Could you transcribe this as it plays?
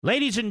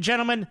Ladies and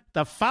gentlemen,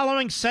 the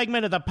following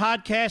segment of the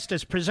podcast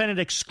is presented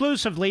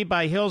exclusively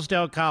by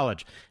Hillsdale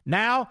College,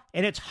 now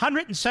in its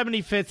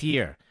 175th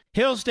year.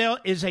 Hillsdale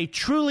is a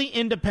truly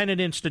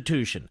independent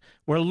institution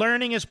where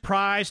learning is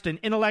prized and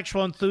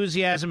intellectual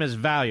enthusiasm is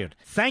valued.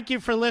 Thank you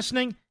for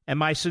listening, and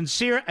my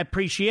sincere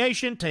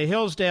appreciation to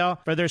Hillsdale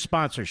for their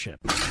sponsorship.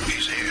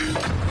 He's here.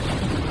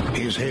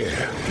 He's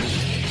here.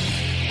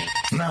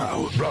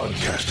 Now,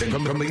 broadcasting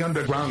from the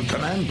underground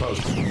command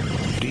post,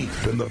 deep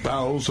in the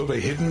bowels of a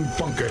hidden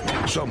bunker,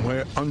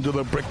 somewhere under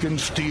the brick and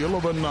steel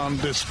of a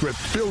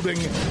nondescript building,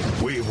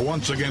 we've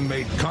once again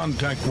made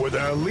contact with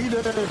our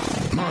leader,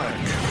 Mark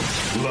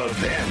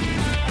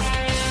Levin.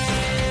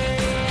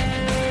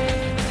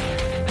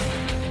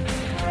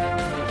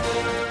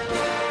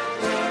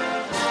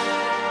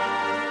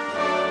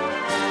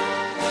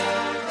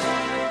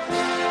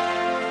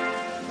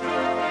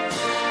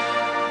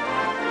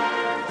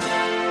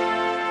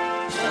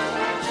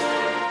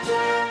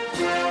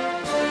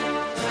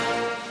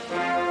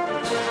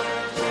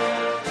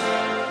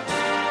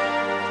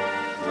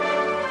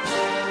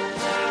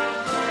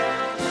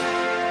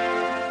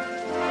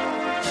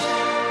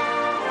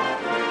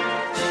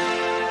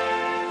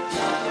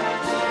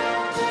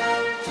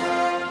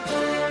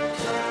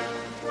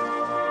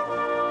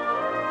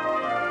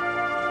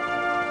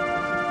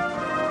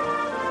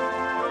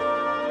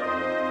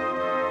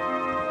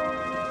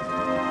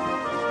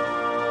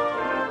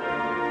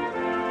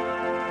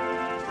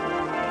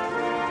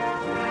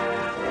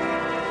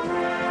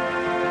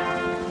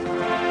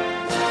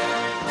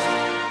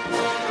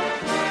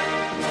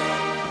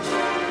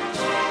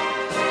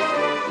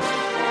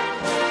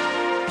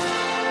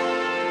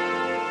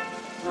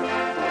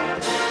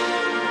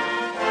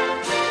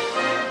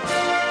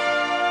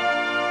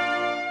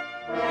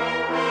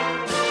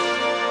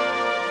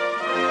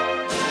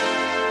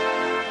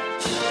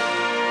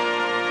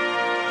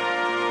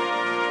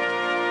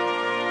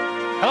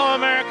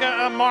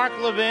 Mark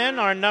Levin,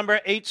 our number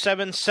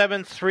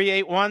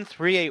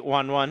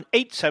 877-381-3811,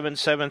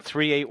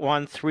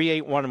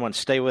 877-381-3811.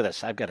 Stay with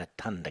us. I've got a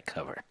ton to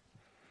cover.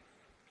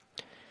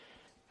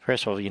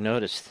 First of all, you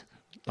noticed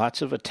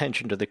lots of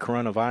attention to the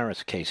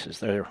coronavirus cases.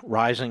 They're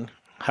rising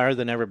higher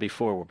than ever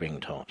before, we're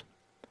being told.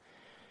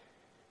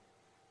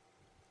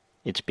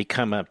 It's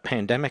become a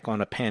pandemic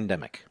on a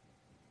pandemic.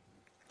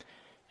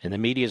 And the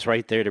media is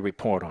right there to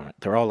report on it.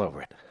 They're all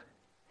over it.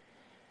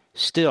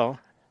 Still,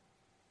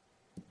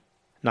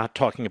 not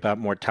talking about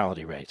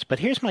mortality rates. But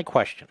here's my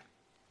question.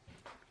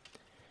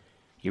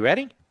 You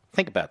ready?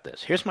 Think about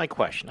this. Here's my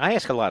question. I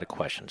ask a lot of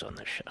questions on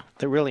this show.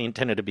 They're really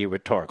intended to be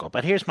rhetorical,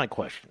 but here's my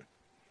question.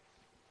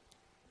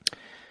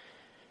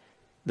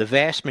 The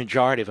vast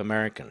majority of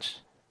Americans,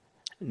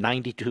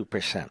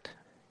 92%,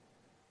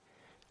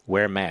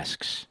 wear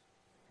masks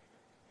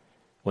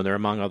when they're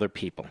among other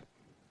people,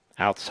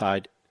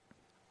 outside,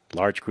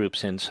 large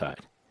groups inside.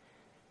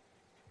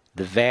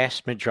 The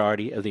vast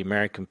majority of the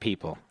American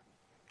people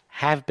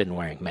have been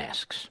wearing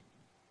masks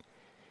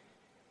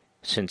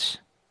since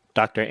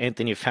Dr.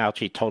 Anthony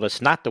Fauci told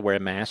us not to wear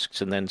masks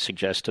and then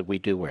suggested we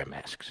do wear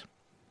masks.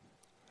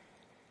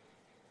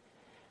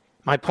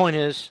 My point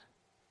is,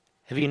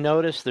 have you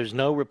noticed there's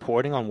no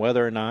reporting on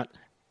whether or not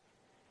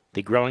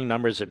the growing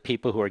numbers of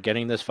people who are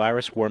getting this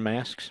virus wore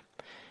masks?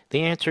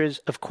 The answer is,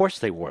 of course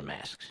they wore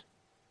masks.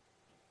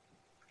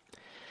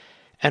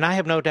 And I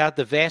have no doubt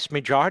the vast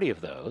majority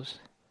of those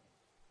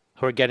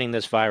who are getting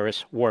this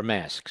virus wore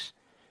masks.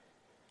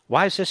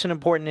 Why is this an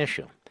important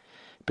issue?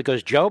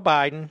 Because Joe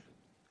Biden,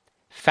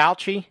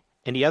 Fauci,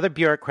 and the other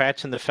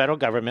bureaucrats in the federal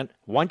government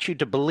want you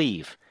to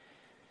believe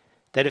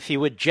that if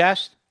you would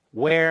just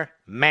wear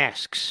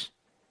masks,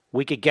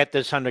 we could get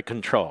this under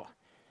control.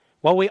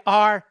 Well, we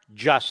are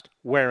just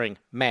wearing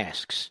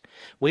masks.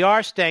 We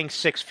are staying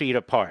 6 feet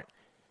apart.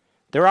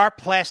 There are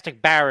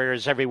plastic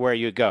barriers everywhere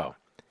you go.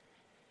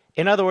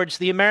 In other words,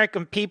 the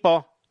American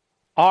people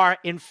are,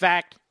 in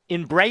fact,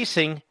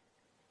 embracing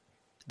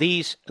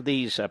these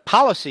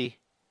policy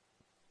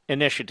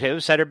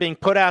initiatives that are being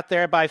put out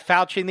there by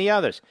Fauci and the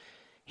others.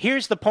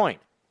 Here's the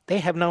point. They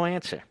have no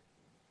answer.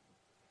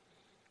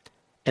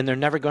 And they're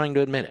never going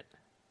to admit it.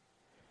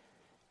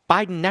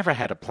 Biden never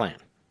had a plan.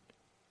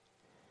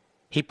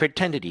 He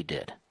pretended he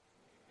did.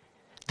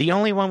 The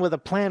only one with a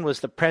plan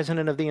was the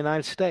President of the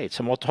United States.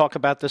 And we'll talk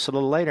about this a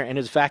little later, and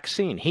his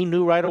vaccine. He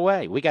knew right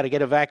away, we got to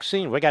get a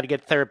vaccine. We got to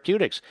get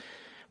therapeutics.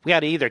 We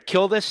got to either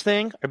kill this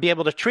thing or be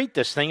able to treat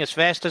this thing as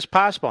fast as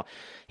possible.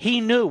 He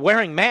knew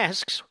wearing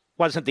masks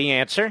wasn't the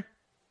answer.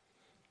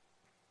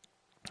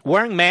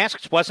 Wearing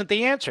masks wasn't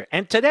the answer.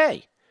 And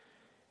today,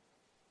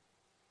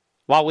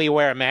 while we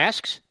wear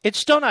masks, it's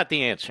still not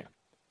the answer.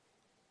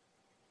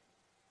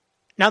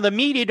 Now, the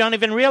media don't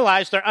even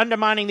realize they're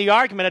undermining the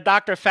argument of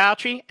Dr.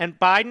 Fauci and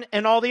Biden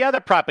and all the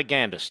other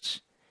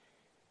propagandists.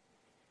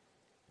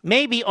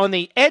 Maybe on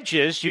the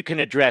edges you can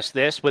address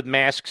this with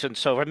masks and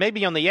so forth.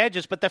 Maybe on the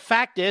edges, but the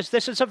fact is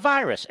this is a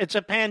virus. It's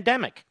a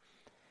pandemic.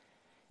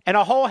 And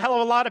a whole hell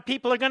of a lot of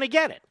people are going to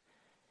get it.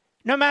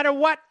 No matter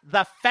what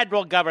the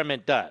federal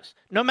government does.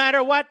 No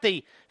matter what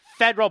the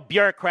federal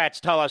bureaucrats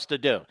tell us to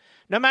do.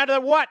 no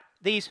matter what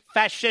these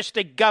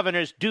fascistic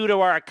governors do to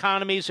our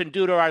economies and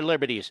do to our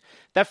liberties.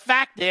 The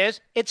fact is,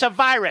 it's a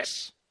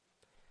virus.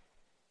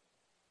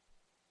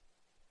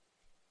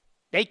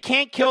 They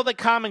can't kill the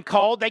common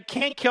cold, they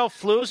can't kill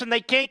flus, and they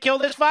can't kill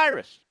this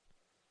virus.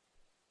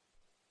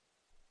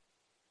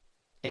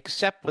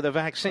 Except with a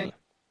vaccine.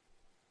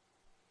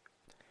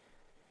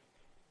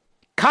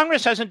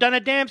 Congress hasn't done a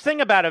damn thing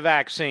about a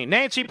vaccine.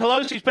 Nancy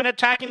Pelosi's been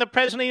attacking the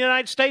President of the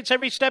United States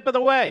every step of the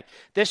way.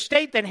 The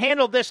state that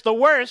handled this the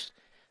worst,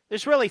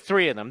 there's really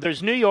three of them.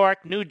 There's New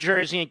York, New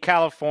Jersey, and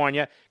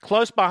California.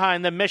 Close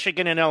behind them,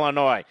 Michigan and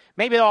Illinois.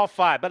 Maybe all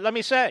five, but let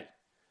me say,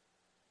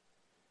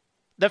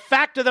 the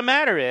fact of the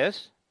matter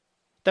is,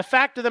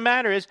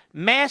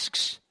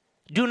 masks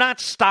do not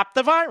stop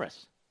the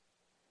virus.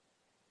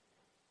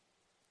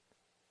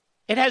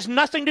 It has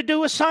nothing to do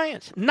with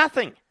science.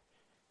 Nothing.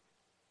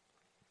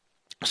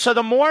 So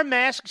the more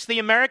masks the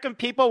American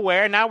people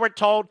wear, now we're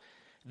told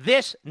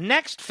this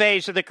next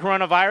phase of the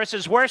coronavirus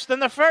is worse than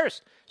the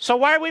first. So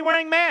why are we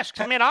wearing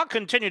masks? I mean, I'll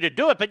continue to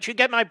do it, but you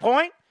get my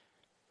point?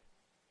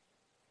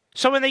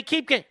 So when they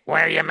keep getting,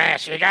 wear your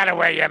mask, you got to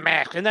wear your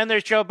mask. And then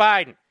there's Joe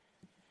Biden.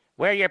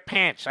 Wear your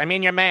pants. I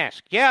mean your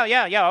mask.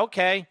 Yeah,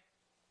 okay.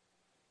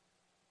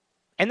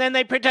 And then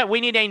they pretend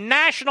we need a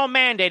national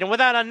mandate. And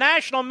without a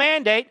national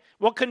mandate,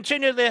 we'll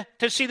continue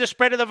to see the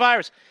spread of the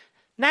virus.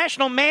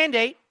 National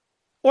mandate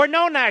or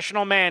no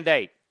national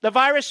mandate. The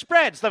virus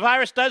spreads. The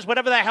virus does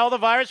whatever the hell the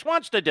virus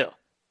wants to do.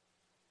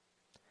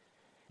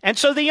 And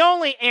so the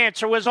only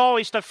answer was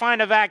always to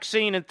find a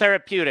vaccine and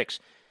therapeutics.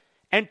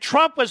 And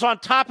Trump was on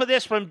top of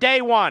this from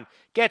day one.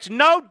 Gets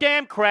no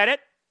damn credit.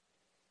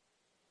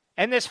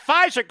 And this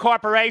Pfizer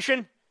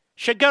Corporation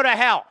should go to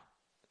hell.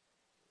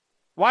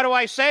 Why do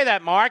I say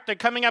that, Mark? They're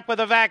coming up with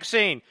a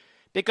vaccine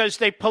because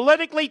they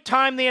politically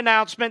timed the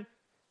announcement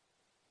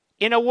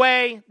in a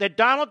way that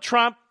Donald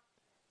Trump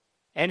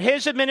and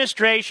his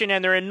administration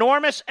and their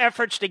enormous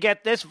efforts to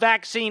get this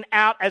vaccine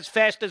out as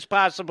fast as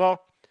possible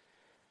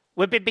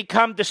would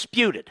become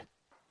disputed.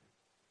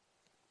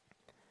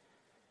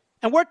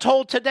 And we're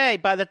told today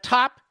by the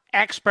top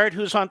expert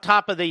who's on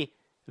top of the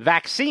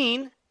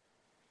vaccine,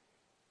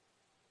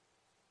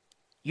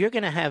 you're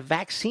going to have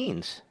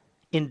vaccines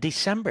in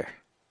December.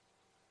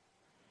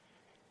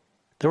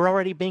 They're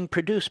already being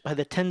produced by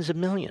the tens of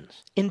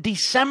millions. In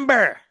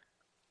December.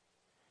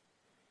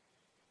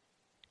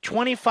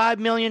 25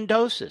 million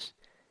doses.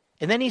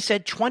 And then he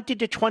said 20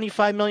 to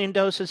 25 million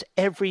doses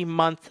every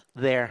month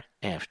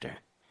thereafter.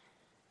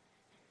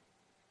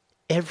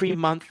 Every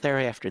month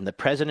thereafter. And the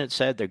president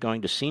said they're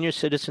going to senior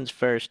citizens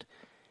first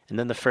and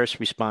then the first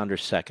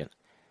responders second.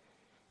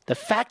 The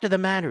fact of the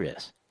matter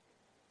is,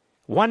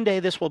 one day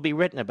this will be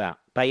written about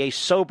by a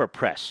sober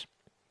press,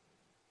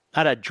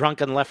 not a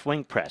drunken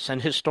left-wing press,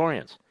 and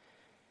historians.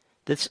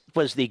 This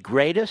was the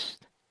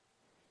greatest,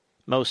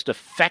 most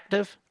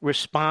effective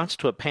response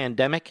to a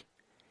pandemic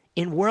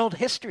in world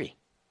history.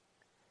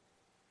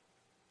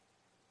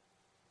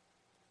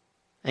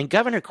 And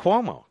Governor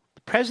Cuomo,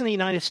 the President of the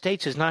United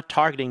States, is not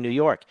targeting New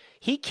York.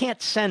 He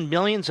can't send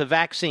millions of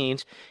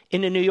vaccines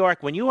into New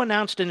York when you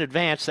announced in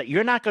advance that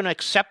you're not going to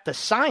accept the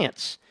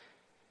science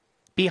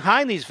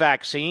behind these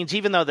vaccines,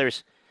 even though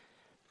there's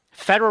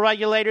federal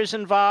regulators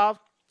involved.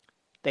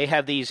 They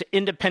have these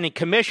independent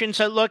commissions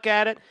that look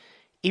at it,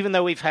 even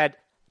though we've had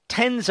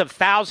tens of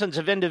thousands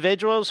of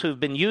individuals who've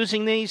been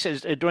using these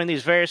during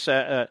these various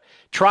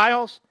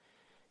trials.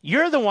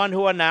 You're the one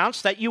who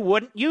announced that you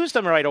wouldn't use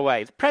them right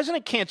away. The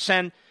president can't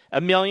send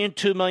 1 million,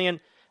 2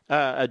 million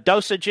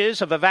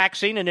dosages of a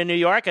vaccine into New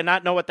York and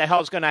not know what the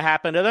hell's going to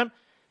happen to them.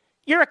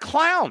 You're a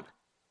clown.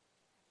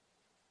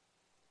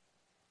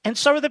 And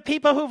so are the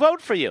people who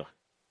vote for you.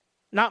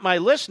 Not my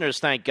listeners,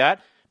 thank God,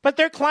 but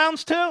they're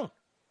clowns too.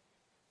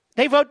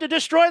 They vote to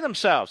destroy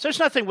themselves. There's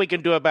nothing we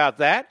can do about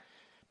that.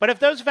 But if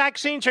those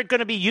vaccines are going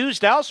to be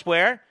used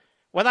elsewhere,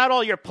 without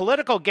all your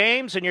political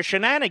games and your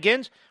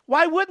shenanigans,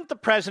 why wouldn't the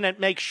president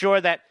make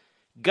sure that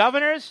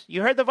governors,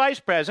 you heard the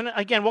vice president,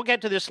 again, we'll get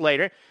to this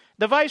later,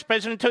 the vice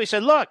president too, he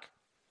said, look,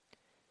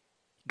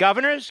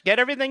 governors, get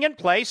everything in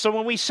place so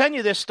when we send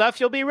you this stuff,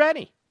 you'll be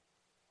ready.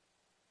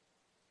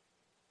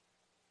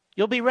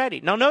 You'll be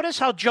ready. Now, notice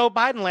how Joe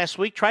Biden last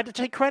week tried to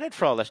take credit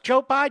for all this.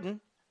 Joe Biden,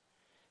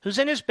 who's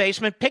in his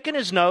basement, picking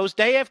his nose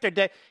day after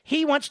day,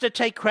 he wants to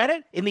take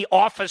credit in the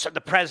office of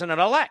the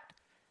president-elect,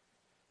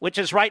 which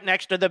is right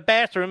next to the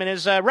bathroom in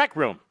his rec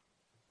room.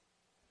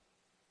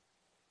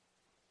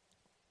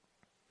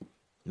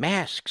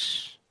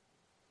 Masks.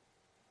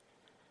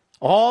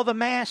 All the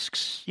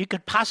masks you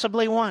could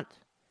possibly want.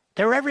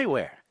 They're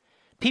everywhere.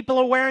 People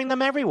are wearing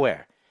them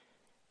everywhere.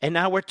 And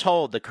now we're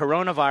told the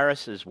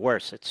coronavirus is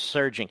worse. It's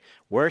surging.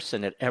 Worse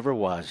than it ever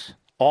was.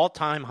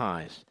 All-time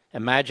highs.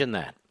 Imagine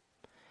that.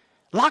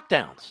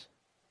 Lockdowns.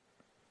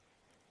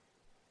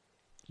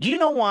 Do you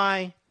know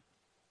why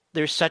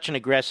there's such an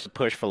aggressive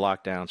push for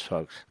lockdowns,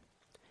 folks?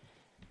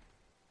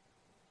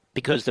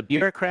 Because the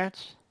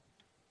bureaucrats,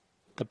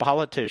 the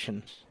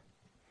politicians,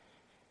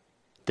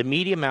 the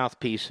media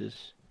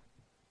mouthpieces,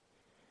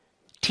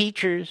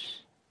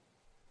 teachers,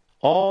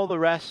 all the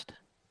rest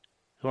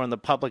who are on the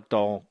public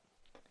dole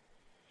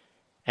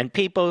and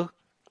people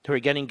who are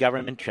getting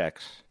government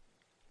checks,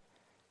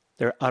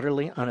 they're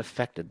utterly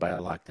unaffected by a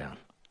lockdown.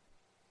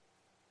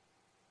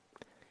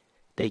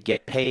 They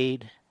get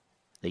paid,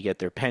 they get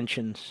their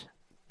pensions,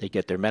 they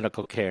get their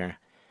medical care,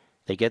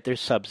 they get their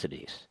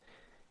subsidies.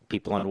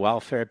 People on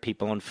welfare,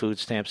 people on food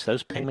stamps,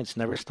 those payments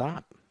never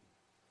stop.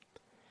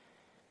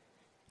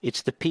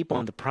 It's the people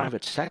in the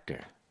private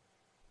sector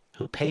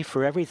who pay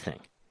for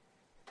everything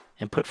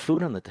and put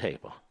food on the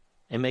table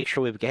and make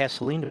sure we have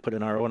gasoline to put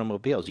in our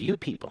automobiles. You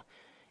people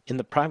in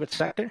the private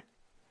sector,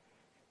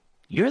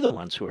 you're the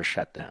ones who are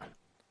shut down.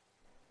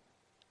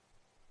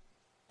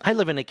 I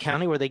live in a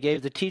county where they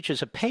gave the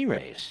teachers a pay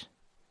raise,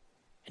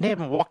 and they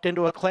haven't walked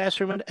into a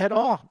classroom at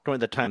all during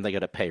the time they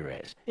got a pay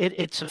raise.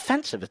 It's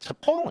offensive. It's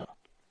appalling.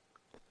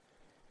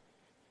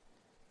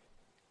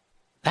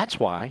 That's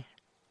why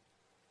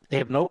they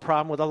have no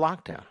problem with a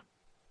lockdown.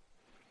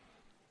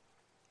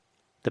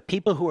 The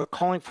people who are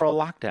calling for a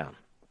lockdown,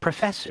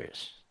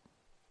 professors,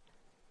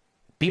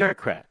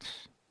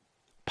 bureaucrats,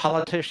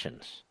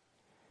 politicians,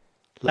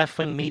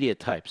 left-wing media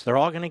types, they're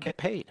all going to get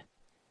paid.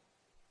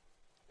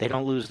 They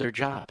don't lose their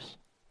jobs.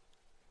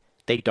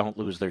 They don't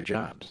lose their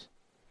jobs.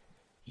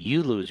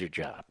 You lose your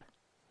job.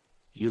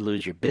 You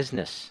lose your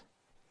business.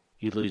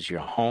 You lose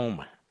your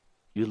home.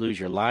 You lose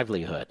your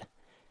livelihood.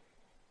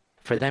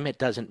 For them, it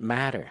doesn't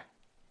matter.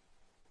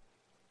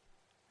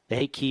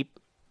 They keep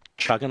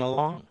chugging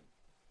along.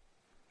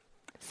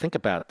 Think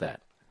about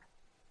that.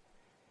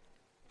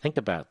 Think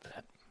about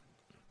that.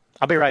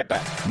 I'll be right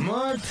back.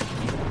 Mark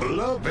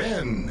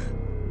Levin.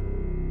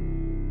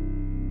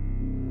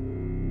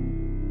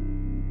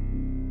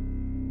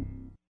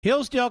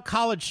 Hillsdale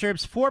College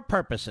serves 4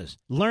 purposes: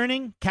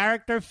 learning,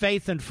 character,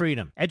 faith, and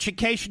freedom.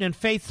 Education and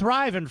faith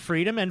thrive in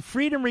freedom, and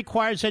freedom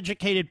requires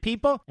educated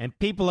people and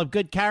people of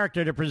good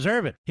character to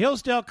preserve it.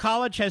 Hillsdale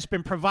College has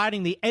been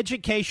providing the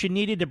education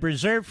needed to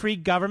preserve free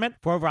government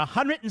for over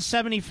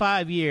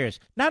 175 years,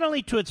 not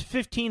only to its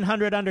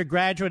 1,500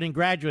 undergraduate and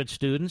graduate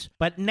students,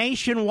 but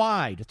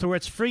nationwide through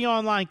its free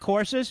online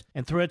courses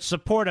and through its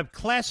support of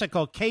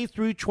classical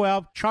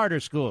K-12 charter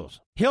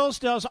schools.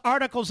 Hillsdale's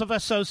Articles of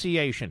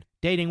Association,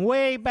 dating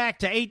way back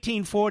to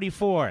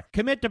 1844,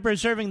 commit to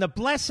preserving the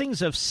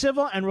blessings of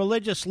civil and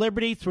religious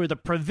liberty through the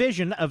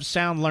provision of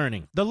sound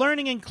learning. The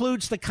learning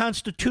includes the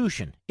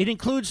Constitution. It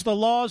includes the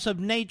laws of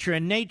nature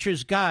and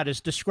nature's God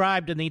as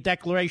described in the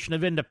Declaration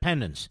of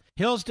Independence.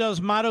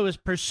 Hillsdale's motto is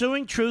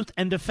pursuing truth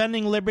and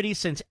defending liberty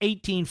since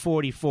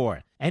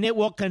 1844, and it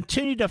will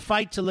continue to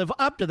fight to live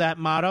up to that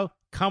motto,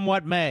 come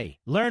what may.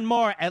 Learn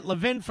more at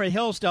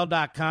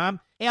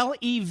levinforhillsdale.com,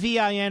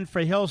 Levin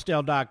for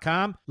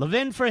Hillsdale.com,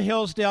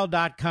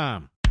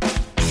 levinforhillsdale.com.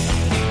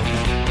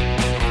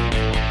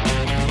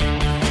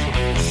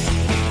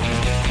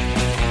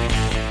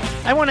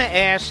 I want to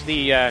ask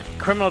the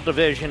criminal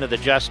division of the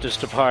Justice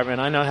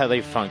Department, I know how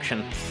they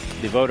function,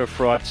 the voter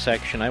fraud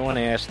section. I want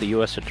to ask the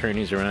U.S.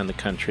 attorneys around the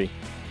country,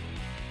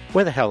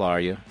 where the hell are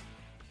you?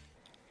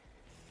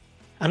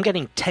 I'm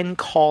getting 10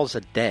 calls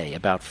a day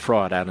about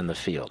fraud out in the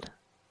field.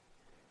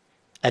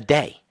 A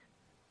day.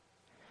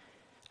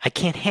 I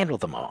can't handle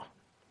them all.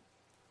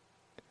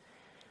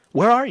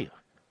 Where are you?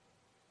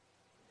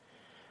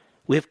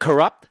 We have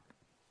corrupt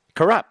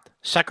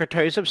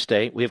secretaries of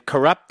state. We have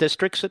corrupt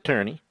district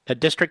attorneys.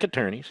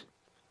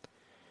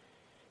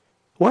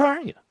 Where are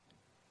you?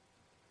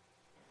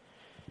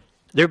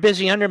 They're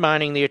busy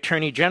undermining the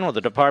Attorney General of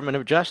the Department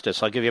of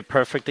Justice. I'll give you a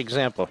perfect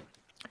example.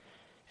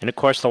 And, of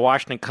course, the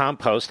Washington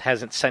Compost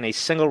hasn't sent a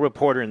single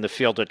reporter in the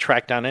field to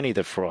track down any of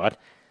the fraud,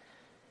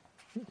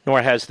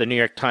 nor has the New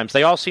York Times.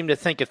 They all seem to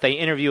think if they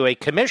interview a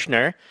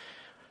commissioner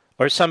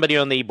or somebody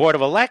on the Board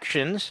of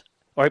Elections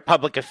or a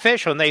public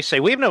official and they say,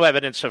 we have no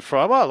evidence of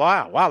fraud, well,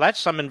 wow, that's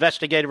some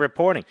investigative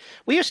reporting.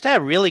 We used to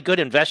have really good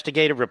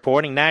investigative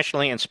reporting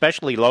nationally and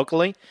especially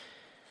locally.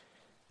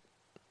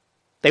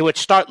 They would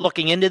start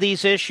looking into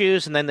these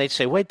issues and then they'd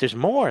say, wait, there's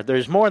more.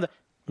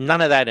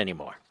 None of that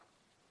anymore.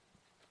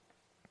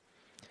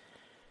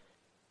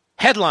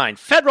 Headline,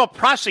 federal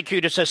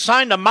prosecutors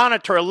assigned to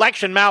monitor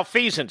election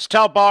malfeasance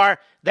tell Barr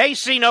they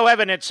see no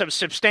evidence of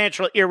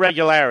substantial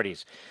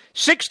irregularities.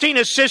 16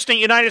 assistant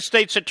United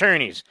States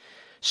attorneys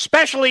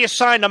specially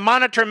assigned to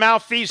monitor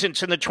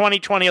malfeasance in the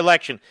 2020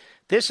 election.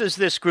 This is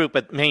this group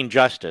at Maine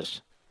Justice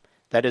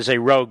that is a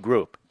rogue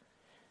group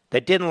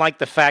that didn't like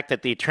the fact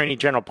that the Attorney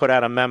General put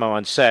out a memo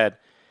and said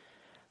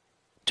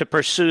to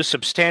pursue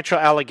substantial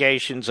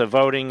allegations of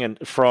voting and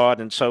fraud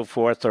and so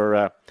forth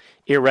or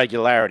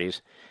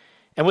irregularities.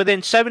 And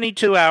within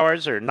 72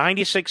 hours or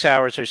 96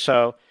 hours or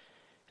so,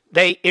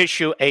 they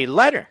issue a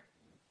letter.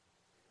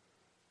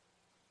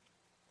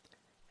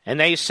 And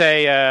they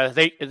say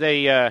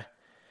they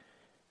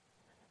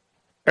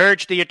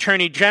urged the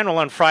Attorney General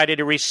on Friday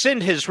to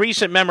rescind his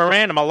recent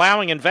memorandum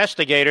allowing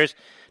investigators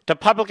to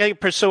publicly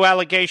pursue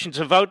allegations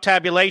of vote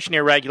tabulation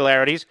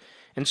irregularities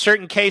in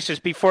certain cases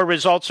before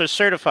results are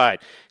certified,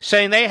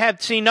 saying they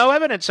have seen no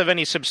evidence of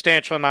any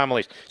substantial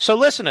anomalies. So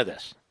listen to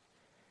this.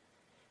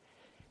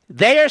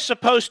 They are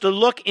supposed to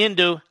look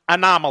into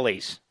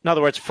anomalies, in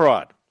other words,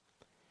 fraud.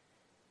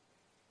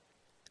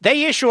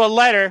 They issue a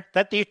letter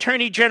that the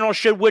Attorney General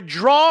should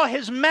withdraw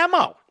his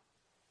memo,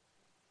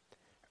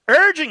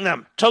 urging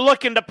them to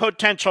look into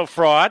potential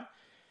fraud,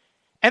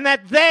 and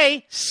that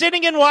they,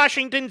 sitting in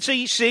Washington,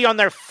 D.C. on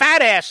their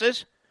fat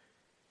asses,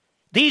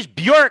 these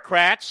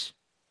bureaucrats,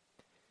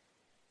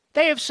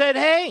 they have said,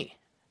 hey,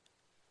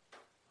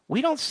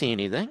 we don't see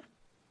anything.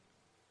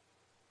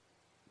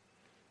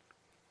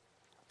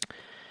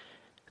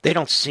 They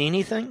don't see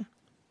anything.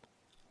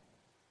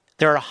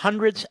 There are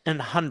hundreds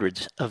and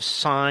hundreds of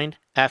signed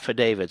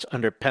affidavits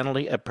under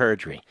penalty of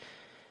perjury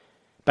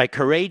by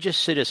courageous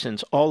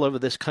citizens all over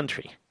this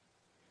country.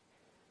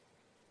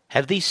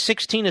 Have these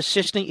 16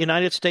 assistant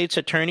United States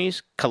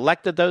attorneys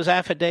collected those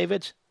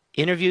affidavits,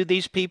 interviewed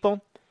these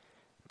people,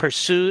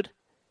 pursued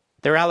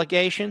their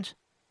allegations?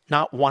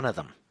 Not one of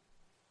them.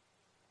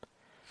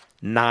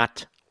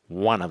 Not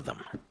one of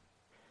them.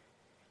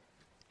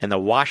 And the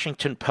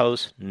Washington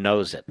Post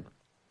knows it.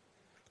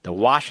 The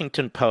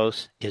Washington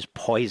Post is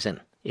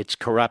poison. It's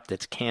corrupt.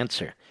 It's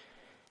cancer.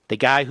 The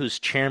guy who's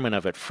chairman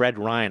of it, Fred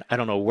Ryan, I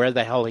don't know where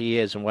the hell he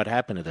is and what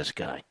happened to this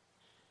guy.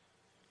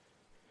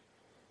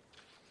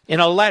 In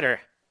a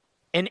letter,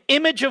 an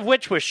image of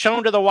which was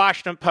shown to the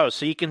Washington Post,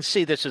 so you can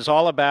see this is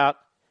all about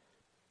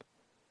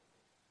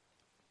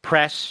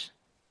press,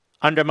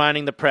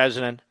 undermining the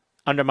president,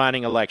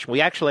 undermining election.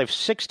 We actually have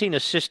 16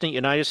 assistant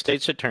United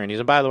States attorneys,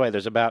 and by the way,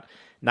 there's about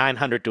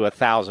 900 to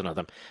 1,000 of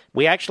them.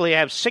 We actually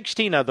have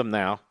 16 of them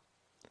now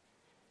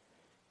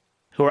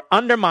who are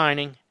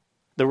undermining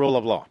the rule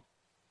of law.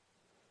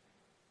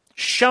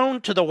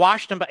 Shown to the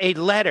Washington Post,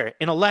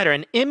 in a letter,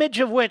 an image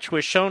of which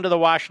was shown to the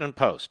Washington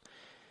Post.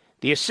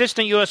 The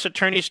assistant U.S.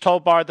 attorneys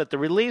told Barr that the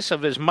release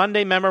of his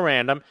Monday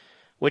memorandum,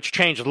 which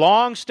changed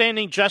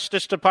long-standing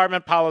Justice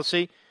Department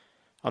policy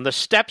on the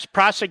steps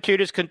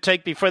prosecutors can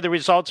take before the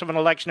results of an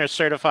election are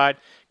certified,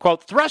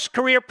 quote, thrust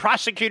career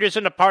prosecutors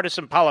into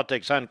partisan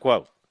politics,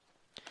 unquote.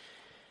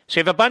 So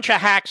you have a bunch of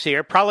hacks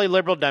here, probably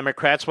liberal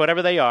Democrats,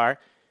 whatever they are.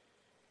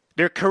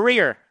 They're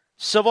career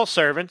civil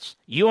servants.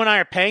 You and I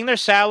are paying their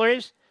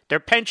salaries, their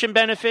pension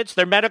benefits,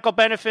 their medical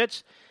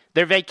benefits,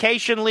 their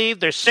vacation leave,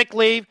 their sick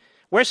leave.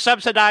 We're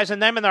subsidizing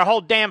them and their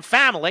whole damn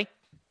family.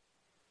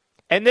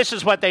 And this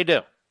is what they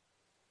do.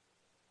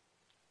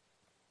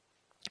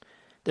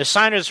 The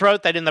signers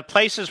wrote that in the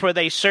places where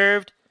they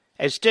served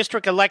as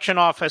district election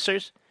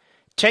officers,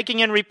 taking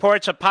in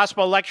reports of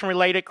possible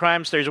election-related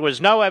crimes, there was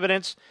no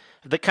evidence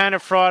of the kind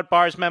of fraud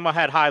Barr's memo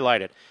had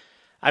highlighted.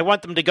 I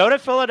want them to go to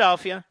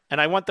Philadelphia, and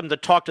I want them to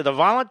talk to the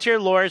volunteer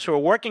lawyers who are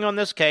working on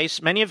this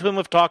case, many of whom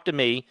have talked to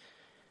me.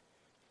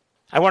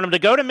 I want them to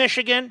go to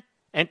Michigan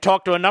and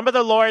talk to a number of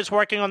the lawyers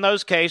working on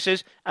those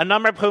cases, a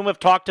number of whom have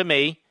talked to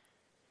me.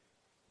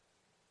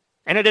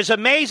 And it is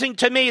amazing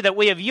to me that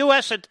we have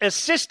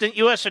assistant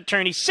U.S.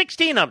 attorneys,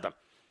 16 of them,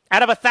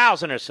 out of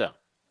 1,000 or so.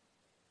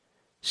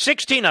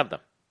 16 of them.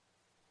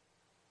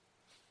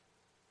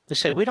 They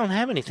say, we don't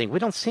have anything. We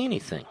don't see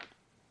anything.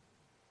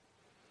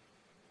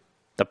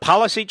 The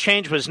policy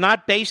change was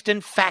not based in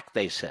fact,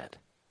 they said.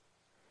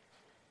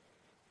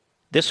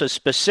 This was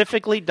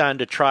specifically done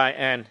to try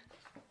and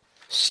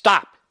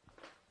stop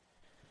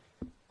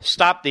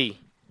the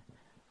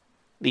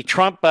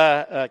Trump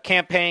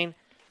campaign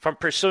from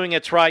pursuing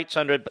its rights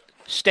under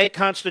state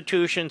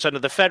constitutions, under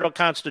the federal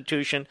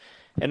constitution,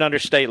 and under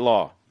state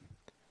law.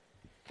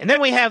 And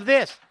then we have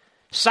this.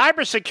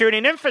 Cybersecurity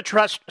and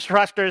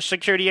Infrastructure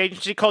Security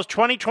Agency calls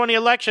 2020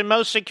 election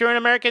most secure in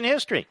American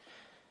history.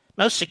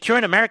 Most secure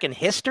in American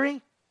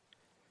history?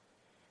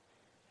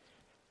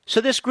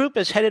 So this group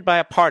is headed by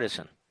a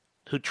partisan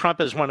who Trump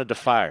has wanted to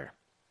fire.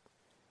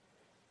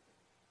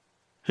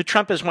 The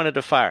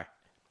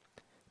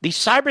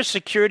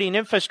Cybersecurity and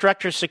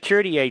Infrastructure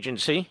Security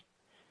Agency,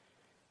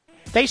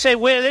 they say,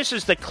 well, this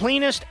is the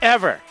cleanest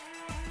ever.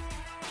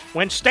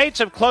 When states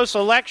have close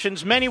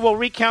elections, many will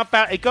recount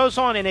It goes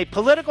on in a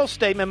political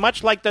statement,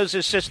 much like those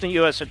assistant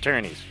U.S.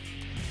 attorneys.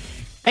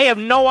 They have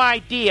no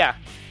idea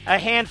a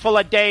handful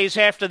of days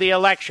after the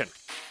election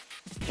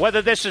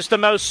whether this is the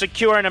most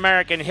secure in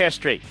American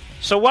history.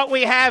 So what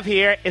we have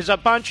here is a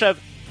bunch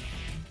of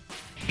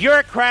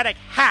bureaucratic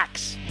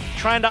hacks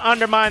trying to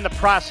undermine the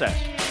process.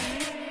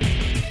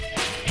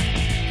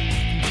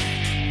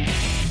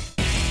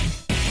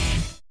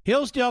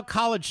 Hillsdale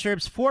College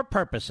serves four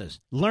purposes: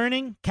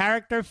 learning,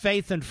 character,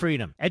 faith, and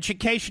freedom.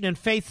 Education and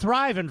faith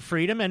thrive in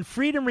freedom, and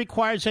freedom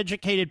requires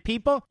educated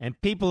people and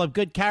people of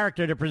good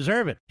character to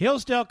preserve it.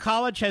 Hillsdale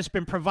College has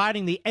been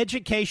providing the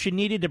education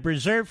needed to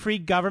preserve free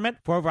government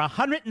for over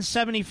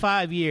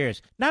 175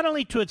 years, not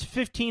only to its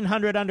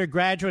 1,500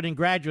 undergraduate and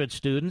graduate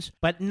students,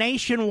 but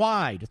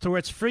nationwide through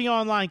its free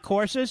online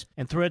courses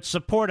and through its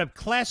support of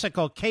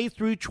classical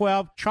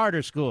K-12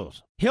 charter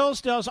schools.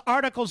 Hillsdale's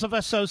Articles of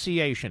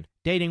Association,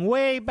 dating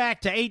way back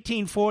to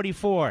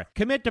 1844,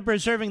 commit to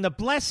preserving the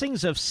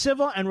blessings of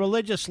civil and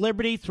religious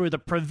liberty through the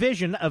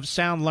provision of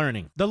sound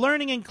learning. The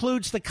learning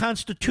includes the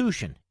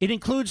Constitution. It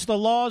includes the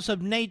laws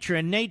of nature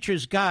and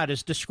nature's God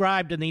as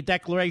described in the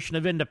Declaration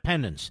of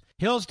Independence.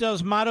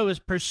 Hillsdale's motto is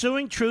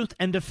pursuing truth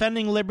and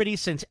defending liberty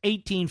since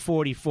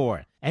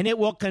 1844, and it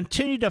will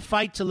continue to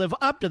fight to live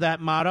up to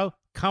that motto,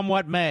 come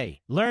what may.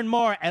 Learn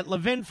more at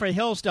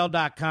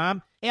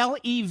levinforhillsdale.com,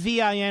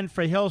 Levin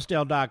for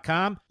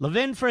Hillsdale.com,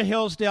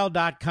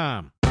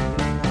 levinforhillsdale.com.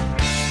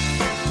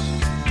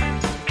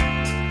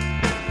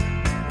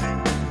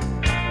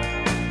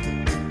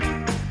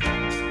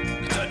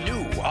 The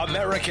new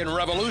American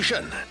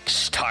Revolution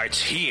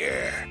starts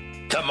here.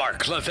 The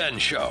Mark Levin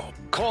Show.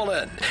 Call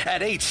in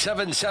at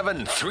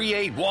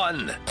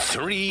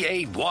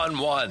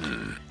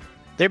 877-381-3811.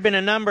 There have been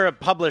a number of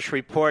published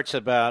reports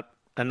about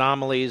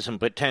anomalies and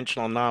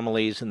potential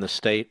anomalies in the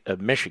state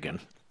of Michigan.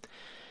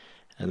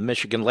 And the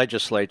Michigan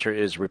legislature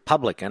is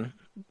Republican,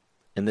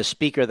 and the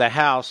Speaker of the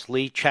House,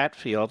 Lee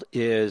Chatfield,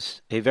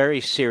 is a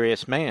very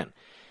serious man.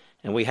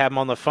 And we have him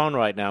on the phone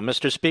right now.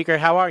 Mr. Speaker,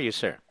 how are you,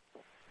 sir?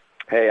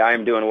 Hey, I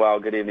am doing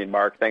well. Good evening,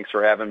 Mark. Thanks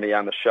for having me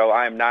on the show.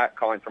 I am not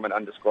calling from an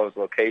undisclosed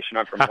location.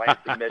 I'm from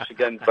Lansing,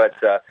 Michigan, but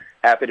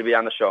happy to be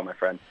on the show, my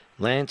friend.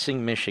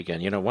 Lansing,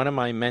 Michigan. You know, one of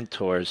my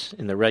mentors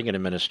in the Reagan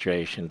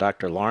administration,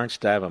 Dr. Lawrence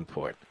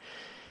Davenport,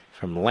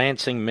 from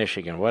Lansing,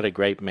 Michigan. What a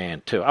great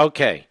man, too.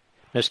 Okay,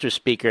 Mr.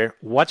 Speaker,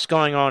 what's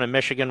going on in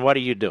Michigan? What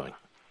are you doing?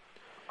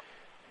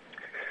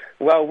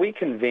 Well, we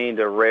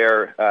convened a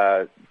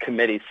rare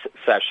committee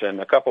session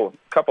a couple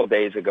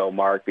days ago,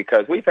 Mark,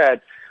 because we've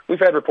had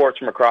reports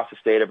from across the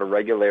state of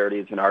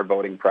irregularities in our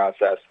voting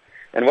process.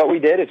 And what we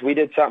did is we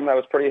did something that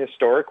was pretty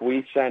historic.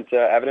 We sent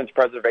evidence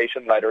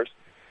preservation letters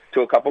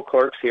to a couple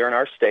clerks here in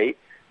our state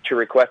to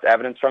request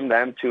evidence from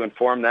them, to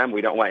inform them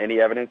we don't want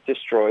any evidence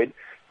destroyed.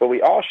 But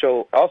we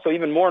also,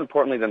 even more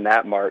importantly than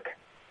that, Mark,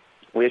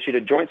 we issued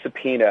a joint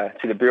subpoena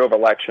to the Bureau of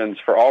Elections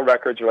for all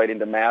records relating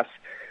to mass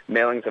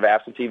mailings of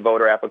absentee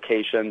voter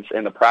applications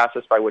and the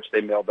process by which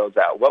they mailed those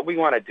out. What we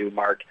want to do,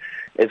 Mark,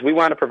 is we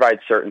want to provide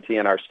certainty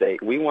in our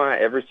state. We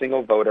want every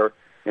single voter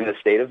in the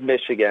state of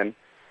Michigan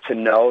to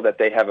know that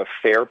they have a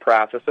fair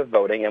process of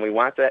voting, and we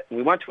want to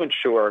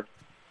ensure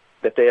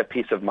that they have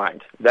peace of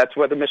mind. That's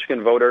what the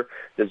Michigan voter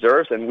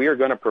deserves, and we are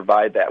going to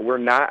provide that. We're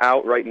not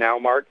out right now,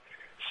 Mark,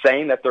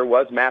 saying that there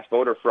was mass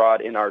voter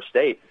fraud in our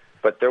state,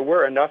 but there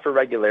were enough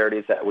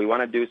irregularities that we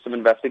want to do some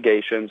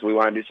investigations, we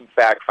want to do some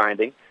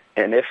fact-finding,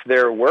 and if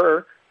there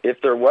was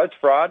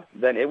fraud,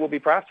 then it will be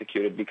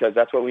prosecuted, because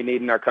that's what we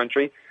need in our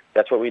country,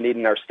 that's what we need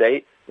in our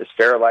state, is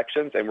fair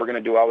elections, and we're going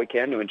to do all we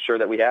can to ensure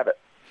that we have it.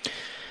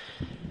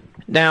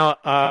 Now,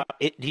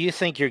 do you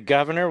think your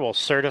governor will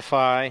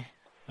certify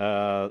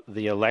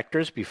the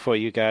electors before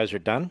you guys are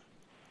done?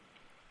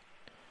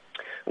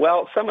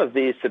 Well, some of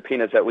these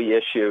subpoenas that we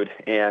issued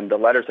and the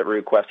letters that we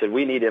requested,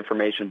 we need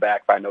information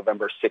back by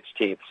November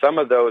 16th. Some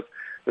of those,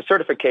 the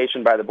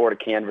certification by the Board of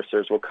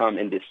Canvassers will come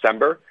in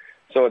December.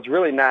 So it's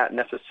really not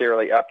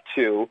necessarily up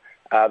to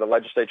the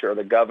legislature or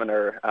the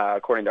governor,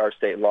 according to our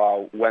state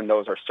law, when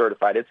those are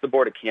certified. It's the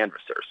Board of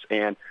Canvassers.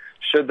 And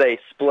should they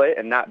split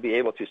and not be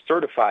able to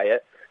certify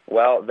it,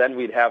 well, then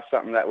we'd have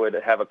something that would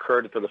have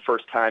occurred for the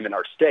first time in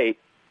our state.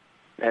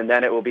 And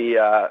then it will be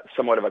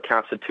somewhat of a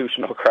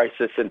constitutional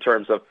crisis in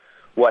terms of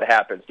what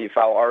happens. Do you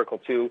follow Article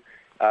 2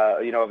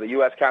 of the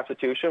U.S.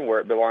 Constitution,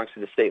 where it belongs to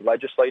the state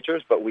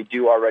legislatures, but we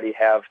do already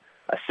have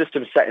a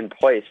system set in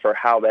place for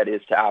how that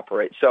is to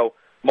operate. So,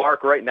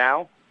 Mark, right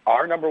now,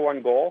 our number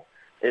one goal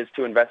is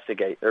to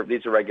investigate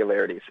these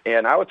irregularities.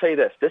 And I will tell you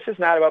this is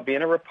not about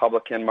being a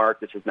Republican, Mark.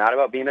 This is not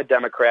about being a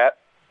Democrat.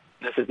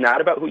 This is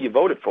not about who you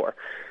voted for.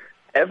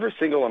 Every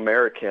single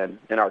American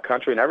in our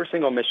country and every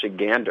single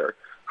Michigander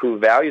who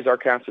values our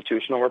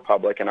constitutional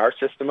republic and our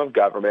system of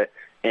government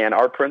and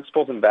our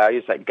principles and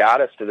values that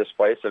got us to this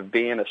place of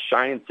being a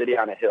shining city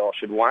on a hill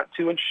should want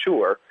to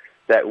ensure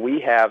that we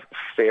have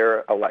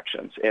fair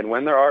elections. And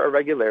when there are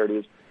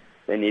irregularities,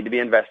 they need to be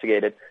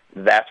investigated.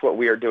 That's what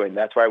we are doing.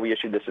 That's why we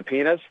issued the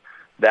subpoenas.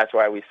 That's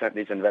why we sent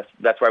these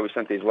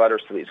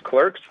letters to these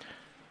clerks,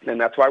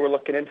 and that's why we're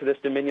looking into this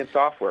Dominion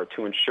software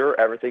to ensure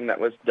everything that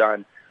was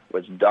done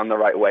the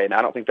right way. And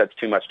I don't think that's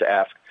too much to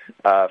ask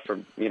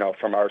from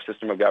our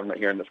system of government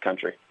here in this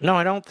country. No,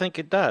 I don't think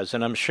it does,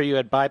 and I'm sure you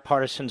had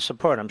bipartisan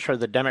support. I'm sure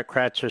the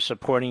Democrats are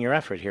supporting your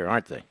effort here,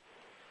 aren't they?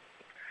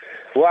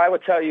 Well, I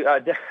would tell you,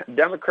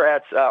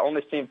 Democrats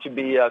only seem to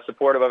be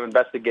supportive of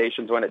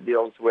investigations when it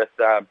deals with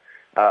a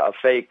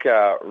fake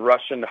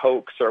Russian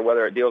hoax or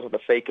whether it deals with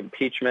a fake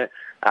impeachment.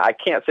 I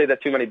can't say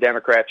that too many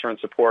Democrats are in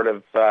support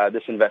of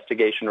this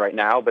investigation right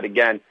now, but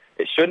again,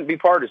 it shouldn't be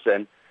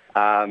partisan.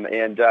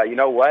 And you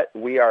know what?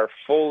 We are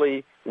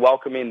fully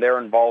welcoming their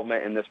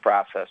involvement in this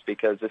process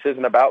because this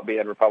isn't about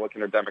being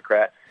Republican or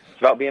Democrat. It's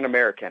about being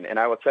American. And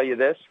I will tell you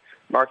this,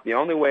 Mark, the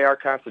only way our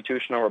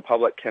constitutional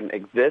republic can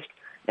exist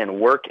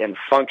and work and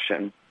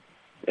function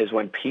is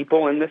when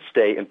people in this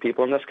state and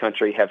people in this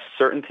country have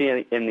certainty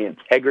in the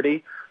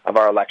integrity of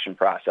our election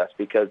process,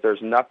 because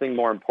there's nothing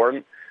more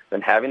important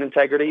than having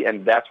integrity,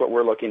 and that's what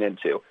we're looking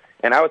into.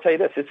 And I would tell you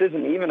this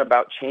isn't even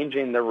about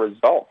changing the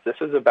results. This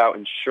is about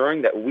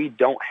ensuring that we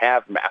don't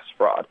have mass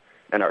fraud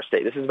in our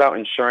state. This is about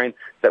ensuring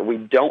that we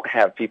don't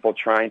have people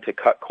trying to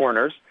cut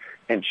corners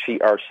and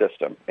cheat our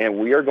system. And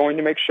we are going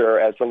to make sure,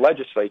 as the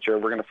legislature,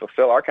 we're going to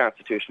fulfill our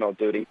constitutional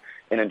duty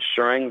in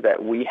ensuring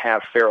that we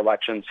have fair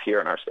elections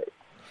here in our state.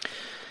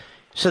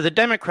 So the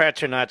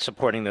Democrats are not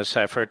supporting this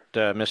effort,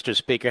 Mr.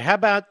 Speaker. How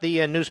about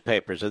the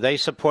newspapers? Are they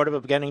supportive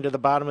of getting to the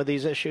bottom of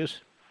these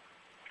issues?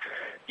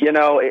 You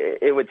know,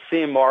 it would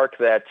seem, Mark,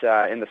 that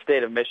in the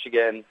state of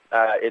Michigan,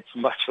 it's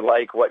much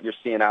like what you're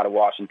seeing out of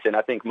Washington.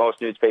 I think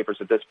most newspapers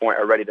at this point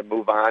are ready to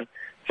move on,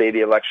 say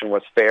the election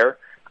was fair.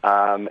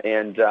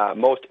 And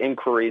most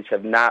inquiries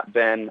have not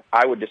been,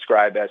 I would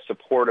describe, as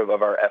supportive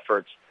of our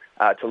efforts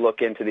to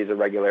look into these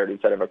irregularities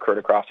that have occurred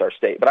across our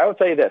state. But I would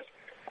tell you this,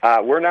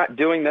 we're not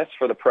doing this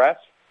for the press,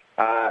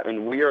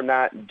 and we are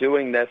not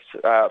doing this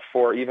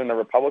for even the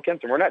Republicans,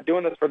 and we're not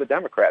doing this for the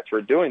Democrats.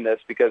 We're doing this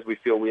because we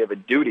feel we have a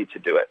duty to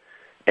do it.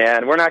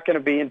 And we're not going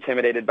to be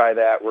intimidated by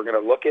that. We're going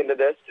to look into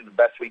this to the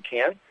best we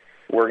can.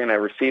 We're going to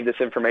receive this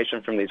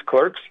information from these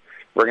clerks.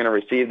 We're going to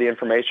receive the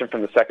information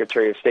from the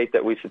Secretary of State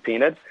that we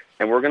subpoenaed,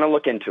 and we're going to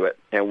look into it.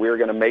 And we're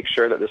going to make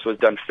sure that this was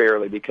done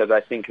fairly, because I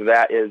think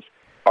that is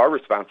our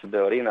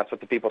responsibility, and that's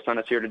what the people sent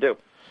us here to do.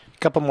 A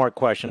couple more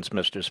questions,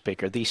 Mr.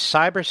 Speaker. The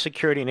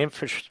Cybersecurity and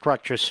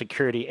Infrastructure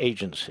Security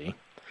Agency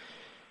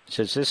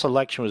says this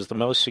election was the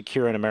most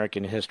secure in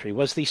American history.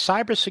 Was the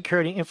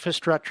Cybersecurity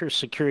Infrastructure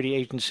Security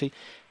Agency,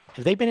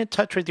 have they been in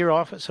touch with your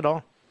office at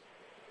all?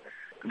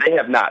 They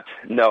have not.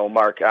 No,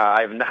 Mark.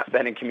 I have not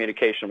been in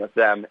communication with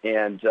them,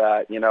 and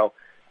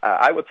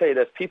I would say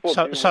this: people.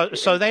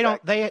 So they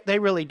don't. They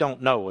really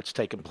don't know what's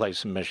taking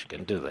place in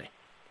Michigan, do they?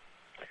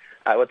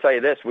 I will tell you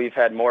this: we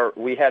had more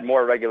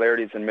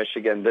irregularities in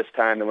Michigan this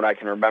time than what I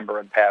can remember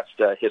in past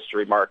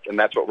history, Mark, and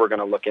that's what we're going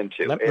to look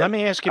into. Let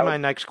me ask you my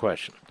next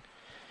question.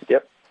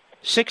 Yep.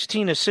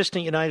 16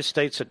 assistant United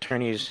States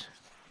attorneys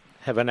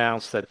have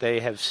announced that they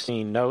have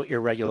seen no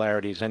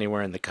irregularities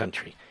anywhere in the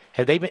country.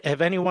 Have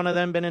any one of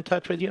them been in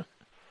touch with you?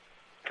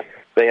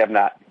 They have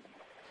not.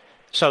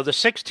 So the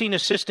 16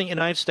 assistant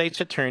United States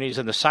attorneys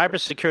and the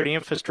Cybersecurity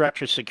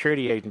Infrastructure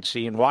Security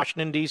Agency in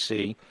Washington,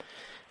 D.C.,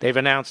 they've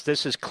announced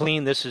this is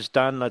clean, this is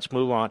done, let's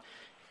move on.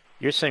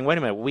 You're saying, wait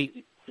a minute,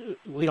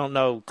 we don't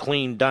know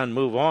clean, done,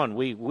 move on.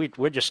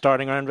 We're just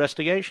starting our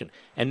investigation.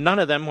 And none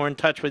of them were in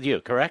touch with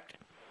you, correct?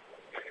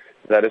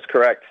 That is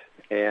correct.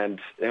 And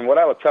what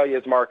I will tell you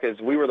is, Mark,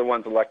 is we were the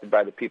ones elected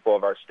by the people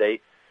of our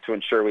state to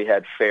ensure we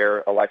had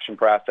fair election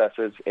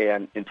processes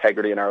and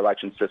integrity in our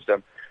election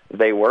system.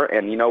 They were.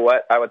 And you know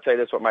what? I would say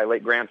this, what my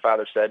late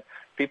grandfather said: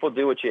 people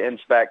do what you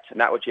inspect,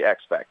 not what you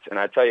expect. And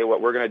I tell you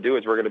what we're going to do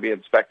is we're going to be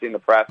inspecting the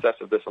process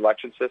of this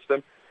election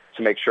system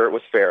to make sure it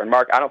was fair. And,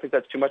 Mark, I don't think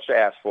that's too much to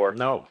ask for.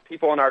 No.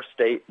 People in our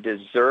state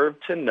deserve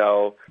to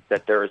know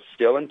that there is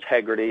still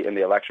integrity in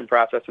the election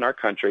process in our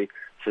country.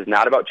 This is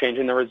not about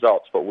changing the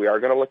results, but we are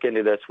going to look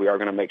into this. We are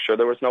going to make sure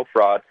there was no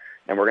fraud,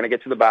 and we're going to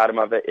get to the bottom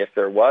of it if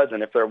there was.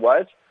 And if there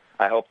was,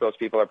 I hope those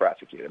people are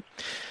prosecuted.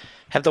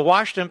 Have the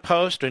Washington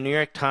Post or New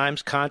York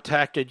Times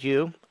contacted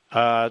you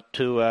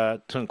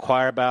to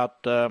inquire about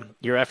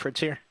your efforts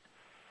here?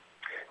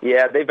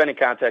 Yeah, they've been in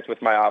contact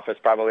with my office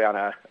probably on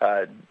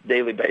a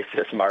daily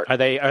basis, Mark. Are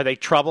they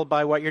troubled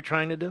by what you're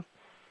trying to do?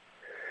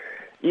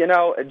 You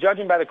know,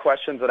 judging by the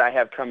questions that I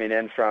have coming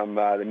in from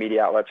the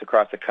media outlets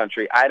across the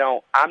country,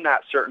 I'm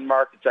not certain,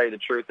 Mark, to tell you the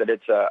truth, that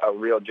it's a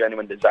real,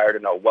 genuine desire to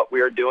know what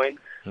we are doing.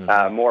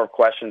 Mm-hmm. More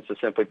questions to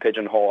simply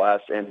pigeonhole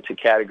us and to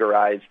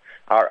categorize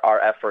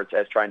our efforts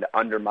as trying to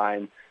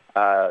undermine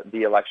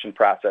the election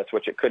process,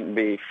 which it couldn't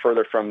be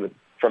further from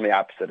the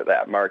opposite of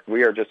that, Mark.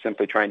 We are just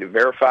simply trying to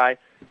verify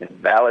and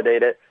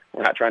validate it.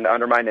 We're not trying to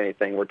undermine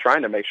anything. We're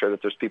trying to make sure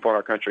that there's people in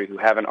our country who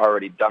haven't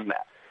already done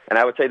that. And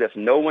I would say this: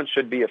 no one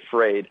should be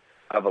afraid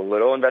of a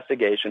little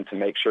investigation to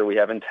make sure we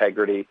have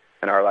integrity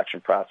in our election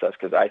process,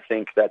 because I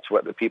think that's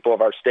what the people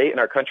of our state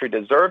and our country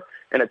deserve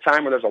in a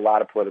time where there's a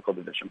lot of political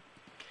division.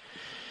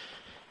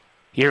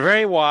 You're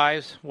very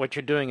wise. What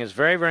you're doing is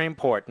very, very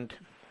important.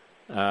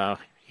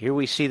 Here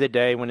we see the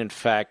day when, in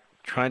fact,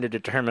 trying to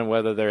determine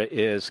whether there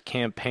is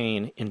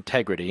campaign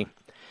integrity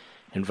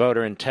and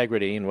voter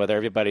integrity, and whether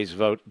everybody's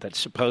vote that's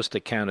supposed to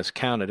count is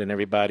counted and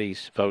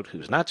everybody's vote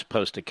who's not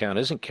supposed to count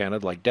isn't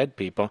counted, like dead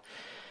people.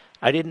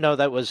 I didn't know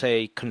that was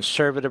a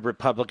conservative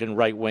Republican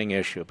right-wing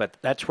issue, but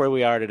that's where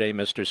we are today,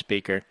 Mr.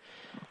 Speaker.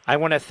 I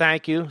want to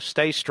thank you.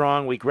 Stay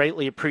strong. We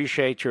greatly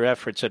appreciate your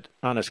efforts at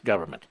Honest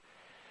Government.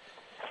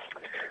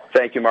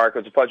 Thank you, Mark. It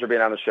was a pleasure being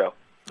on the show.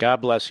 God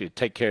bless you.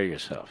 Take care of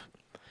yourself.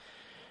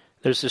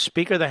 There's the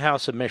Speaker of the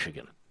House of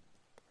Michigan.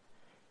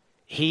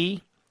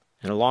 He,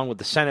 and along with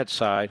the Senate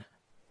side,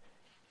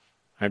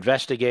 are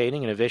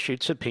investigating and have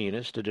issued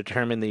subpoenas to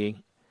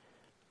determine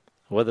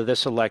whether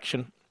this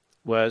election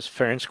was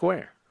fair and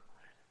square.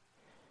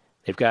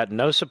 They've got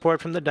no support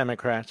from the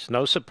Democrats,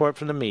 no support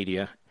from the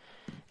media,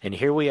 and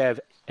here we have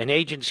an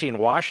agency in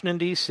Washington,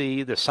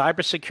 D.C., the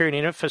Cybersecurity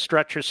and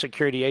Infrastructure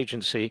Security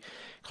Agency,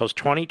 calls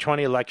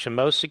 2020 election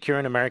most secure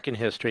in American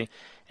history,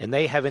 and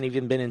they haven't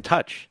even been in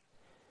touch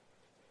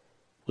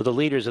with the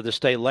leaders of the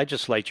state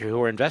legislature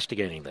who are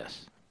investigating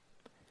this.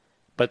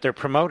 But they're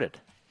promoted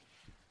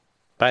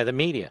by the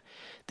media.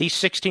 These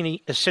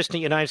 16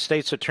 assistant United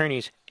States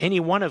attorneys,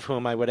 any one of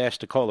whom I would ask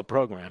to call the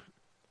program,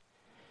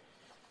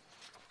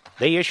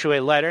 they issue a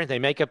letter, they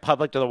make it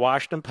public to the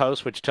Washington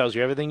Post, which tells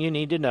you everything you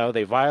need to know.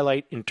 They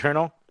violate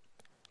internal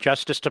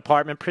Justice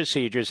Department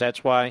procedures.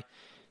 That's why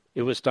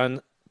it was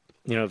done,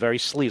 very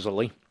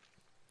sleazily.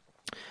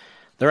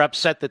 They're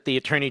upset that the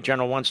Attorney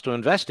General wants to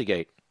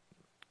investigate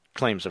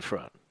claims of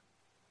fraud.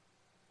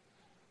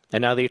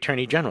 And now the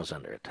Attorney General's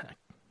under attack.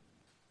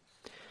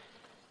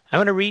 I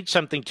want to read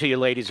something to you,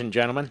 ladies and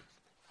gentlemen.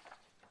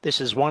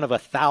 This is one of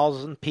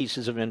 1,000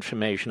 pieces of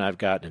information I've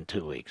gotten in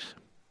 2 weeks.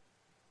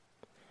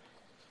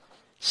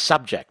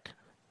 Subject: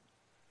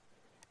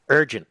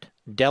 urgent.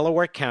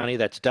 Delaware County,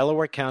 that's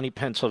Delaware County,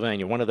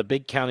 Pennsylvania, one of the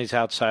big counties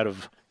outside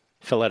of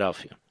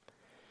Philadelphia.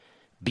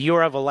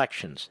 Bureau of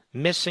Elections,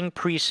 missing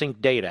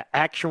precinct data,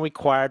 action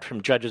required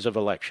from judges of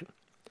election.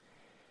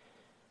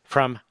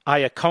 From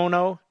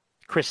Iacono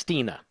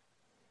Christina.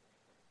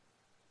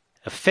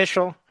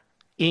 Official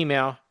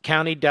email,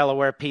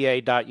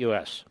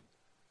 countydelaware.pa.us.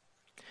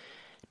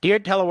 Dear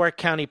Delaware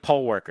County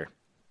poll worker,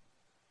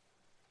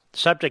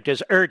 subject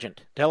is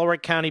urgent. Delaware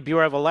County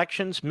Bureau of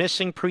Elections,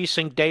 missing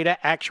precinct data,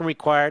 action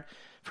required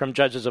from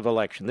judges of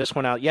election. This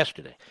went out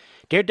yesterday.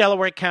 Dear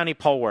Delaware County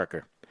poll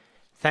worker,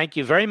 thank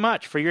you very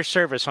much for your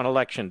service on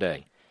Election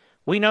Day.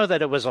 We know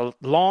that it was a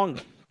long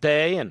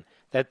day and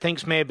that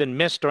things may have been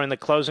missed during the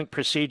closing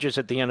procedures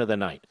at the end of the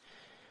night.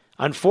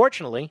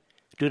 Unfortunately,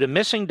 due to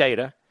missing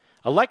data,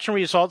 election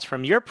results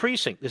from your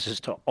precinct, this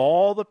is to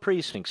all the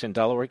precincts in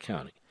Delaware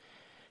County,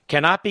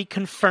 cannot be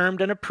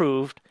confirmed and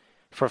approved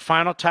for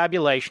final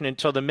tabulation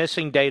until the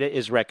missing data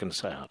is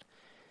reconciled.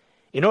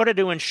 In order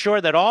to ensure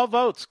that all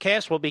votes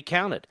cast will be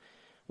counted,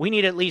 we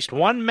need at least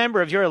one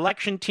member of your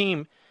election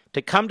team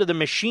to come to the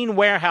machine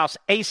warehouse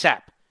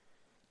ASAP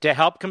to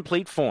help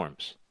complete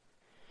forms.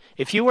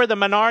 If you were the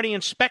minority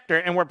inspector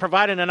and were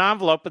provided an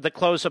envelope at the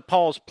close of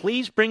polls,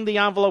 please bring the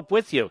envelope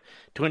with you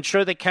to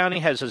ensure the county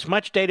has as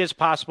much data as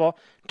possible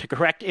to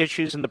correct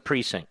issues in the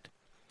precinct.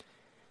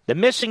 The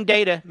missing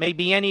data may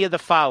be any of the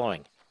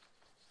following.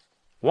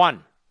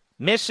 1.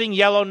 Missing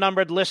yellow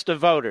numbered list of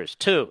voters.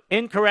 2.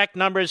 Incorrect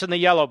numbers in the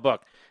yellow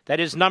book. That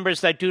is,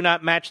 numbers that do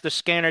not match the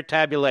scanner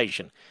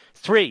tabulation.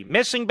 3.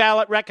 Missing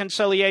ballot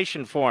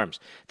reconciliation forms.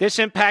 This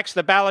impacts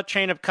the ballot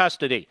chain of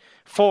custody.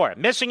 4.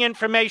 Missing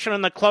information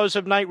on the close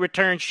of night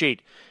return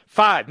sheet.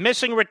 5.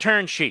 Missing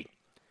return sheet.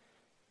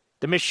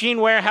 The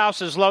machine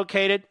warehouse is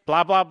located,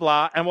 blah, blah,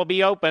 blah, and will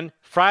be open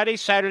Friday,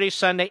 Saturday,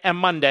 Sunday, and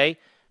Monday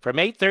from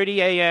 8:30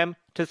 a.m.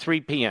 to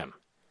 3 p.m.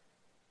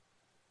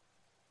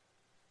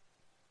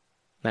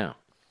 Now,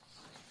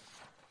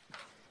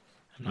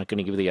 I'm not going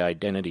to give the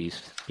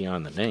identities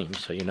beyond the names,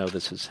 so you know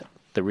this is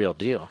the real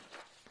deal.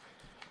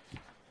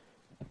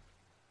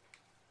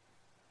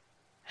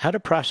 How do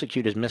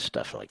prosecutors miss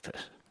stuff like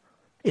this?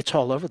 It's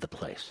all over the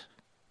place.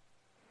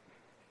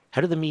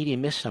 How do the media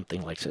miss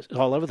something like this? It's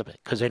all over the place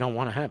because they don't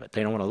want to have it.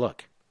 They don't want to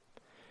look.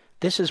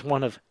 This is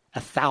one of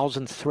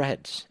 1,000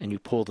 threads, and you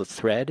pull the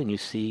thread and you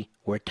see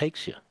where it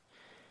takes you.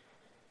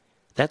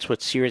 That's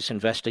what serious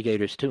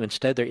investigators do.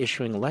 Instead, they're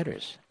issuing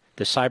letters.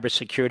 The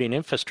Cybersecurity and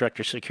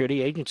Infrastructure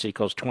Security Agency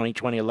calls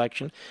 2020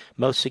 election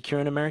most secure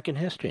in American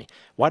history.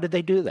 Why did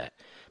they do that?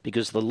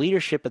 Because the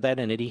leadership of that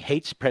entity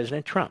hates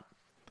President Trump.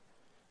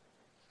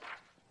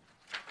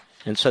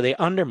 And so they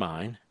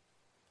undermine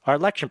our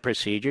election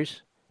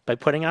procedures by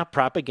putting out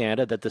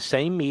propaganda that the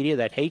same media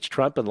that hates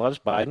Trump and loves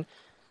Biden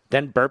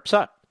then burps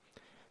up.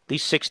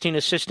 These 16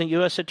 assistant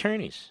U.S.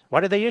 attorneys.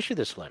 Why did they issue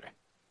this letter?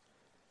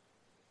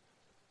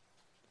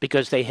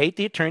 Because they hate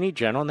the Attorney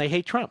General and they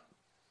hate Trump.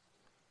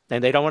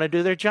 And they don't want to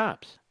do their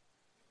jobs.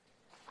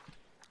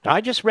 Now,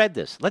 I just read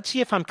this. Let's see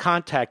if I'm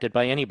contacted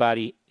by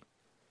anybody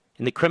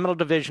in the criminal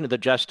division of the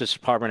Justice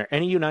Department or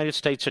any United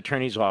States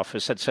Attorney's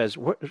office that says,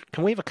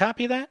 can we have a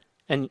copy of that?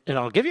 And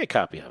I'll give you a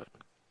copy of it.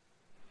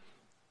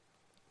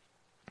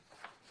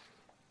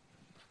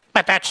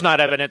 But that's not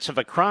evidence of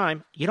a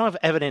crime. You don't have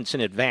evidence in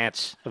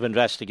advance of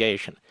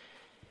investigation.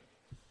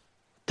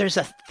 There's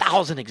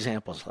 1,000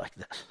 examples like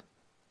this.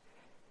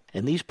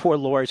 And these poor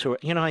lawyers who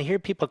are, I hear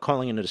people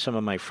calling into some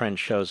of my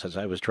friends' shows as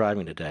I was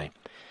driving today.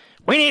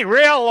 We need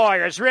real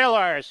lawyers, real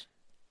lawyers.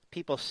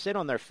 People sit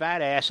on their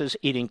fat asses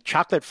eating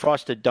chocolate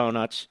frosted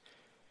donuts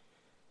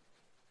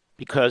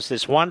because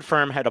this one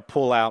firm had to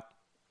pull out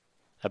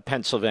of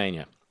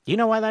Pennsylvania. You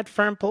know why that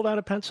firm pulled out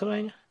of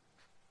Pennsylvania?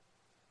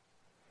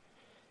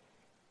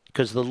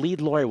 Because the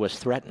lead lawyer was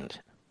threatened.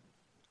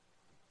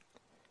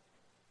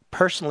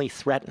 Personally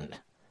threatened.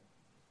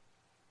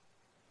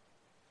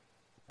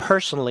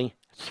 Personally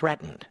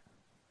threatened.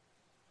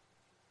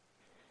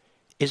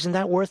 Isn't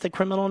that worth a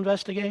criminal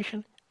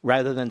investigation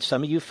rather than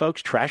some of you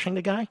folks trashing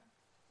the guy?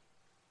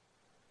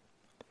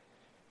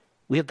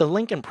 We have the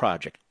Lincoln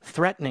Project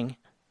threatening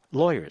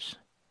lawyers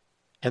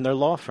and their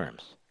law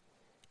firms,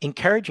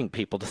 encouraging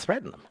people to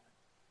threaten them.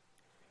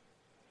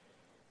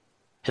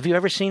 Have you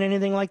ever seen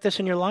anything like this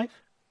in your life?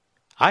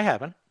 I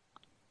haven't.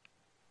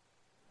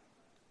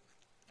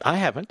 I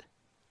have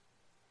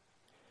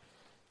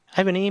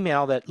an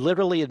email that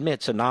literally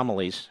admits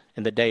anomalies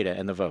in the data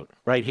and the vote,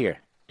 right here,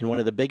 in one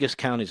of the biggest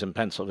counties in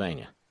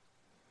Pennsylvania.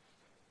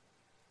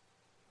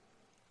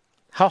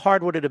 How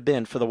hard would it have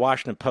been for the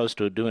Washington Post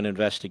to do an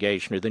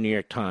investigation, or the New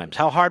York Times?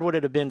 How hard would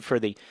it have been for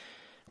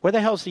where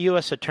the hell's the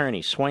U.S.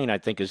 Attorney? Swain, I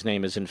think his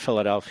name is, in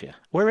Philadelphia.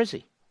 Where is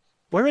he?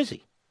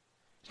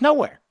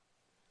 Nowhere.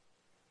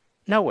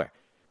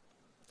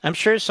 I'm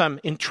sure some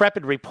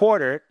intrepid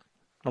reporter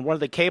on one of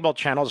the cable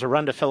channels will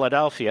run to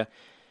Philadelphia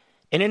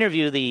and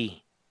interview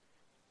the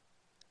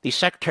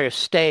Secretary of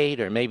State,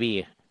 or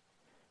maybe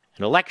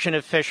an election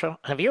official.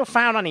 Have you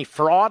found any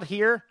fraud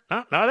here?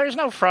 No, there's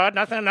no fraud.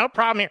 Nothing, no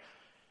problem here.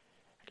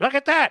 Look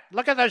at that.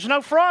 There's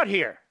no fraud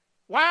here.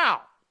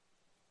 Wow.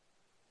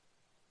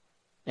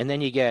 And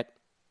then you get,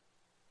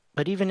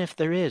 but even if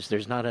there is,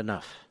 there's not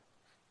enough.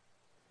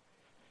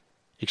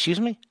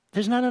 Excuse me?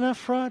 There's not enough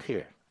fraud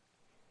here.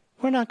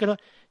 We're not going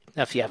to.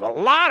 Now, if you have a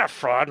lot of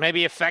fraud,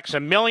 maybe affects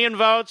 1 million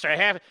votes or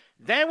half,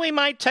 then we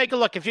might take a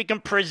look. If you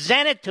can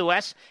present it to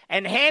us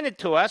and hand it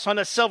to us on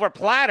a silver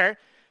platter,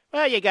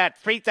 well, you got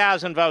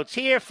 3,000 votes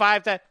here,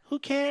 5,000. Who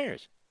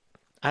cares?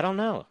 I don't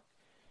know.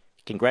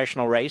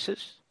 Congressional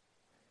races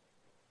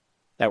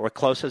that were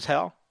close as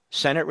hell.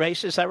 Senate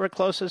races that were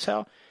close as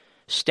hell.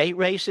 State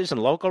races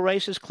and local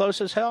races close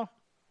as hell.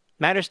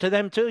 Matters to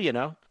them too, you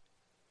know.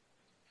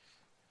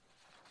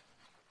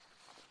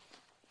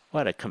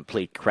 What a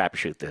complete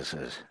crapshoot this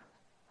is.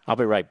 I'll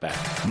be right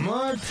back.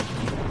 Mark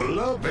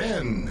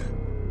Levin.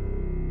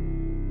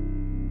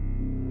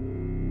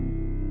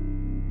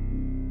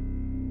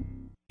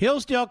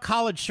 Hillsdale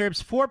College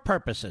serves 4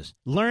 purposes: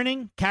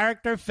 learning,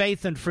 character,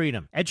 faith, and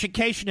freedom.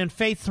 Education and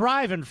faith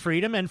thrive in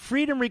freedom, and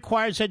freedom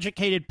requires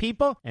educated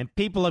people and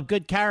people of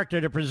good character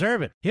to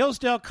preserve it.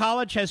 Hillsdale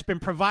College has been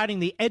providing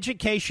the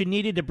education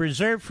needed to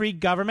preserve free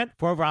government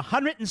for over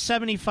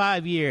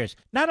 175 years,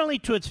 not only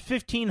to its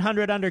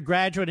 1,500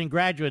 undergraduate and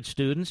graduate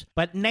students,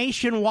 but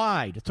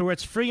nationwide through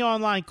its free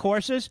online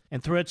courses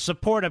and through its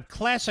support of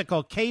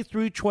classical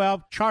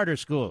K-12 charter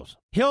schools.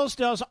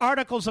 Hillsdale's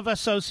Articles of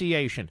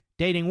Association,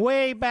 dating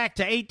way back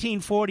to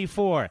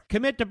 1844,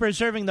 commit to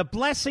preserving the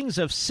blessings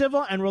of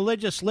civil and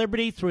religious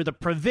liberty through the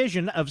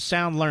provision of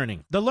sound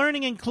learning. The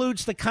learning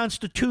includes the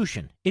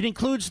Constitution. It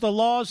includes the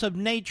laws of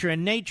nature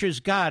and nature's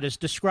God as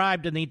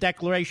described in the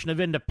Declaration of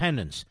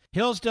Independence.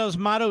 Hillsdale's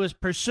motto is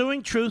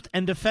pursuing truth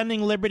and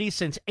defending liberty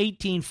since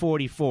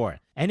 1844,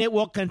 and it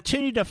will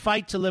continue to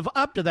fight to live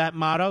up to that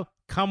motto,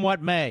 come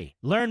what may.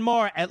 Learn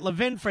more at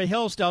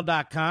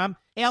levinforhillsdale.com,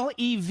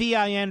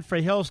 Levin for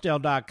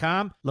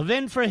Hillsdale.com,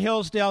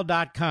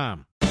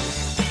 levinforhillsdale.com.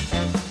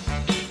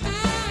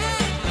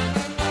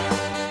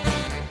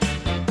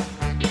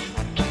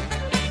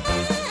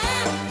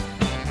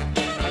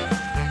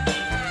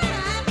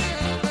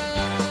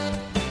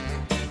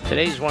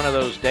 Today's one of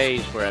those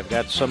days where I've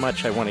got so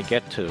much I want to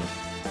get to.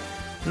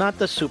 Not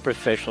the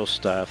superficial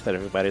stuff that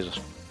everybody's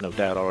no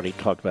doubt already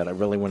talked about. I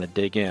really want to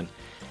dig in.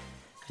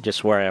 I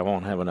just worry I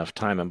won't have enough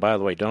time. And by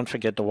the way, don't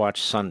forget to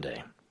watch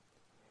Sunday.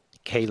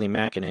 Kayleigh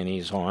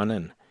McEnany's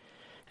on,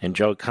 and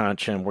Joe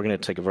Concha, and we're going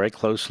to take a very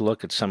close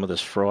look at some of this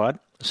fraud,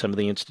 some of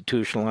the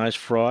institutionalized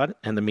fraud,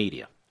 and the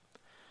media.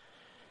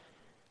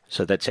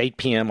 So that's 8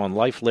 p.m. on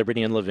Life,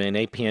 Liberty, and Levin,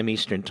 8 p.m.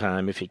 Eastern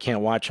Time. If you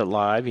can't watch it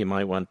live, you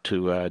might want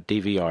to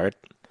DVR it.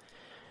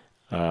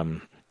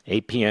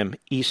 8 p.m.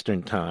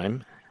 Eastern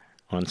Time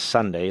on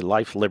Sunday,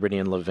 Life, Liberty,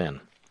 and Levin.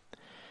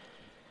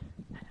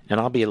 And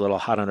I'll be a little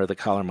hot under the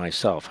collar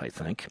myself, I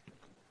think.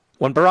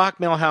 When Barack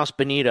Milhouse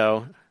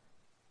Benito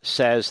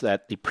says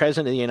that the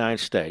President of the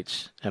United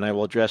States, and I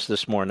will address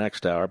this more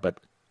next hour, but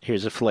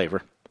here's a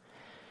flavor,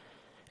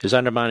 is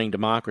undermining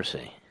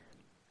democracy.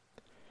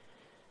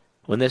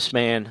 When this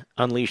man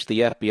unleashed the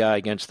FBI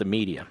against the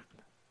media,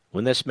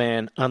 when this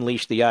man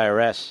unleashed the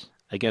IRS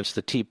against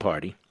the Tea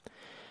Party,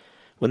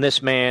 when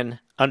this man,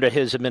 under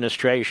his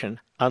administration,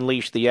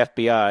 unleashed the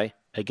FBI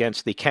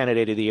against the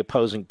candidate of the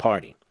opposing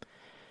party,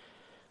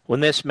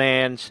 when this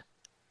man's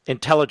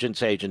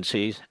intelligence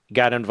agencies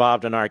got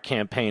involved in our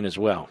campaign as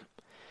well.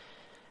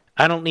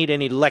 I don't need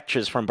any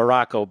lectures from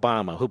Barack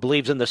Obama, who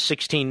believes in the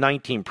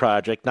 1619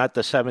 Project, not the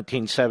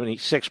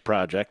 1776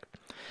 Project.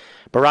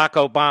 Barack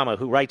Obama,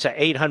 who writes an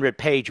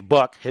 800-page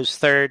book, his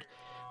third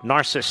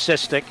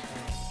narcissistic,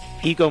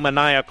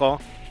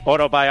 egomaniacal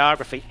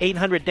autobiography.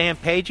 800 damn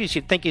pages?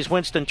 You'd think he's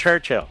Winston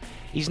Churchill.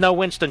 He's no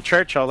Winston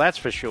Churchill, that's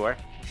for sure.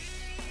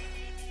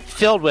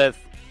 Filled with,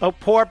 oh,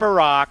 poor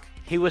Barack.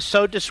 He was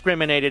so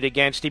discriminated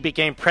against. He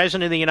became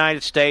president of the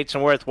United States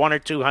and worth $100 or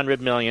 $200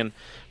 million.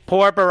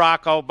 Poor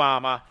Barack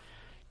Obama.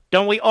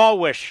 Don't we all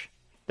wish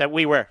that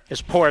we were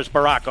as poor as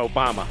Barack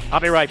Obama? I'll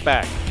be right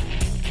back.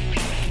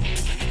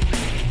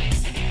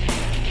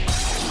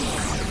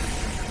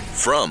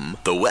 From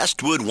the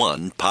Westwood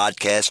One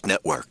Podcast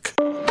Network.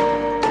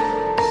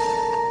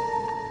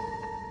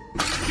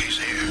 He's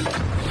here.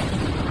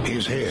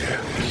 He's here.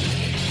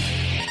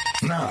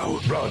 Now,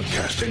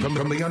 broadcasting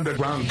from the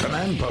underground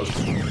command post,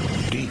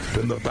 deep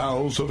in the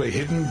bowels of a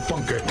hidden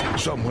bunker,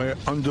 somewhere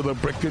under the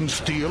brick and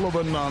steel of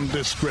a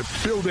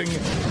nondescript building,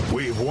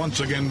 we've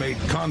once again made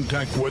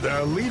contact with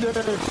our leader,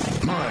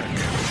 Mark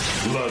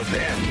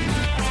Levin.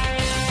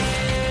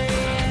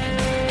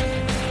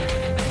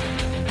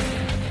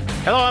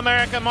 Hello,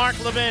 America. Mark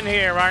Levin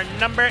here. Our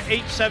number,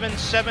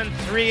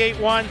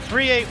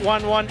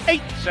 877-381-3811,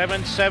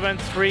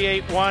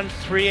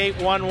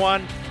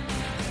 877-381-3811.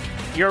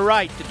 You're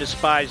right to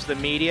despise the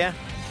media.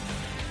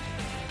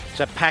 It's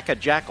a pack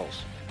of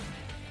jackals.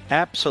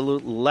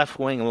 Absolute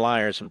left-wing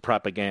liars and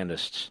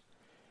propagandists.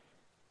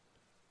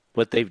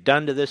 What they've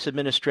done to this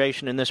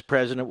administration and this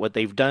president, what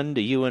they've done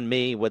to you and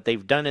me, what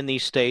they've done in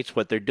these states,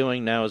 what they're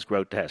doing now is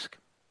grotesque.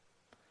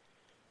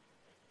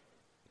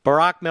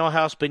 Barack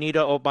Milhouse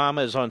Benito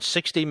Obama is on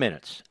 60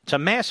 Minutes. It's a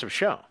massive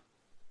show.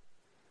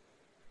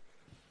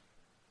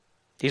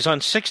 He's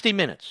on 60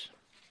 Minutes.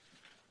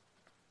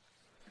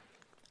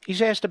 He's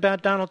asked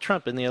about Donald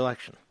Trump in the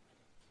election.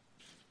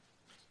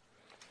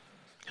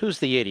 Who's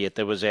the idiot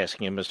that was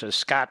asking him? Mr.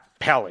 Scott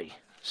Pelley.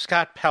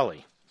 Scott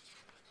Pelley.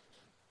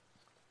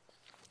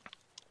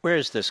 Where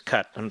is this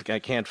cut? I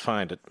can't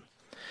find it.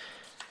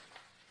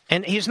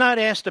 And he's not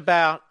asked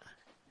about,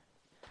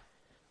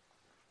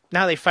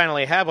 now they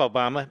finally have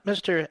Obama,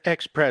 Mr.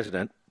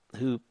 Ex-President,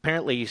 who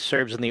apparently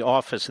serves in the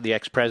office of the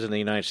ex-president of the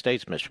United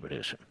States, Mr.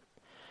 Producer.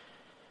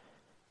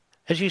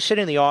 As you sit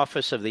in the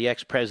office of the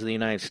ex-president of the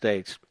United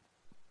States,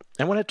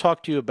 I want to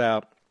talk to you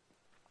about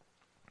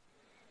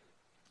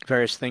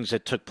various things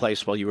that took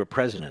place while you were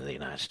president of the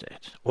United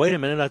States. Wait a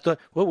minute, I thought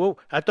we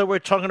were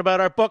talking about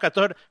our book. I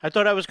thought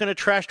I was going to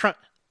trash Trump.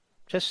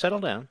 Just settle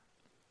down.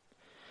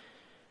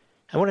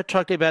 I want to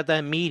talk to you about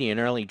that meeting in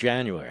early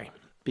January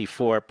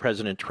before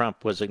President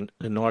Trump was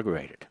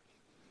inaugurated.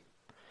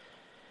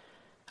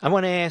 I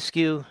want to ask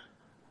you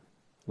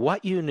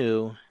what you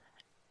knew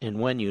and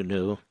when you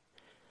knew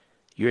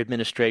your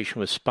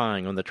administration was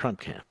spying on the Trump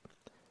camp.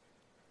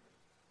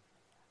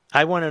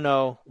 I want to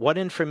know what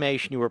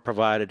information you were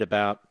provided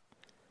about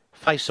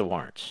FISA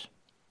warrants.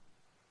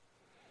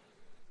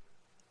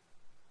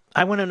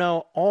 I want to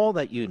know all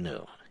that you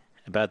knew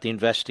about the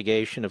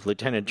investigation of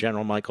Lieutenant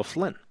General Michael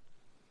Flynn.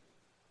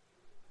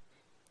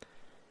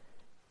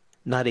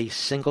 Not a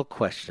single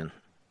question,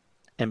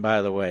 and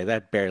by the way,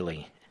 that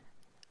barely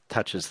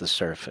touches the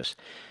surface.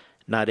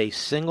 Not a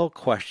single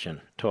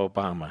question to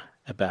Obama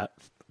about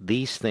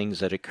these things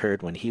that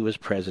occurred when he was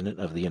president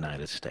of the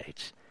United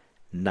States.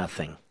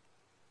 Nothing.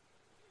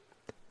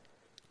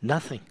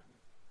 Nothing.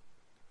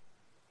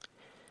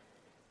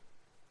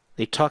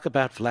 They talk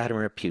about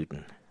Vladimir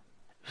Putin.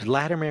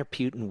 Vladimir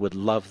Putin would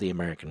love the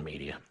American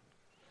media.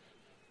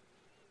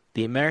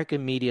 The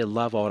American media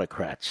love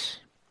autocrats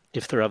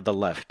if they're of the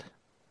left.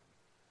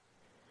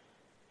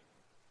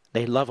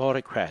 They love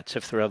autocrats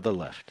if they're of the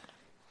left.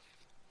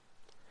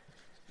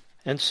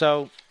 And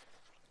so,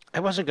 I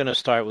wasn't going to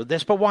start with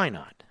this, but why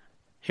not?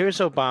 Here's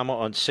Obama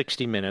on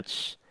 60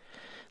 Minutes.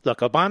 Look,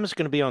 Obama's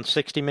going to be on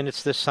 60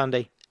 Minutes this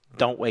Sunday.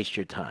 Don't waste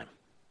your time.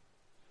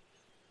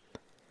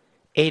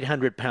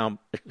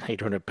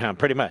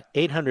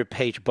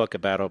 800-page book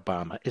about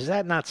Obama. Is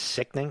that not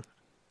sickening?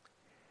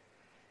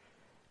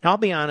 Now, I'll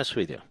be honest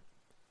with you.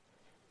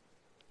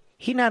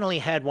 He not only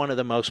had one of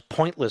the most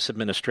pointless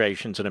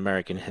administrations in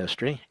American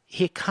history,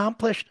 he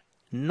accomplished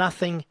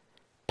nothing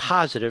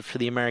positive for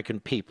the American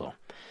people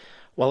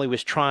while he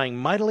was trying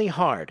mightily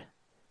hard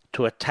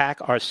to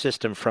attack our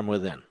system from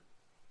within.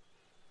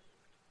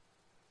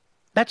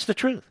 That's the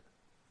truth.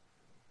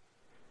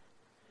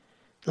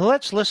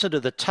 Let's listen to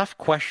the tough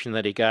question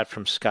that he got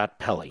from Scott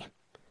Pelley.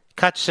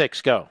 Cut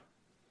 6, go.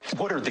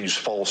 What are these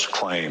false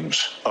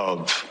claims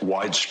of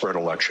widespread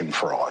election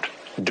fraud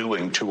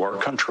doing to our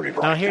country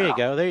right now? Oh, here you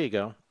go. There you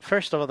go.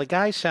 First of all, the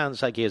guy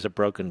sounds like he has a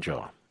broken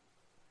jaw.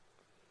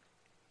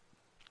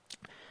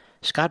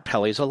 Scott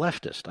Pelley's a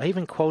leftist. I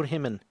even quote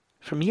him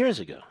from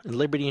years ago in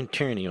Liberty and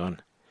Tyranny on,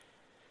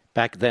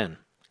 back then,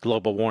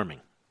 global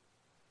warming.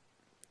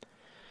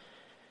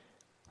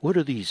 What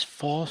are these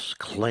false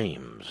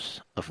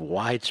claims of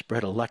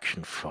widespread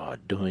election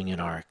fraud doing in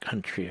our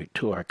country,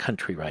 to our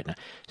country right now?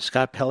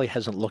 Scott Pelley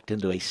hasn't looked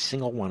into a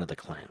single one of the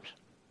claims.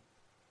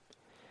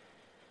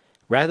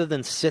 Rather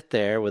than sit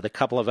there with a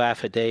couple of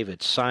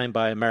affidavits signed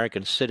by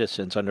American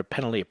citizens under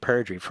penalty of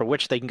perjury, for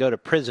which they can go to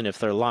prison if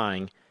they're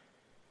lying,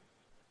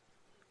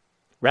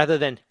 rather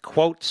than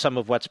quote some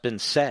of what's been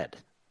said,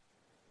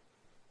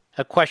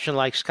 a question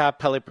like Scott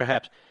Pelley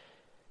perhaps,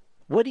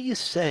 what do you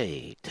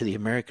say to the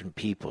American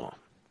people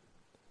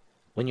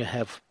when you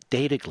have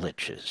data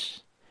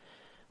glitches,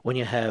 when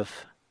you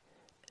have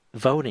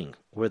voting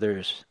where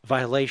there's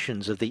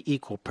violations of the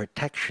Equal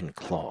Protection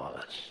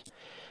Clause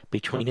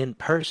between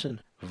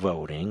in-person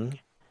voting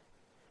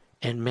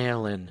and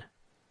mail-in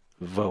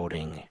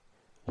voting?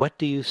 What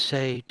do you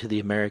say to the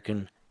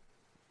American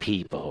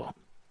people?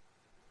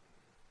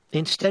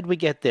 Instead, we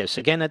get this.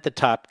 Again at the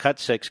top,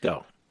 cut 6,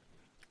 go.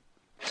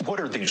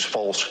 What are these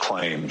false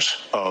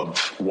claims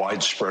of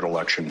widespread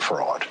election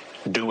fraud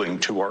doing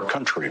to our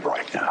country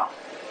right now?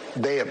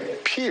 they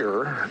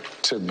appear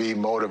to be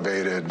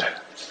motivated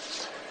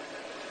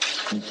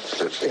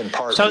in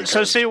part.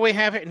 So see, we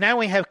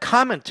have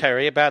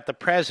commentary about the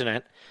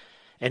president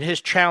and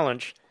his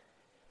challenge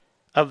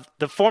of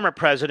the former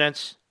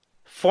president's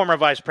former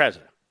vice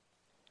president.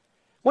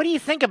 What do you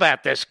think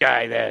about this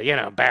guy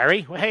there,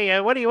 Barry? Hey,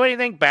 what do you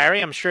think,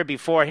 Barry? I'm sure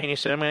beforehand he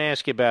said, I'm going to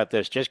ask you about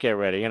this. Just get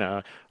ready,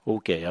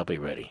 Okay, I'll be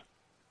ready.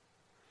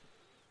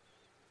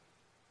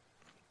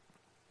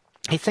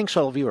 He thinks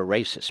all of you are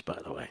racist, by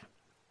the way.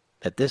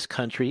 That this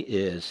country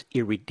is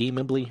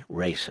irredeemably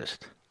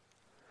racist.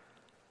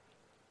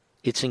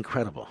 It's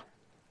incredible.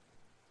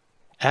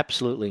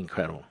 Absolutely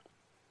incredible.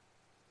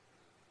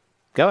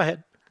 Go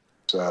ahead.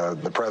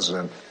 The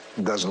president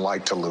doesn't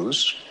like to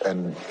lose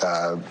and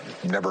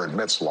never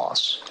admits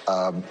loss.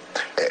 I'm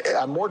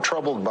more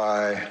troubled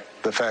by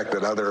the fact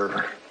that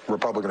other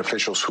Republican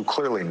officials who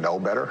clearly know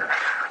better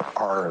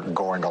are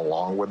going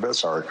along with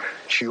this, are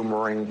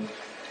humoring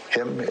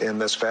him in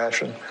this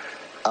fashion.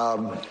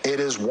 It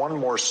is one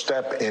more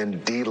step in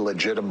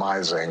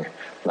delegitimizing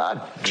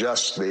not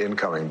just the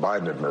incoming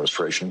Biden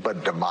administration,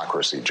 but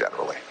democracy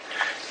generally.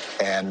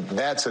 And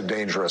that's a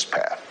dangerous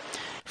path.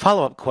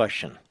 Follow-up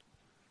question.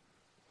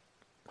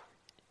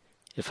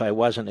 If I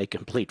wasn't a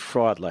complete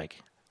fraud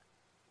like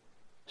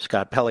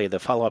Scott Pelley, the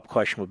follow-up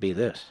question would be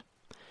this.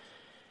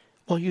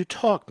 Well, you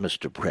talk,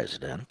 Mr.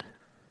 President.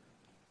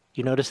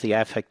 You notice the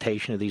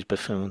affectation of these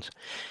buffoons?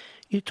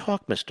 You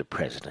talk, Mr.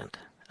 President,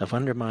 of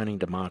undermining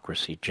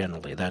democracy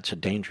generally. That's a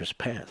dangerous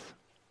path.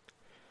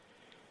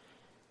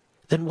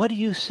 Then what do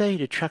you say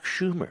to Chuck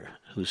Schumer,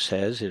 who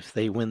says if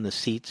they win the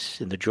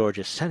seats in the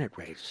Georgia Senate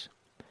race,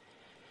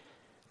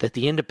 that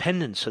the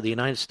independence of the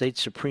United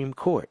States Supreme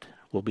Court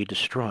will be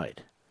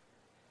destroyed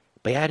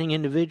by adding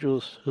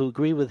individuals who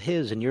agree with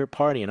his and your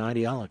party and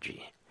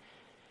ideology?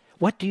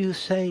 What do you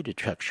say to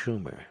Chuck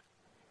Schumer,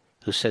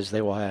 who says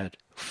they will add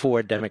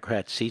 4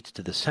 Democrat seats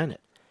to the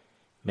Senate,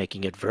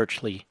 making it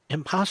virtually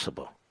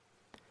impossible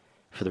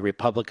for the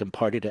Republican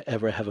Party to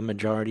ever have a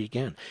majority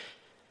again?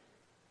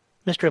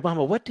 Mr.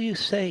 Obama, what do you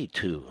say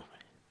to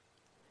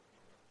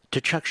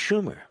Chuck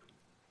Schumer,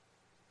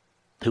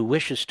 who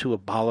wishes to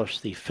abolish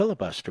the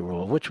filibuster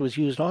rule, which was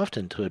used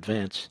often to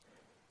advance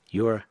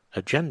your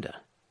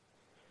agenda?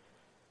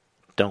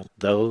 Don't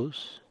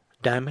those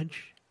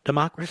damage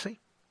democracy?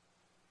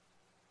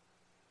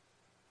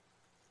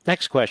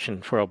 Next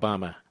question for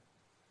Obama.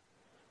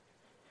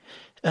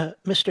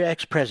 Mr.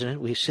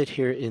 Ex-President, we sit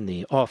here in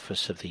the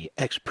office of the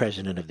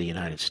Ex-President of the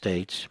United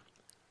States.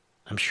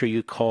 I'm sure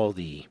you call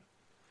the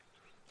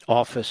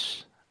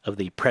office of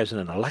the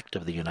President-elect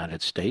of the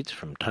United States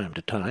from time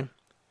to time.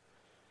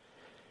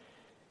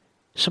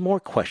 Some more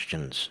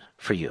questions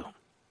for you.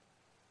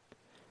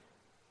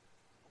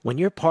 When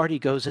your party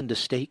goes into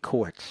state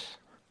courts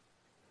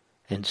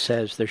and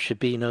says there should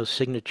be no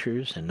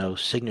signatures and no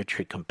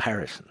signature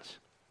comparisons,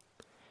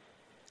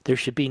 there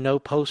should be no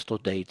postal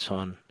dates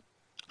on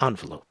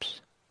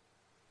envelopes,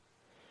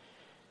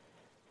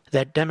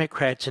 that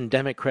Democrats in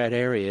Democrat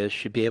areas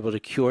should be able to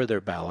cure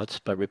their ballots,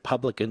 but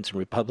Republicans in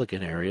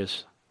Republican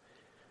areas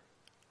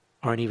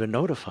aren't even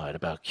notified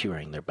about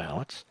curing their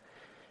ballots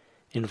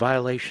in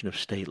violation of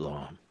state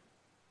law.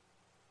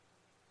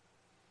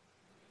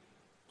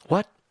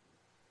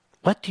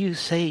 What do you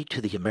say to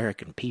the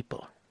American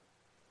people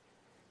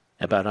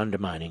about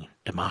undermining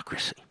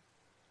democracy?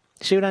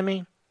 See what I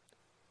mean?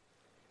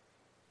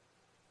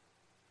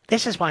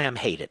 This is why I'm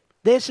hated.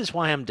 This is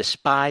why I'm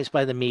despised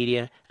by the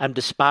media. I'm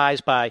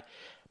despised by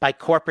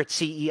corporate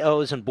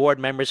CEOs and board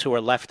members who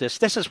are leftists.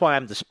 This is why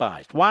I'm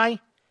despised. Why?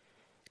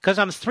 Because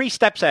I'm 3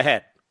 steps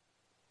ahead.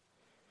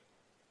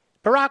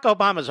 Barack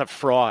Obama's a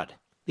fraud.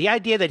 The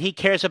idea that he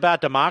cares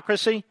about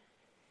democracy,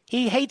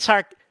 he hates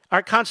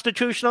our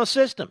constitutional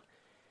system.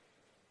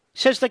 He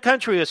says the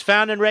country was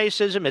found in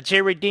racism, it's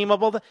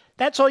irredeemable.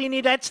 That's all you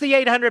need. That's the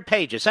 800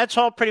 pages. That's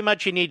all pretty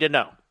much you need to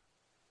know.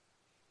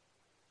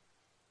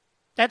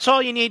 That's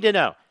all you need to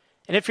know.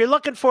 And if you're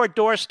looking for a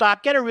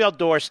doorstop, get a real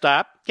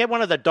doorstop. Get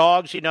one of the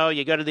dogs, you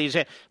go to these,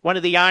 one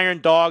of the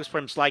iron dogs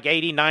from like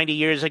 80, 90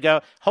 years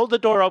ago. Hold the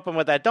door open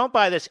with that. Don't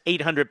buy this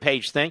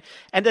 800-page thing.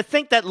 And to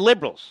think that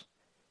liberals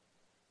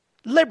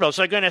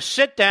are going to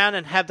sit down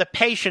and have the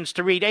patience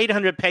to read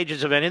 800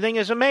 pages of anything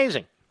is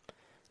amazing.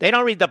 They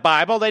don't read the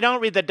Bible. They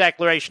don't read the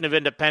Declaration of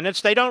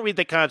Independence. They don't read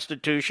the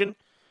Constitution.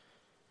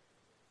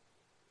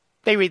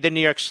 They read the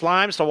New York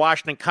Slimes, the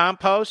Washington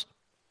Compost.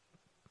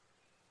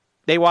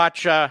 They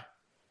watch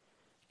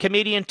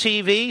comedian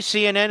TV,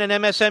 CNN, and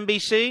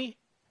MSNBC.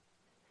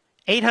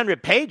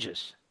 800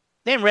 pages.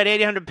 They haven't read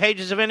 800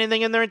 pages of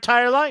anything in their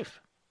entire life,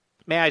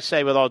 may I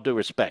say with all due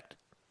respect.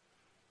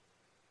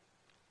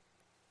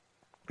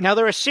 Now,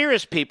 there are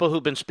serious people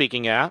who've been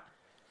speaking out,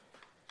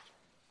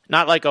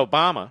 not like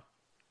Obama,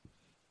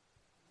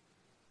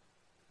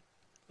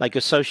 like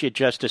Associate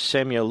Justice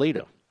Samuel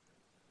Alito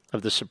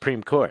of the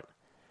Supreme Court,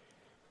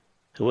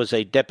 who was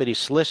a deputy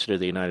solicitor of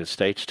the United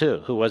States,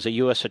 too, who was a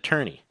U.S.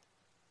 attorney,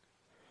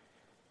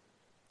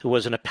 who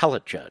was an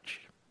appellate judge.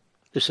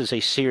 This is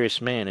a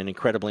serious man, an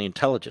incredibly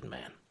intelligent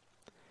man.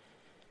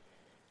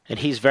 And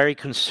he's very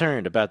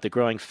concerned about the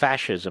growing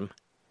fascism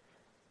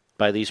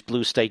by these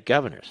blue state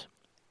governors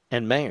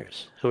and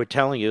mayors who are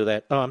telling you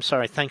that, oh, I'm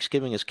sorry,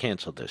 Thanksgiving is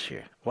canceled this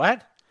year.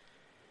 What?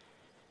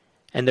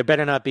 And there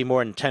better not be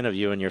more than 10 of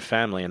you and your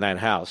family in that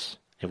house.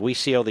 If we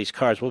see all these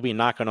cars, we'll be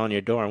knocking on your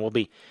door and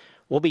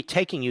we'll be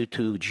taking you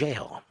to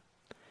jail.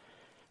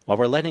 While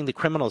we're letting the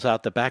criminals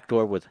out the back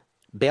door with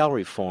bail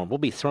reform, we'll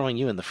be throwing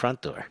you in the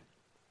front door.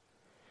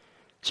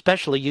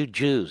 Especially you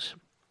Jews.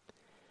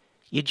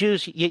 You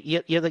Jews,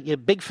 you're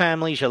big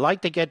families, you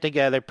like to get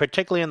together,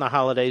 particularly in the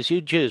holidays.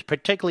 You Jews,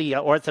 particularly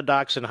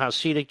Orthodox and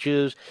Hasidic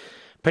Jews,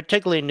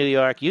 particularly in New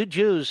York. You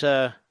Jews,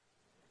 you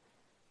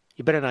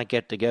better not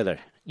get together.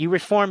 You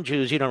Reform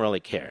Jews, you don't really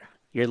care.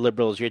 You're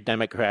liberals, you're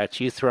Democrats.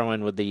 You throw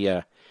in with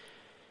the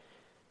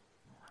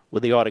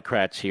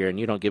autocrats here, and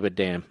you don't give a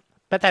damn.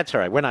 But that's all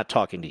right. We're not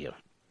talking to you.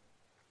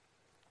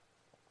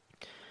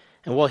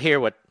 And we'll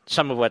hear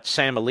some of what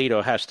Sam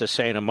Alito has to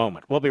say in a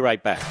moment. We'll be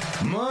right back.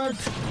 Mark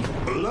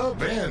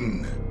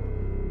Levin.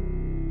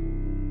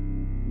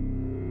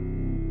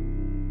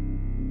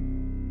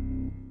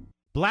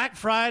 Black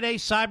Friday,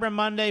 Cyber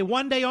Monday,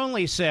 one-day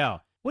only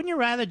sale. Wouldn't you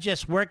rather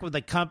just work with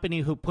a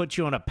company who puts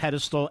you on a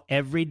pedestal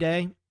every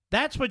day?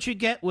 That's what you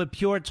get with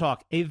Pure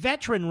Talk, a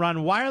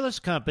veteran-run wireless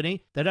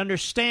company that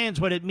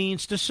understands what it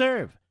means to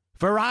serve.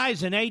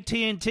 Verizon,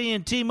 AT&T,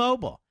 and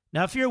T-Mobile.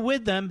 Now, if you're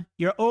with them,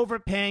 you're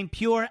overpaying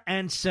pure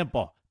and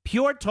simple.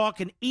 Pure Talk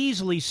can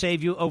easily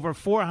save you over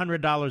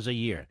 $400 a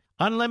year.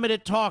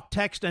 Unlimited talk,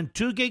 text, and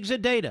 2 gigs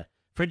of data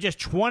for just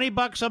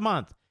 $20 a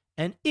month.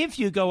 And if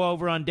you go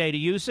over on data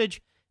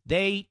usage,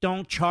 they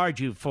don't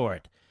charge you for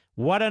it.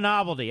 What a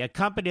novelty, a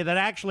company that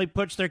actually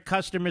puts their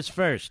customers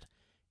first.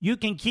 You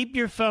can keep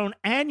your phone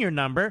and your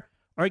number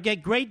or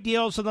get great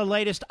deals on the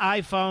latest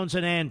iPhones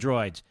and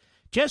Androids.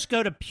 Just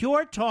go to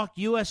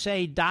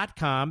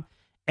puretalkusa.com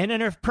and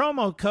enter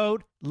promo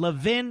code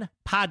Levin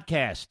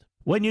Podcast.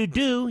 When you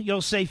do,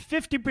 you'll save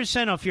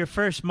 50% off your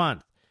first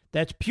month.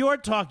 That's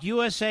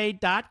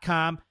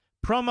puretalkusa.com,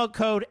 promo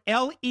code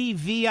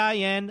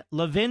LEVIN,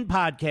 Levin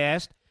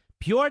Podcast.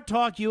 Pure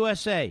Talk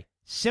USA,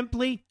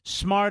 simply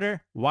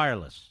smarter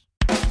wireless.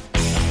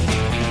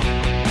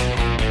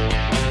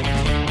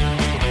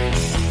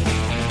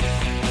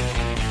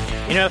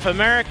 You know, if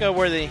America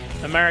were the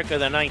America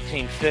of the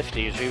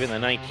 1950s or even the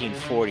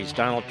 1940s,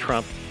 Donald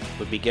Trump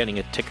would be getting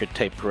a ticker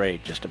tape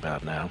parade just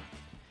about now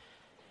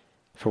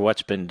for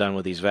what's been done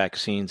with these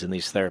vaccines and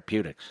these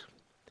therapeutics.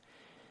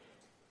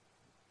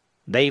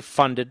 They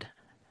funded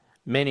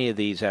many of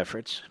these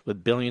efforts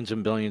with billions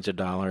and billions of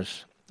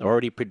dollars,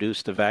 already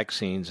produced the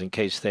vaccines in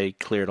case they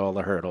cleared all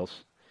the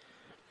hurdles.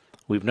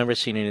 We've never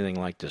seen anything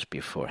like this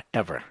before,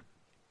 ever.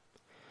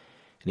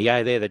 And the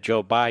idea that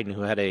Joe Biden,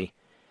 who had a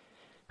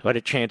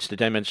chance to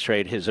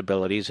demonstrate his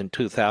abilities in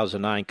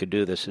 2009 could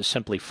do this is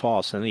simply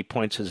false. And then he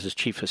points as his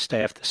chief of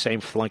staff, the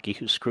same flunky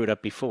who screwed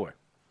up before.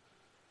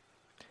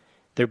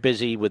 They're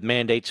busy with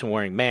mandates and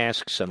wearing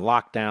masks and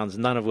lockdowns,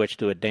 none of which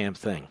do a damn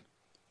thing.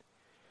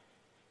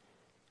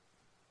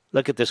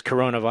 Look at this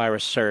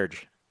coronavirus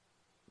surge.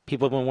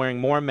 People have been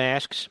wearing more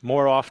masks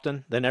more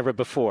often than ever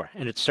before,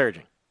 and it's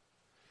surging.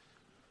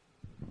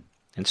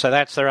 And so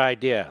that's their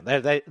idea.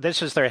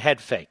 This is their head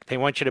fake. They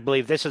want you to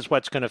believe this is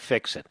what's going to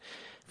fix it.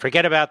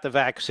 Forget about the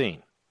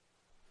vaccine.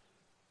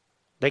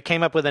 They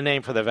came up with a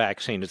name for the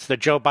vaccine. It's the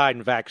Joe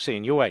Biden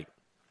vaccine. You wait.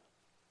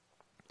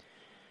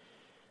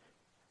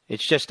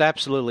 It's just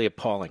absolutely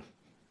appalling.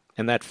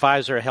 And that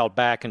Pfizer held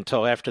back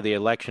until after the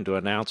election to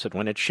announce it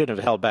when it shouldn't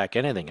have held back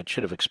anything. It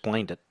should have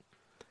explained it.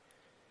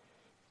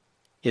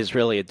 Is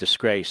really a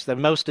disgrace. That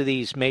most of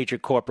these major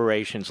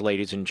corporations,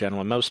 ladies and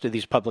gentlemen, most of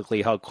these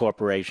publicly held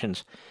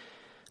corporations,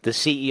 the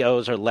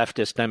CEOs are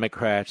leftist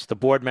Democrats. The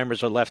board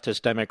members are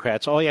leftist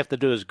Democrats. All you have to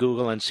do is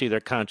Google and see their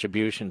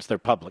contributions. They're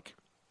public.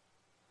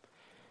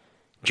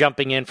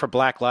 Jumping in for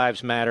Black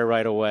Lives Matter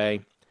right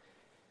away.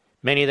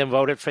 Many of them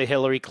voted for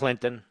Hillary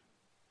Clinton.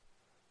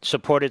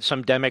 Supported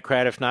some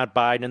Democrat, if not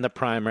Biden, in the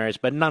primaries.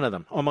 But none of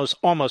them,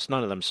 almost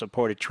none of them,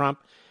 supported Trump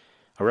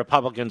or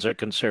Republicans or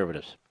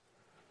conservatives.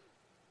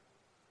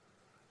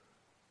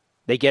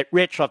 They get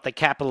rich off the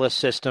capitalist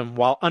system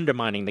while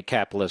undermining the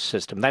capitalist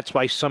system. That's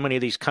why so many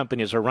of these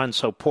companies are run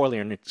so poorly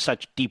and in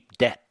such deep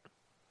debt.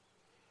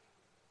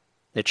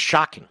 It's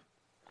shocking.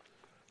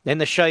 Then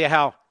to show you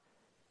how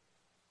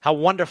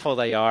wonderful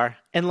they are,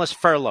 endless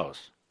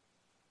furloughs.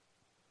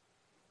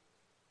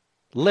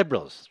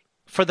 Liberals,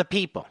 for the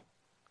people,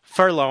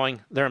 furloughing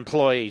their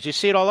employees. You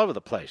see it all over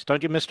the place,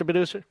 don't you, Mr.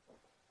 Producer?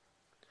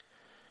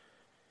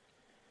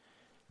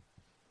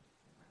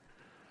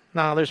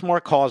 Now, there's more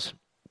calls.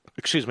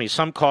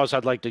 Some calls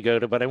I'd like to go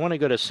to, but I want to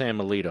go to Sam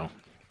Alito.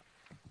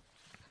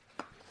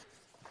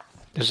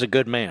 This is a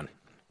good man.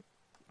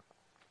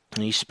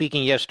 And he's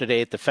speaking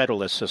yesterday at the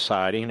Federalist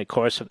Society, and of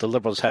course, if the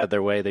liberals had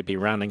their way, they'd be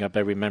rounding up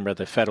every member of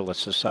the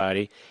Federalist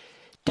Society,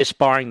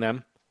 disbarring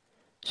them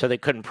so they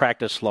couldn't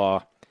practice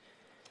law,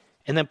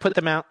 and then put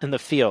them out in the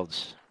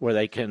fields where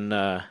they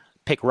can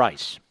pick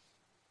rice.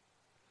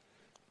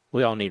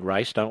 We all need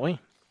rice, don't we?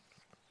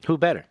 Who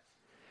better?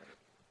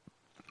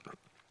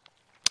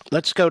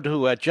 Let's go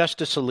to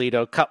Justice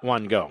Alito. Cut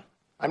one, go.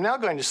 I'm now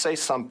going to say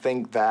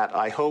something that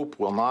I hope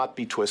will not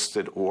be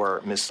twisted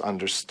or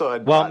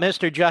misunderstood. Well,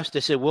 Mr.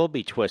 Justice, it will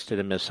be twisted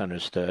and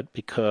misunderstood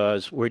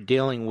because we're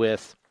dealing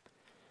with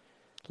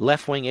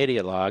left-wing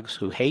ideologues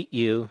who hate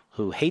you,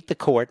 who hate the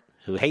court,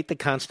 who hate the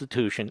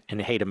Constitution,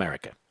 and hate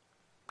America.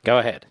 Go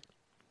ahead.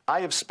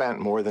 I have spent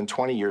more than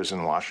 20 years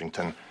in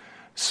Washington,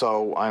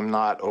 so I'm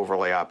not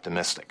overly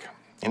optimistic.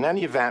 In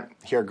any event,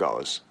 here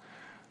goes.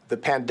 The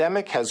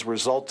pandemic has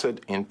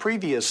resulted in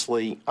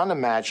previously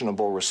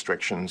unimaginable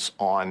restrictions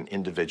on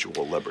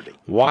individual liberty.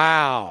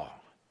 Wow.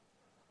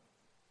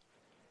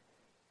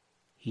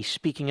 He's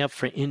speaking up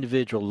for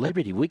individual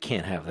liberty. We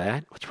can't have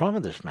that. What's wrong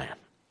with this man?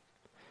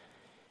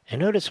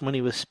 And notice when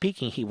he was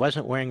speaking, he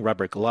wasn't wearing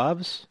rubber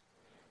gloves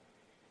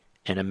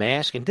and a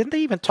mask. And didn't they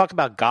even talk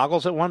about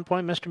goggles at one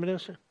point, Mr.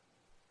 Medusa?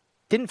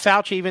 Didn't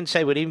Fauci even say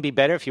it would even be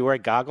better if you wear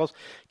goggles?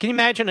 Can you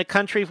imagine a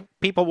country,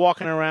 people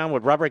walking around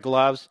with rubber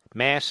gloves,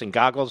 masks, and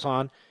goggles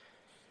on?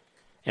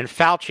 And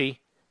Fauci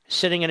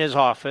sitting in his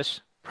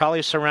office,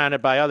 probably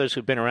surrounded by others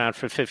who've been around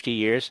for 50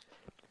 years,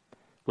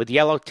 with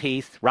yellow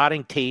teeth,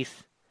 rotting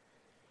teeth,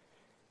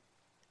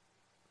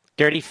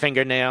 dirty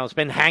fingernails,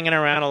 been hanging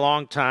around a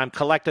long time,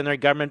 collecting their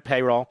government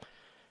payroll.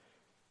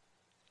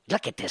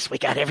 Look at this. We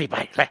got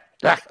everybody. Look,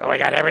 we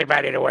got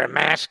everybody to wear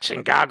masks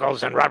and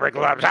goggles and rubber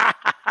gloves.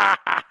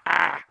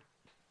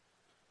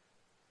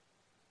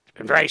 It's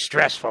been very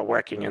stressful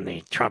working in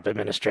the Trump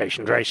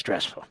administration. Very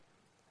stressful.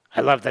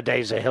 I love the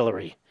days of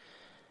Hillary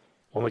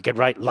when we could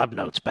write love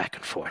notes back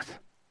and forth.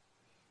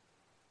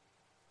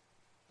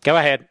 Go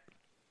ahead.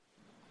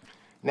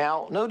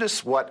 Now,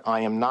 notice what I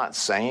am not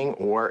saying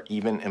or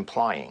even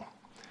implying.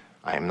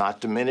 I am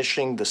not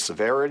diminishing the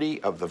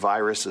severity of the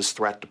virus's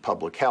threat to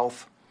public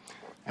health.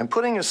 And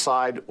putting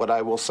aside what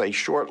I will say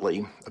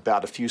shortly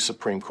about a few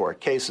Supreme Court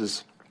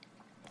cases,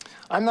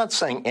 I'm not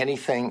saying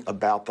anything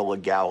about the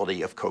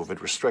legality of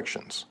COVID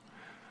restrictions,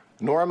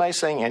 nor am I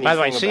saying anything about... By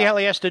the way, see how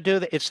he has to do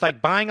that? It's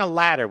like buying a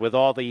ladder with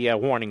all the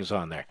warnings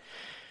on there.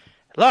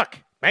 Look,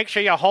 make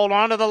sure you hold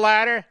on to the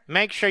ladder.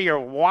 Make sure you're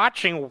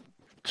watching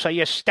so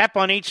you step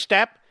on each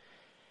step.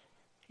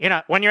 You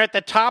know, when you're at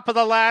the top of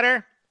the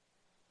ladder,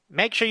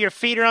 make sure your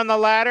feet are on the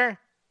ladder.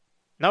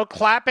 No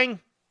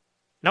clapping.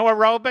 No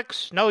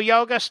aerobics, no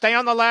yoga, stay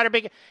on the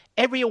ladder.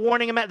 Every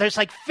warning, there's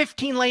like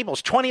 15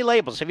 labels, 20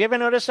 labels. Have you ever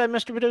noticed that,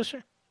 Mr.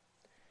 Producer?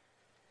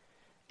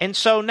 And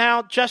so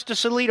now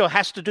Justice Alito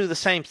has to do the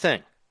same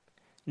thing,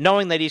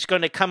 knowing that he's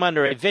going to come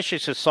under a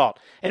vicious assault.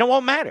 And it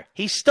won't matter.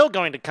 He's still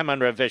going to come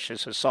under a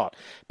vicious assault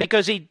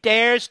because he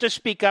dares to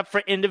speak up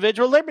for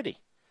individual liberty.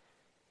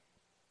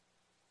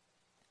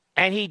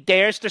 And he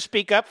dares to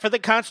speak up for the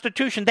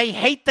Constitution. They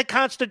hate the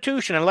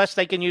Constitution unless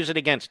they can use it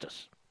against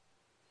us.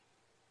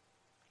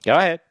 Go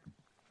ahead.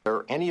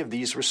 Any of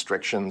these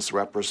restrictions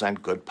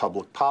represent good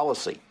public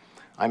policy.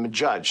 I'm a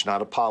judge,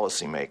 not a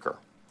policymaker.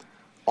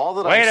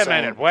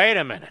 Wait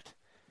a minute.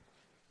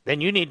 Then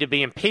you need to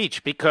be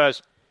impeached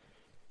because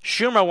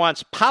Schumer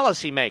wants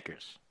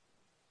policymakers.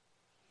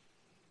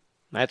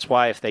 That's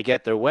why if they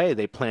get their way,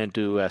 they plan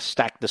to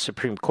stack the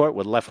Supreme Court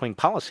with left-wing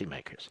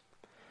policymakers.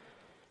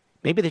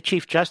 Maybe the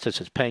Chief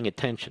Justice is paying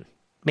attention.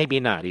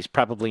 Maybe not. He's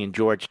probably in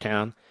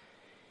Georgetown.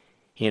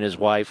 He and his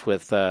wife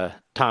with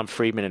Tom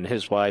Friedman and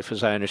his wife,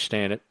 as I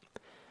understand it,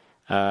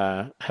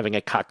 having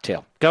a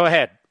cocktail. Go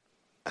ahead.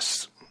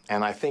 Yes,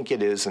 and I think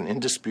it is an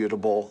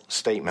indisputable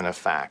statement of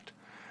fact.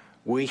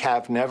 We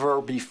have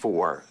never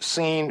before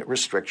seen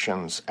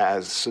restrictions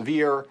as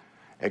severe,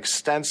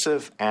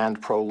 extensive, and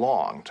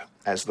prolonged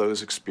as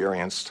those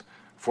experienced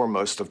for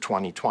most of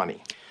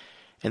 2020.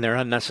 And they're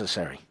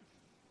unnecessary.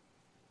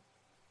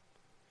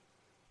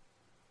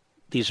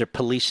 These are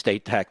police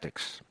state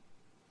tactics.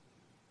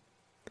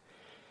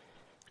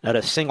 Not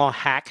a single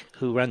hack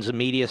who runs a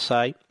media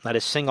site. Not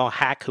a single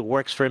hack who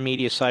works for a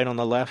media site on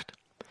the left.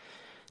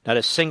 Not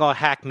a single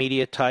hack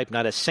media type.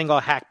 Not a single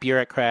hack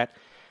bureaucrat.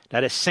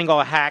 Not a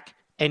single hack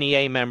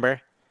NEA member.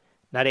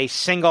 Not a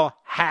single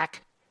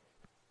hack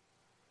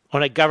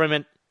on a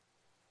government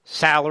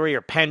salary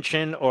or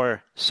pension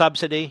or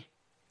subsidy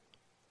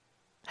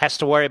has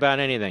to worry about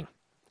anything.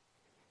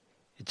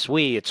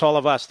 It's all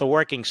of us, the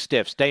working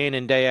stiffs, day in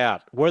and day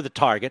out. We're the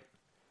target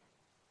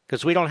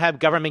because we don't have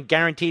government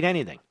guaranteed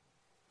anything.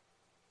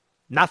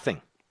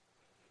 Nothing.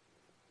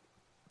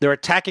 They're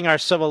attacking our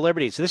civil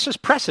liberties. This is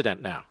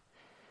precedent now.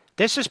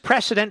 This is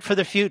precedent for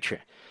the future.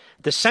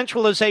 The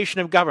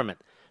centralization of government,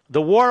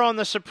 the war on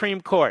the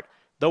Supreme Court,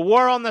 the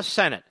war on the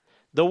Senate,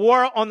 the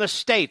war on the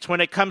states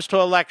when it comes to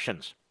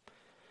elections,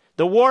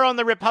 the war on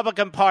the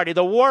Republican Party,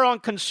 the war on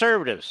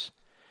conservatives.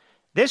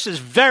 This is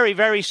very,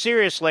 very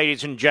serious,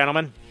 ladies and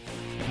gentlemen.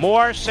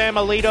 More Sam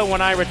Alito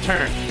when I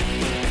return.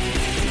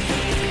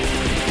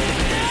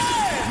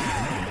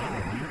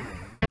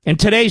 In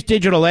today's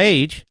digital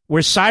age,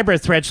 where cyber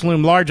threats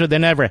loom larger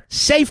than ever,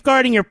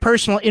 safeguarding your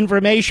personal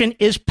information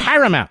is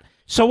paramount.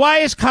 So why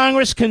is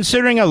Congress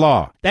considering a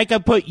law that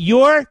could put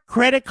your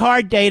credit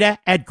card data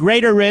at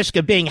greater risk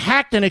of being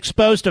hacked and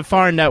exposed to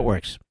foreign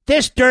networks?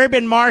 This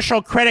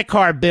Durbin-Marshall credit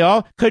card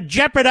bill could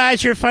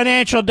jeopardize your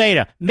financial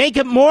data, make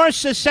it more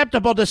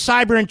susceptible to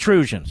cyber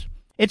intrusions.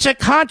 It's a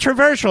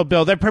controversial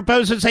bill that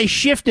proposes a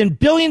shift in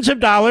billions of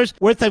dollars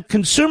worth of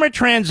consumer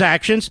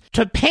transactions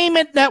to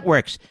payment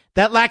networks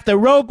that lack the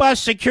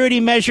robust security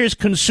measures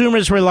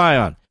consumers rely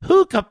on.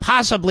 Who could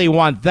possibly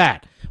want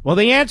that? Well,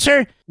 the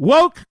answer?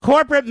 Woke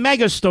corporate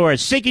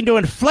megastores seeking to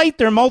inflate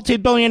their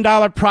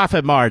multi-billion-dollar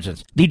profit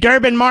margins. The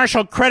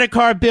Durbin-Marshall credit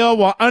card bill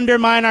will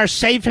undermine our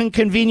safe and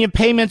convenient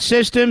payment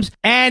systems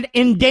and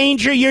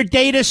endanger your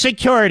data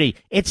security.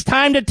 It's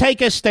time to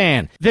take a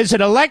stand.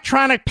 Visit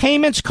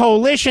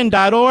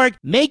electronicpaymentscoalition.org.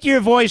 Make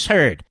your voice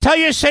heard. Tell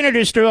your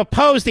senators to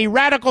oppose the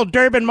radical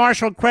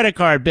Durbin-Marshall credit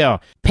card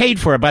bill, paid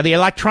for by the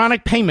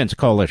Electronic Payments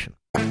Coalition.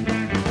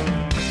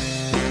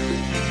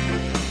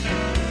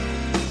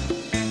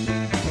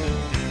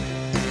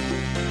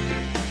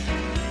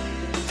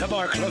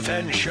 Mark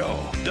Levin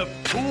Show, the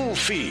pool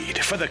feed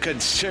for the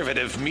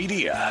conservative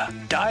media.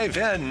 Dive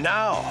in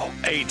now.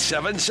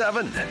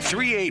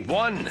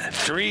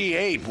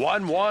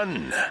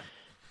 877-381-3811.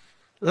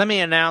 Let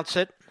me announce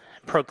it,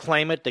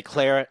 proclaim it,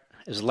 declare it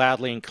as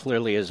loudly and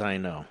clearly as I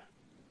know.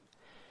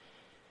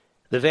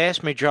 The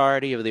vast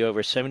majority of the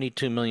over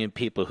 72 million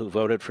people who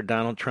voted for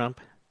Donald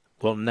Trump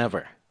will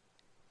never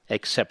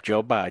accept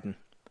Joe Biden,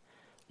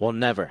 will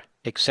never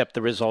accept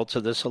the results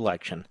of this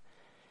election,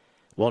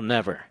 will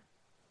never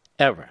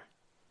ever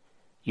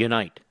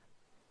unite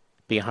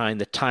behind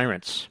the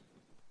tyrants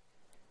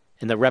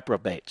and the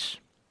reprobates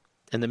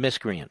and the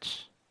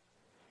miscreants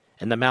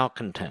and the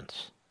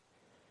malcontents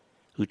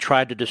who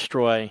tried to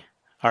destroy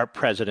our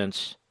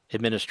president's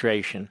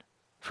administration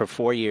for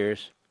 4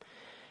 years,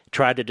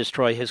 tried to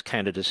destroy his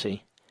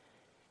candidacy,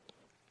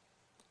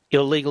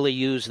 illegally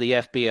used the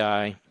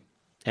FBI,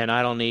 and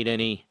I don't need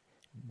any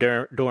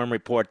Durham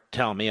report to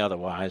tell me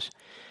otherwise,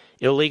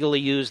 illegally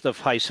used the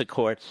FISA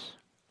courts,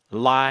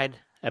 lied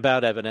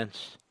about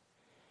evidence.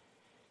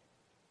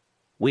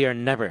 We are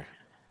never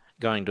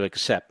going to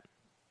accept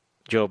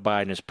Joe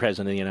Biden as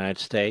President of the United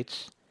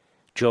States.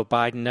 Joe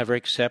Biden never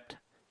accept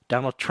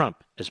Donald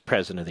Trump as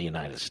President of the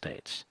United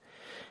States.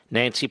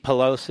 Nancy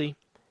Pelosi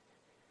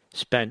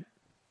spent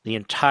the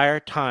entire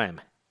time,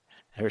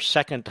 her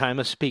second time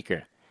as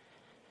Speaker,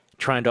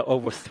 trying to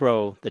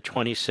overthrow the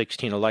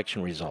 2016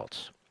 election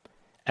results,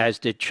 as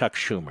did Chuck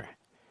Schumer.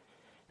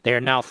 They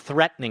are now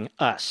threatening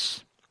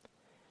us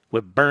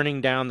with burning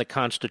down the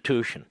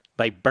Constitution,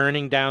 by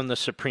burning down the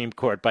Supreme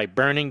Court, by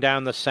burning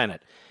down the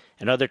Senate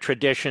and other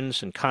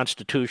traditions and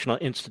constitutional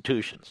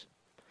institutions.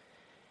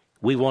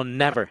 We will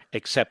never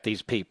accept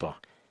these people.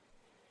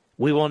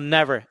 We will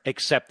never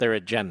accept their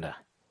agenda.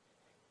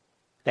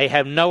 They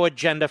have no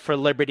agenda for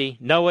liberty,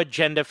 no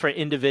agenda for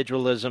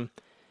individualism.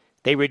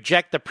 They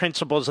reject the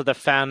principles of the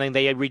founding.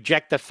 They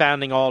reject the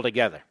founding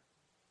altogether.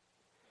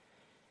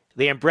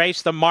 They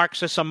embrace the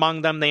Marxists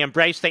among them. They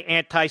embrace the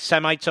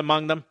anti-Semites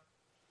among them.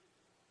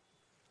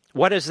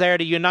 What is there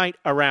to unite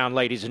around,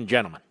 ladies and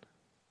gentlemen?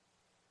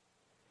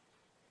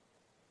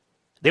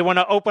 They want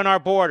to open our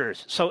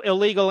borders so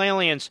illegal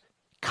aliens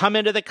come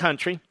into the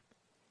country.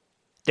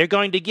 They're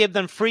going to give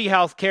them free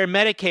health care,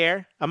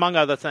 Medicare, among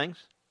other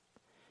things.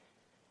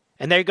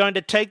 And they're going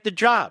to take the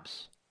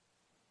jobs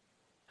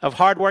of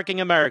hardworking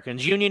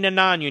Americans, union and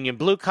non-union,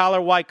 blue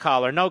collar, white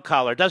collar, no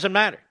collar, doesn't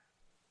matter.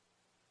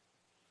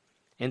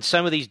 And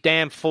some of these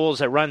damn fools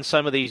that run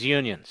some of these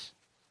unions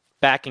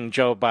backing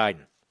Joe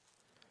Biden.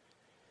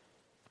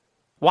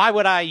 Why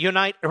would I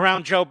unite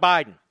around Joe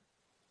Biden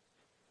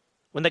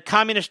when the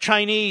communist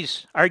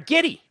Chinese are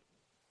giddy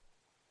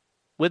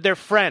with their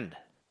friend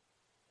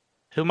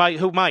who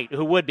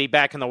would be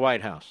back in the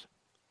White House?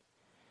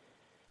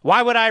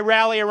 Why would I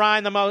rally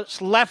around the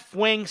most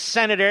left-wing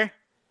senator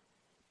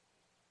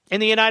in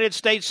the United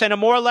States Senate,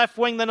 more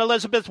left-wing than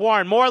Elizabeth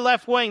Warren, more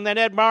left-wing than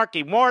Ed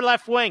Markey, more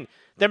left-wing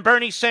than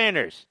Bernie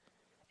Sanders,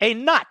 a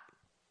nut,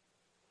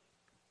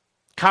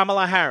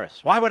 Kamala Harris?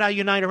 Why would I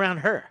unite around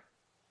her?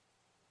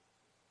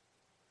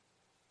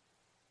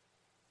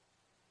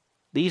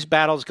 These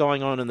battles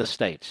going on in the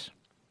states,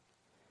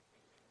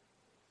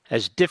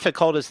 as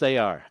difficult as they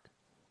are,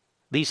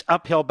 these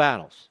uphill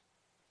battles,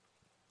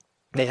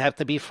 they have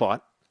to be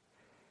fought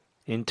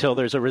until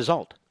there's a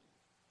result.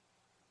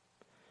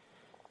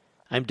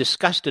 I'm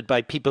disgusted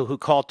by people who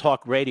call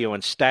talk radio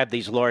and stab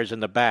these lawyers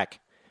in the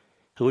back,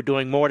 who are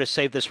doing more to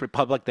save this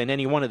republic than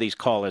any one of these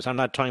callers. I'm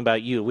not talking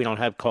about you. We don't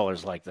have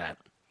callers like that.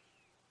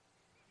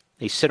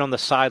 They sit on the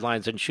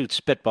sidelines and shoot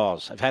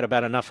spitballs. I've had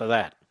about enough of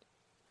that.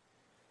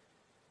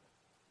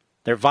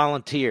 They're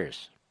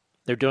volunteers.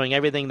 They're doing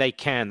everything they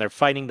can. They're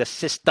fighting the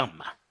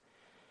system.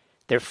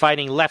 They're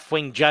fighting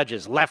left-wing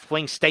judges,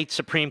 left-wing state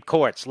Supreme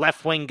Courts,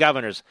 left-wing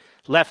governors,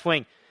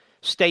 left-wing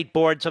state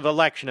boards of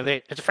election.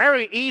 It's a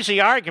very easy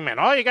argument.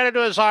 All you got to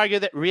do is argue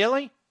that.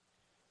 Really?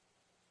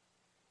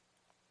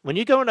 When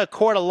you go into a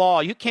court of law,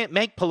 you can't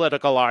make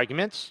political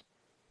arguments.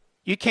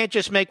 You can't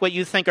just make what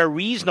you think are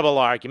reasonable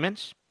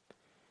arguments.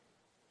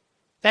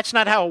 That's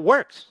not how it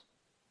works.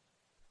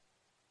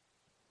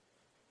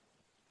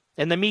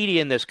 And the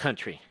media in this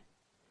country,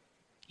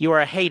 you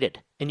are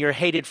hated and you're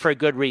hated for a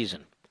good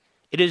reason.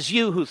 It is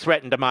you who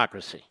threaten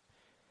democracy.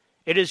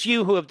 It is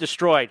you who have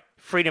destroyed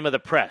freedom of the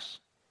press.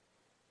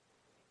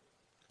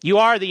 You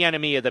are the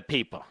enemy of the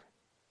people.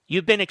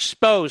 You've been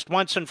exposed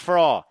once and for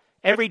all.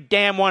 Every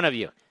damn one of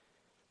you.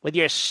 With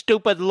your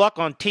stupid look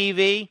on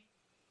TV.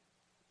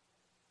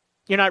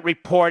 You're not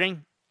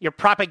reporting. You're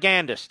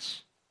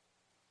propagandists.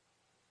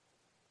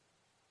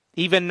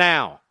 Even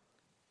now.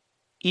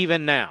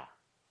 Even now.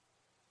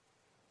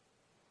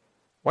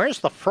 Where's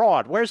the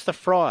fraud? Where's the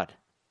fraud?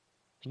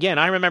 Again,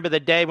 I remember the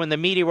day when the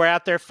media were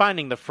out there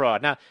finding the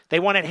fraud. Now, they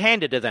want it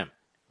handed to them.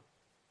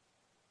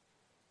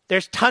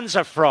 There's tons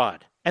of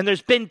fraud. And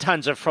there's been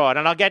tons of fraud.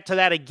 And I'll get to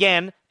that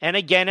again and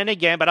again and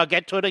again. But I'll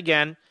get to it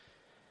again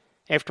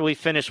after we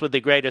finish with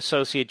the great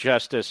Associate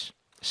Justice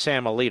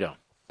Sam Alito.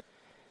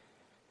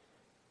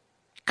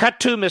 Cut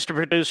 2, Mr.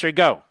 Producer,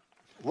 go.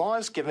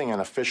 Laws giving an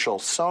official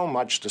so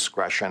much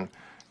discretion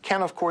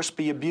can, of course,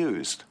 be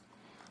abused.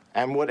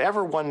 And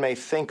whatever one may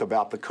think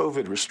about the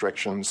COVID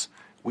restrictions,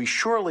 we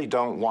surely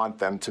don't want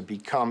them to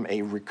become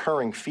a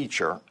recurring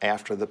feature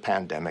after the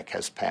pandemic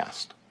has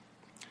passed.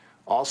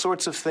 All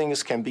sorts of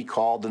things can be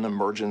called an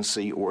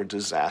emergency or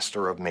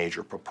disaster of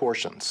major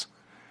proportions.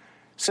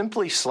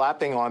 Simply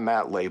slapping on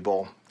that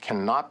label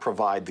cannot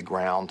provide the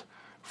ground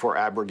for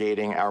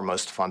abrogating our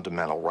most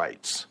fundamental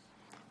rights.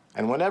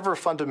 And whenever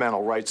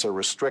fundamental rights are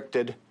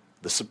restricted,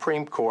 the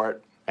Supreme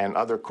Court and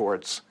other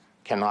courts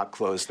cannot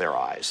close their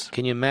eyes.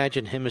 Can you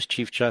imagine him as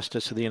Chief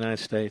Justice of the United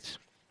States?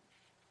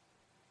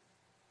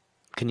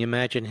 Can you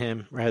imagine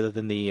him rather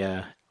than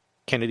the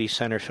Kennedy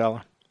Center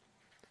fellow?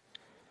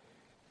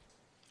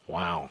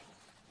 Wow.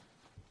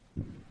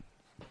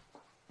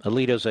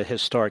 Alito's a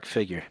historic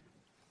figure.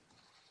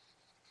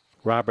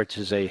 Roberts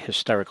is a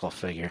hysterical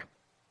figure.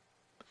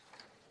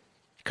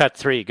 Cut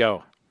 3,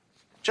 go.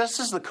 Just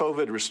as the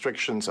COVID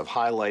restrictions have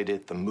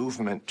highlighted the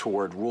movement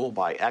toward rule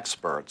by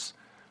experts,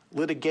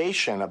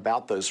 litigation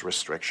about those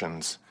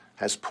restrictions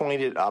has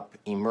pointed up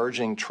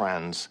emerging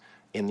trends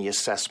in the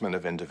assessment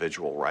of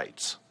individual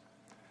rights.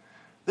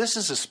 This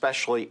is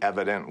especially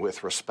evident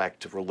with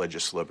respect to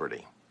religious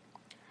liberty.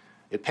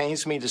 It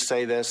pains me to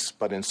say this,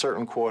 but in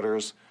certain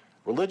quarters,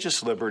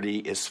 religious liberty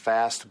is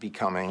fast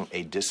becoming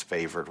a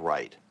disfavored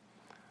right.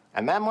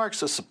 And that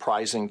marks a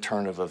surprising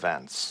turn of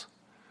events.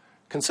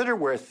 Consider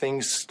where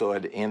things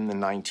stood in the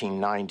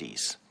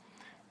 1990s.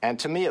 And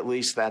to me, at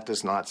least, that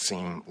does not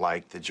seem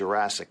like the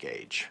Jurassic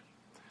Age.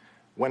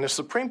 When a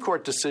Supreme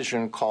Court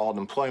decision called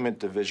Employment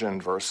Division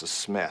versus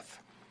Smith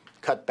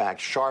cut back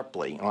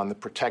sharply on the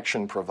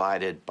protection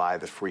provided by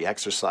the Free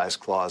Exercise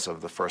Clause of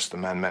the First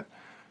Amendment,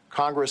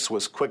 Congress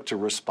was quick to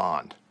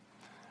respond.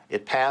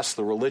 It passed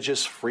the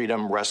Religious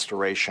Freedom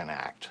Restoration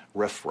Act,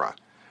 RFRA,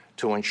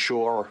 to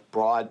ensure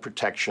broad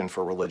protection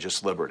for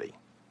religious liberty.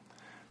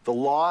 The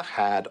law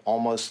had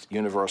almost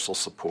universal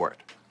support.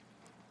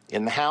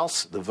 In the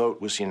House, the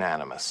vote was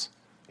unanimous.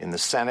 In the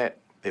Senate,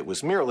 it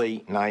was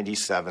merely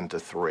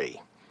 97-3,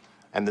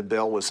 and the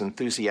bill was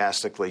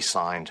enthusiastically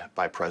signed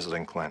by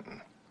President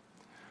Clinton.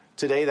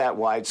 Today, that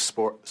wide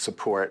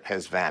support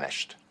has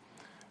vanished.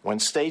 When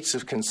states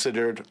have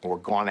considered or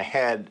gone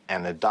ahead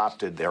and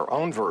adopted their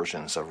own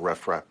versions of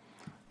RFRA,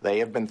 they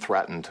have been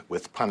threatened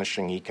with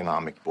punishing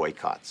economic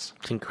boycotts.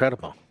 It's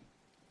incredible.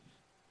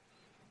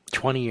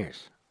 20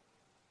 years.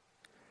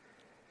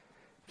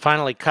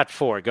 Finally, cut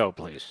 4. Go,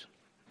 please.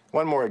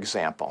 One more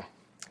example.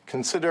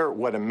 Consider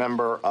what a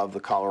member of the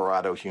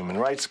Colorado Human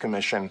Rights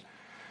Commission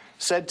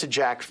said to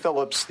Jack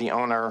Phillips, the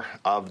owner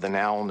of the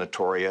now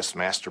notorious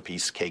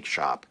Masterpiece Cake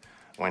Shop,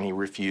 when he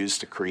refused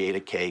to create a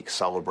cake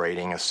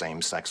celebrating a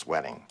same-sex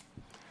wedding.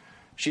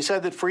 She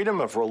said that freedom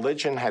of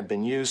religion had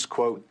been used,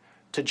 quote,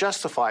 to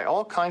justify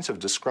all kinds of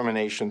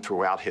discrimination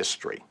throughout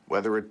history,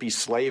 whether it be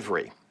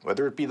slavery,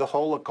 whether it be the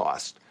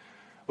Holocaust.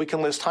 We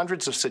can list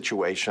hundreds of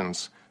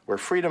situations where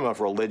freedom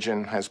of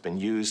religion has been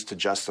used to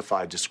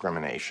justify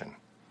discrimination.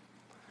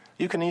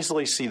 You can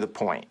easily see the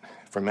point.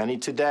 For many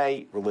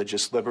today,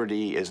 religious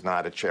liberty is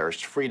not a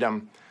cherished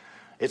freedom.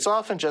 It's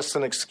often just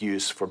an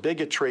excuse for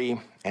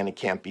bigotry, and it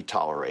can't be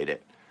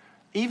tolerated,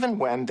 even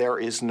when there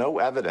is no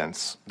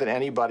evidence that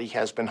anybody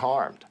has been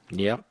harmed.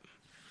 Yep.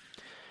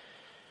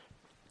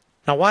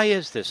 Now, why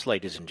is this,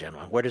 ladies and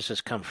gentlemen? Where does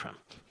this come from?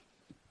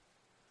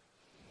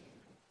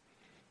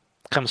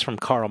 It comes from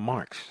Karl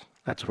Marx.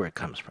 That's where it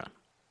comes from.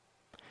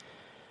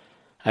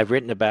 I've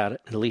written about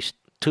it in at least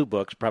 2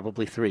 books,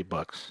 probably 3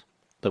 books,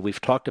 but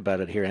we've talked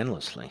about it here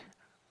endlessly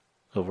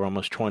over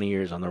almost 20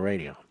 years on the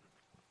radio.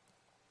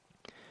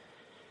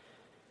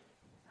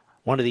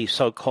 One of these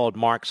so-called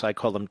Marx, I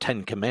call them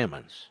 10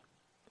 Commandments,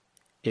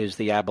 is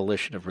the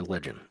abolition of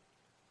religion.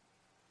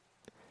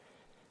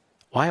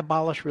 Why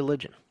abolish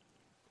religion?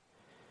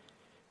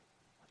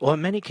 Well,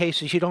 in many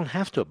cases, you don't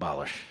have to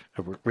abolish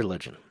a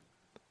religion.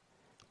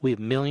 We have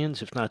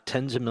millions, if not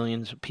tens of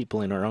millions of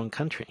people in our own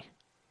country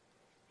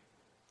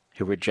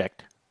who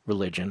reject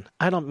religion.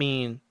 I don't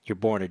mean you're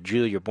born a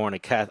Jew, you're born a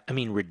Catholic. I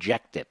mean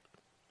reject it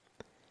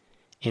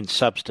in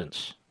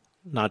substance,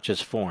 not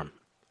just form.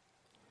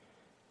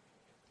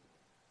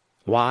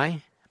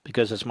 Why?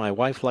 Because as my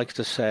wife likes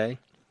to say,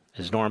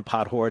 as Norm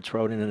Podhoretz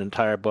wrote in an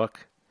entire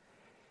book.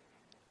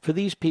 For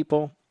these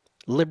people,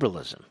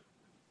 liberalism,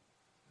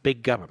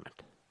 big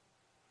government,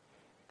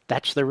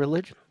 that's their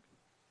religion.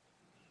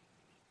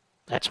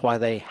 That's why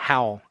they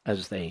howl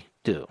as they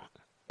do.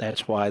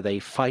 That's why they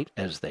fight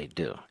as they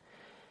do.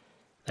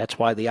 That's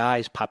why the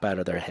eyes pop out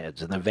of their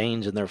heads and the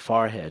veins in their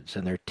foreheads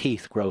and their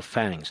teeth grow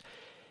fangs.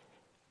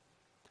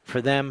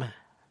 For them,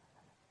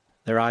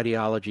 their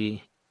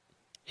ideology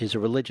is a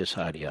religious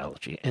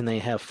ideology, and they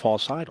have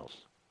false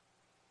idols.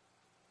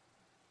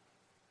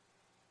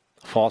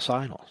 False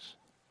idols.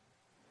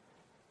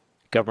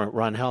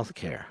 Government-run health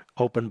care,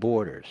 open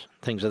borders,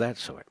 things of that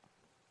sort.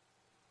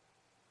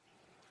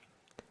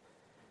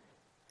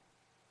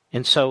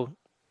 And so,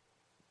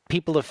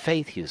 people of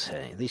faith, you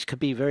say, these could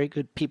be very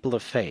good people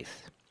of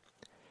faith.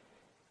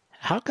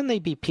 How can they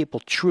be people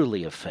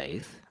truly of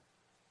faith,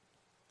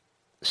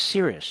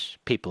 serious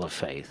people of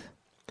faith,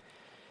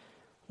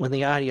 when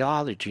the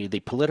ideology, the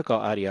political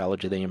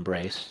ideology they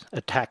embrace,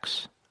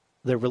 attacks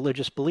their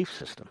religious belief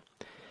system?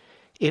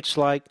 It's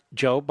like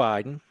Joe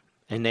Biden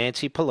and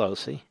Nancy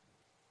Pelosi,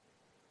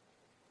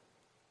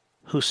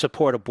 who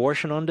support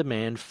abortion on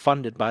demand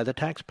funded by the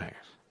taxpayers.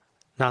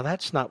 Now,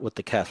 that's not what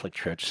the Catholic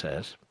Church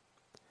says.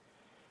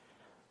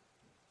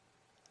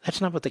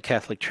 That's not what the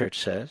Catholic Church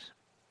says.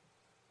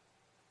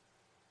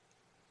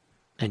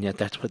 And yet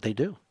that's what they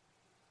do.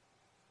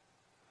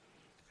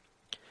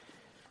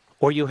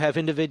 Or you have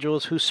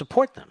individuals who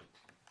support them.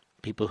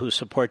 People who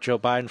support Joe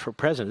Biden for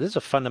president. This is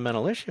a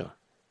fundamental issue.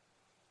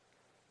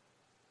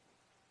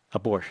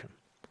 Abortion.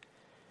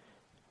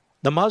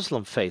 The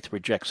Muslim faith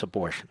rejects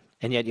abortion.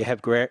 And yet you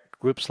have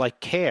groups like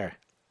CARE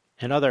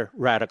and other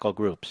radical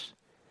groups,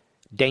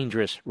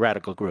 dangerous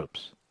radical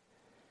groups,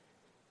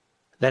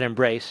 that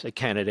embrace a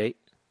candidate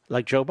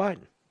like Joe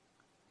Biden.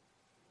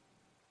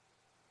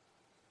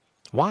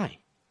 Why?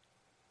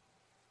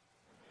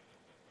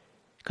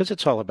 Because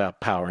it's all about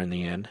power in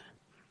the end.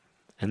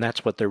 And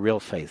that's what their real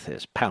faith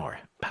is, power.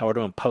 Power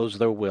to impose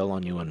their will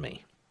on you and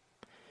me.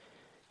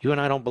 You and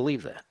I don't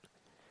believe that.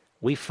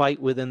 We fight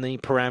within the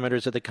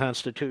parameters of the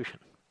Constitution.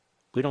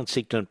 We don't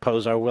seek to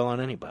impose our will on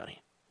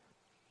anybody.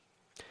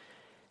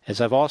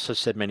 As I've also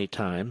said many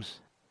times,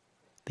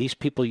 these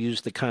people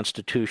use the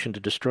Constitution to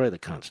destroy the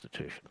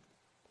Constitution.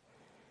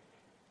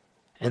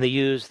 And they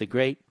use the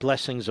great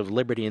blessings of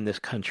liberty in this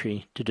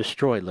country to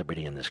destroy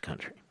liberty in this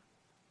country.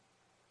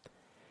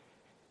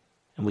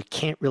 And we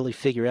can't really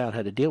figure out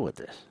how to deal with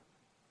this.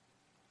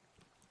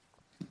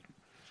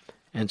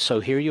 And so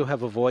here you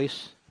have a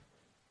voice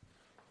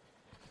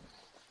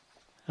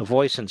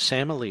in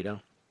Sam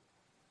Alito,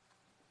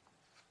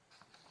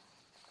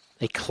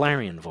 a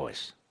clarion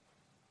voice,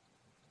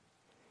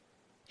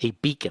 a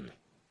beacon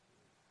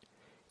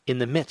in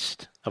the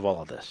midst of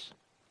all of this.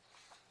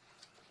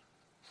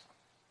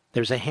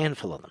 There's a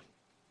handful of them.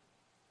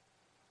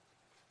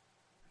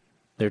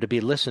 They're to be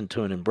listened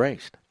to and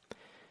embraced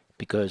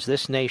because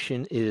this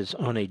nation is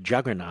on a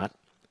juggernaut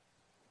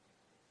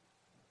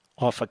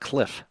off a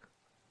cliff.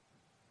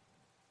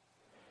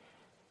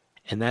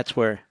 And that's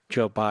where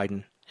Joe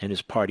Biden and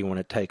his party want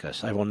to take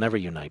us. I will never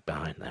unite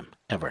behind them,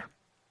 ever.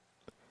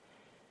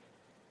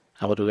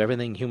 I will do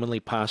everything humanly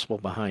possible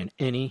behind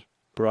any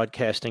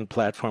broadcasting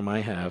platform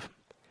I have.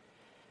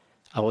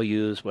 I will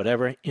use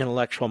whatever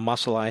intellectual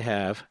muscle I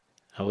have.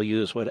 I will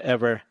use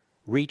whatever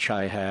reach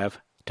I have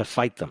to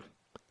fight them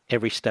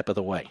every step of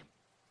the way.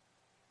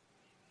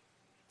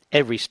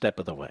 Every step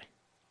of the way.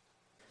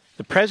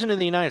 The President of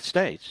the United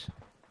States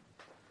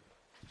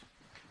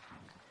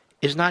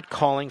is not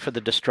calling for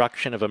the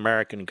destruction of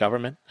American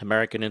government,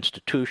 American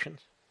institutions,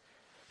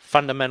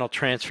 fundamental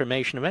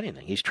transformation of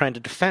anything. He's trying to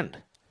defend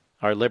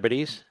our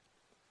liberties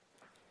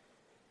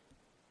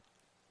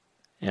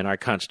and our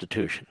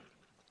Constitution.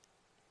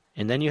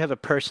 And then you have a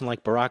person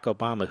like Barack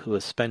Obama who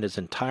has spent his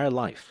entire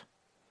life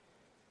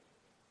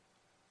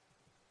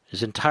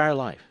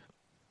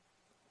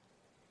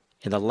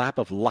in the lap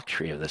of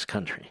luxury of this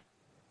country,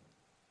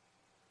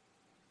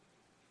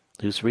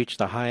 who's reached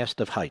the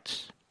highest of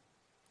heights,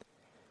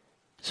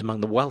 is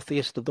among the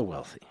wealthiest of the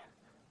wealthy,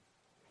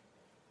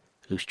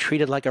 who's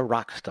treated like a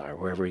rock star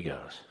wherever he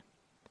goes,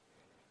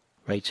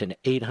 writes an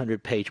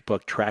 800-page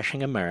book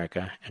trashing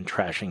America and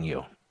trashing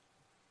you.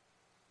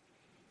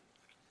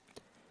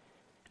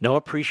 No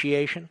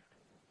appreciation,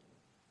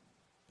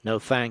 no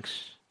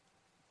thanks.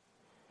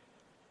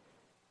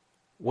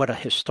 What a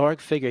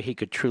historic figure he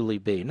could truly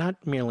be,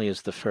 not merely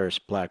as the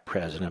first black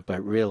president,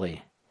 but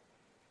really,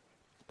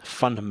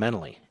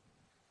 fundamentally,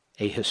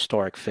 a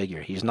historic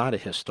figure. He's not a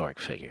historic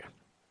figure.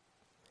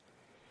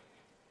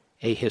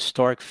 A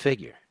historic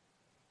figure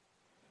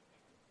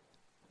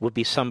would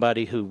be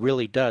somebody who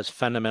really does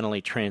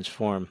fundamentally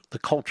transform the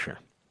culture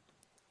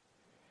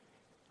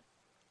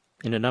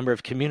in a number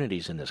of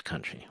communities in this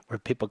country where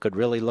people could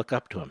really look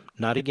up to him.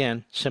 Not,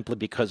 again, simply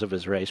because of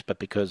his race, but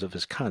because of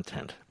his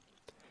content.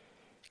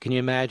 Can you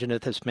imagine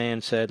if this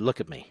man said, look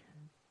at me.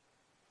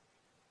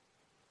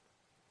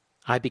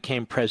 I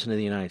became President of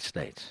the United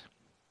States.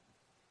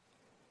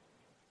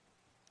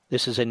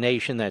 This is a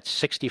nation that's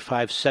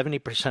 65,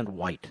 70%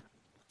 white,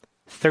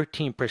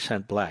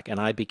 13% black, and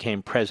I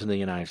became president of the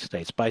United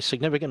States by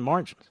significant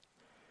margins.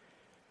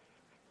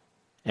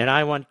 And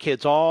I want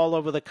kids all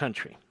over the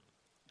country,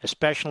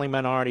 especially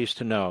minorities,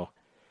 to know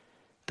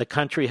the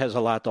country has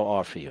a lot to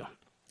offer you.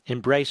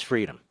 Embrace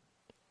freedom.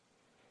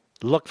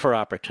 Look for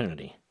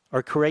opportunity,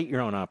 or create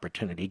your own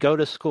opportunity. Go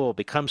to school,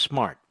 become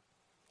smart,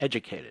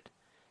 educated,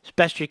 as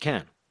best you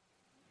can.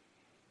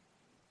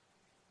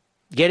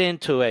 Get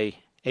into a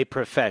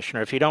profession,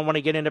 or if you don't want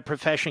to get into a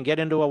profession, get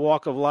into a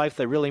walk of life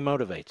that really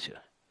motivates you.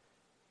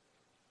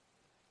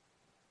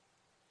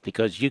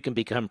 Because you can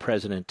become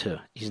president too.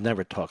 He's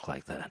never talked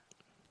like that.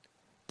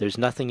 There's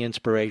nothing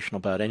inspirational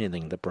about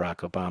anything that Barack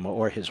Obama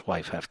or his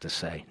wife have to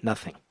say.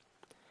 Nothing.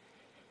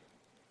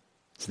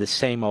 It's the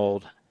same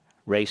old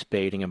race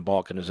baiting and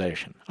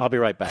balkanization. I'll be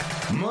right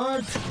back.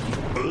 Mark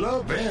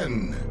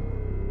Levin.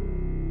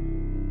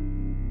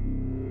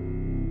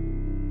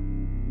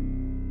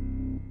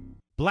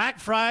 Black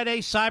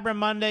Friday, Cyber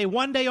Monday,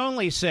 one day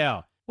only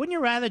sale. Wouldn't you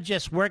rather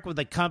just work with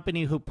a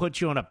company who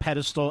puts you on a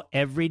pedestal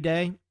every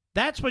day?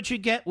 That's what you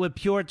get with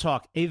Pure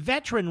Talk, a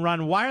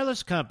veteran-run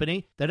wireless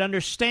company that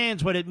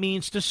understands what it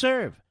means to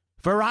serve.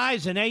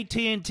 Verizon,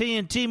 AT&T,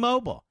 and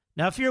T-Mobile.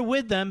 Now, if you're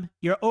with them,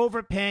 you're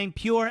overpaying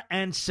pure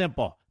and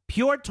simple.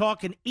 Pure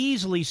Talk can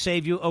easily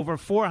save you over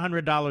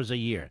 $400 a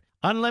year.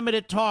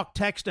 Unlimited talk,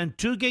 text, and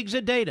 2 gigs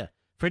of data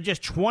for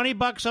just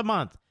 $20 a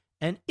month.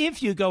 And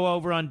if you go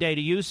over on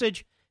data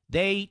usage,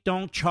 they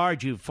don't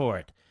charge you for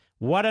it.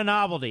 What a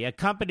novelty, a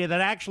company that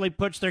actually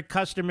puts their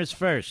customers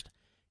first.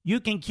 You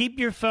can keep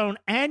your phone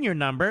and your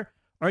number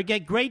or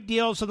get great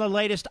deals on the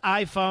latest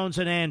iPhones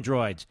and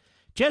Androids.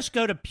 Just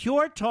go to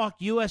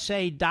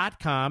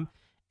puretalkusa.com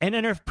and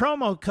enter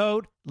promo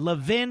code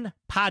Levin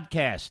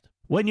Podcast.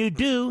 When you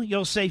do,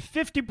 you'll save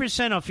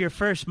 50% off your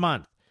first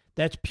month.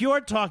 That's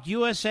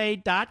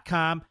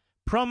puretalkusa.com,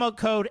 promo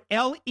code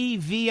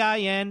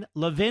LEVIN,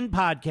 Levin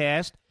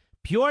Podcast.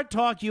 Pure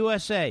Talk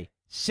USA,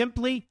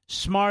 simply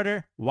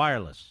smarter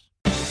wireless.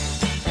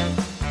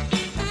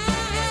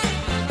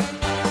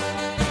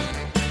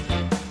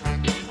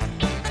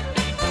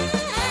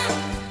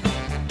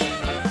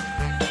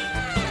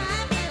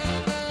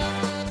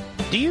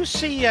 Do you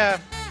see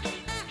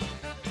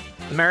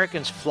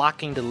Americans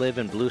flocking to live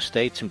in blue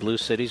states and blue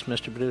cities,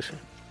 Mr. Producer?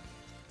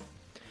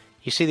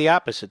 You see the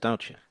opposite,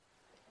 don't you?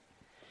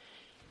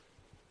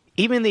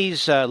 Even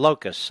these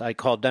locusts, I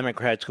call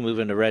Democrats who move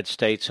into red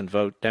states and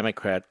vote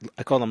Democrat,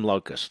 I call them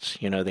locusts.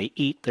 You know, they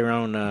eat their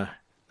own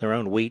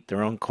wheat,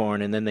 their own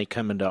corn, and then they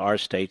come into our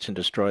states and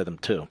destroy them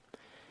too.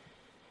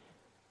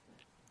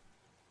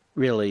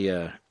 Really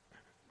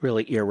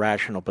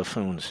irrational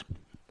buffoons.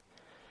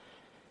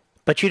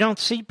 But you don't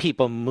see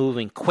people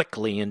moving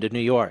quickly into New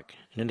York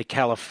and into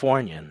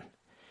California and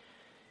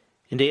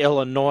into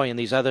Illinois and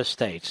these other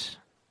states.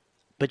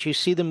 But you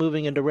see them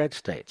moving into red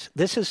states.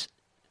 This is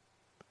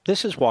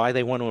why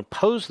they want to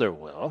impose their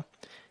will,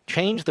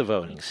 change the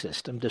voting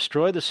system,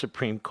 destroy the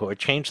Supreme Court,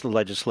 change the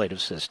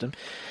legislative system,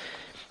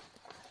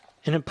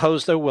 and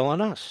impose their will on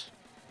us.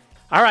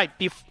 All right,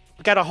 we've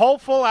got a whole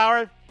full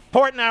hour,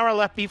 important hour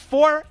left.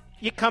 Before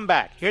you come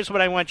back, here's what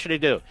I want you to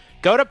do.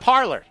 Go to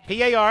Parler,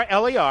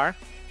 Parler,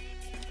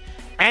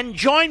 and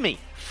join me,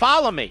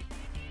 follow me,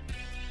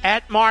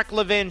 at Mark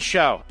Levin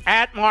Show,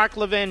 at Mark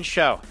Levin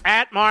Show,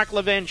 at Mark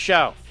Levin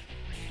Show.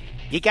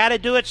 You got to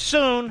do it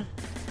soon,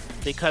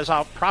 because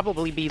I'll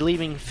probably be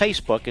leaving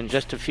Facebook in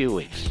just a few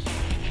weeks.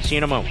 See you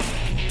in a moment.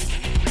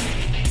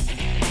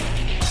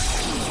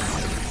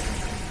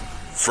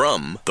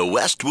 From the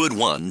Westwood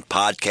One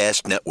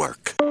Podcast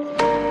Network.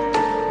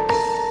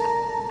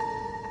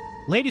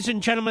 Ladies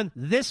and gentlemen,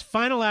 this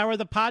final hour of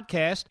the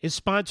podcast is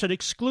sponsored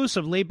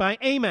exclusively by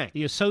AMAC,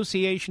 the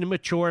Association of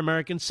Mature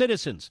American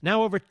Citizens.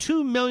 Now over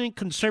 2 million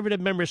conservative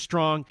members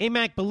strong,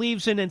 AMAC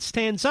believes in and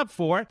stands up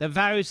for the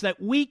values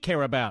that we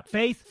care about: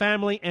 faith,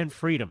 family, and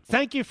freedom.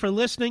 Thank you for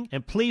listening,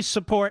 and please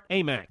support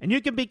AMAC. And you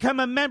can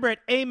become a member at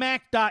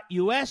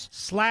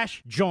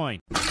amac.us/join.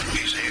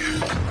 He's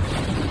here.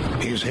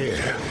 He's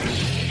here.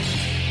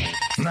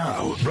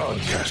 Now,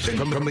 broadcasting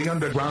from the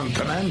underground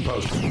command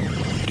post,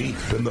 deep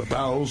in the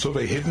bowels of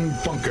a hidden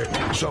bunker,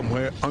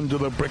 somewhere under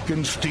the brick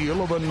and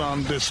steel of a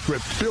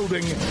nondescript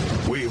building,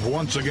 we've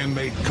once again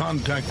made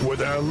contact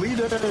with our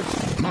leader,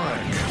 Mark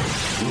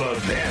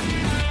Levin.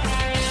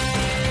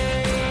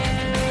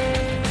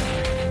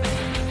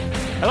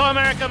 Hello,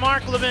 America.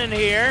 Mark Levin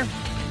here.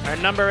 Our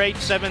number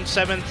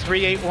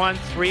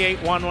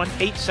 877-381-3811,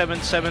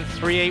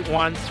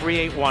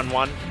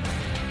 877-381-3811.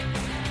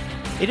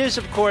 It is,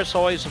 of course,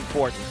 always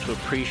important to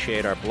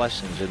appreciate our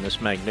blessings in this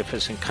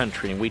magnificent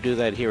country, and we do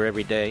that here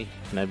every day,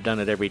 and I've done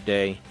it every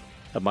day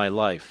of my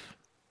life,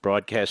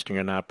 broadcasting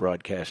or not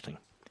broadcasting.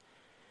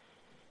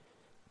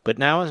 But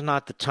now is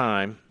not the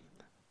time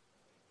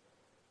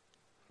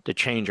to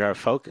change our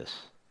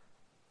focus.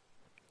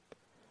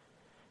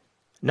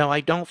 No,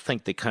 I don't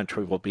think the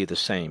country will be the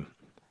same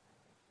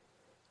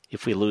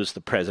if we lose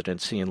the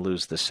presidency and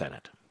lose the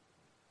Senate.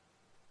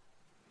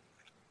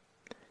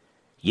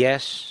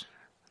 Yes,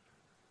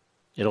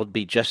 it'll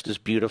be just as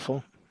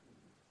beautiful.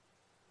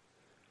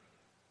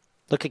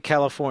 Look at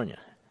California.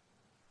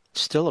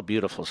 It's still a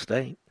beautiful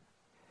state.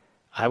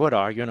 I would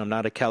argue, and I'm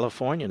not a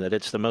Californian, that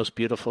it's the most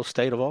beautiful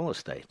state of all the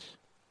states.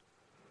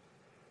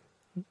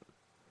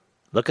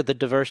 Look at the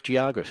diverse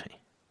geography,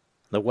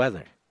 the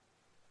weather.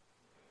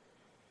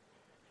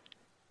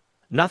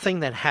 Nothing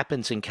that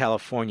happens in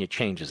California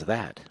changes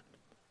that.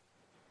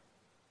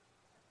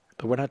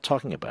 But we're not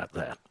talking about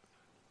that.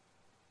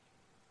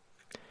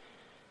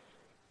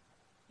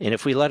 And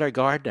if we let our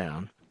guard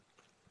down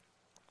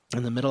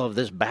in the middle of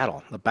this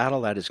battle, the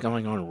battle that is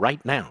going on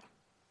right now,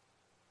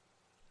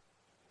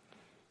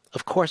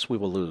 of course we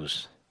will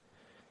lose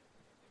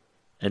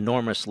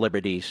enormous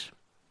liberties,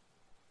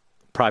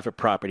 private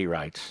property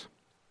rights,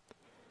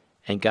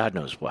 and God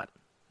knows what.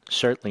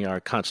 Certainly our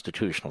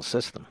constitutional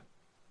system.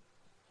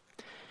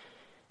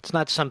 It's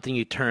not something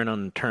you turn on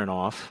and turn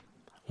off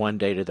one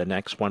day to the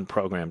next, one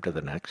program to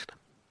the next.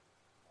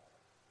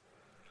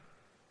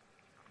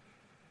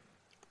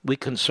 We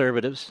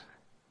conservatives,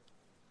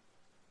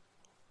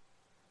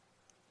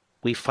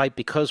 we fight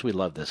because we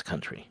love this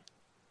country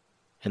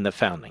and the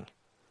founding.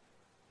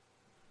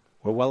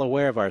 We're well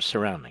aware of our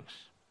surroundings.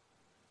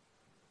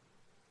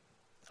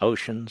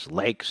 Oceans,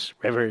 lakes,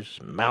 rivers,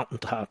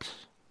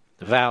 mountaintops,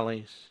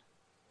 valleys.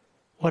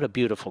 What a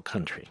beautiful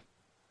country.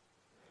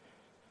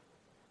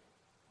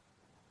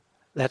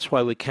 That's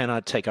why we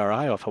cannot take our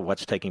eye off of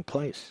what's taking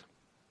place.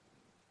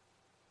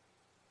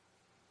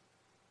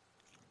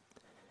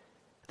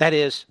 That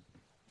is,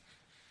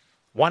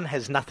 one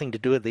has nothing to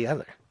do with the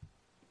other.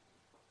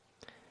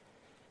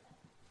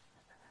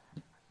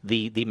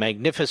 The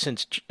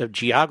magnificence of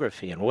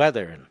geography and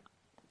weather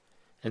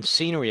and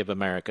scenery of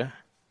America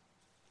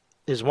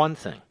is one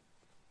thing.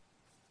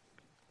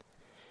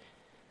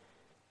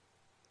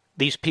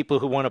 These people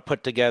who want to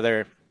put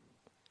together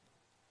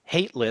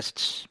hate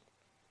lists,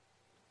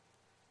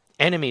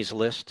 enemies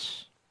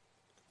lists,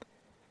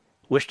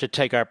 wish to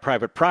take our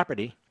private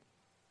property,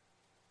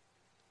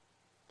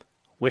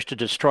 wish to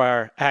destroy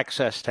our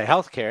access to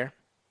health care,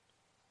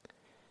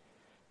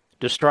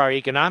 destroy our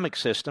economic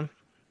system,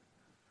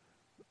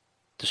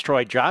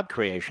 destroy job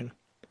creation.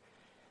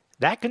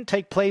 That can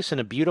take place in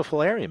a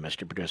beautiful area,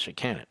 Mr. Producer,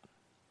 can it?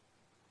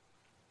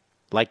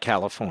 Like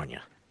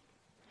California.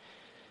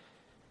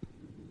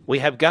 We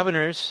have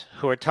governors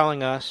who are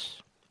telling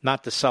us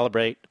not to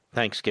celebrate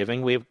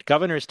Thanksgiving. We have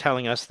governors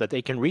telling us that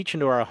they can reach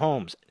into our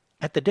homes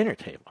at the dinner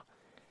table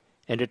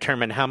and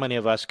determine how many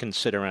of us can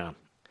sit around.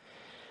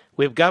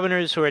 We have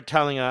governors who are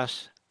telling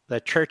us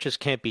that churches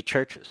can't be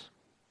churches,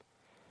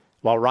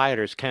 while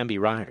rioters can be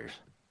rioters.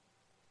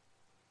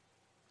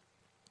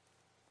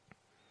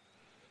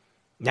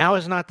 Now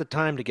is not the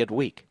time to get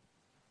weak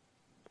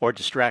or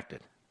distracted.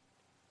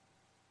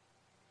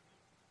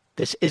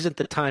 This isn't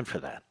the time for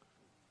that.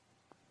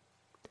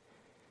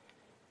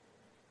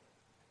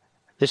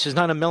 This is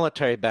not a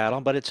military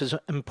battle, but it's as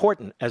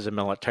important as a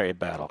military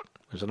battle.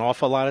 There's an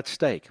awful lot at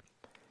stake.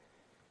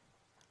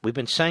 We've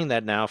been saying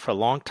that now for a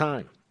long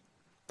time.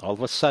 All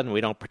of a sudden,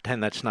 we don't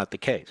pretend that's not the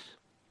case.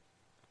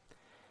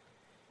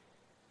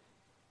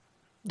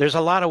 There's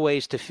a lot of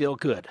ways to feel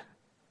good.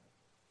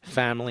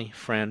 Family,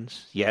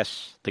 friends,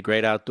 yes, the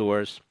great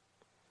outdoors,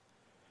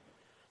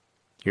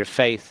 your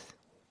faith,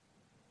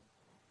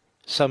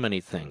 so many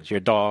things. Your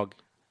dog,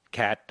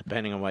 cat,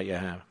 depending on what you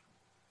have.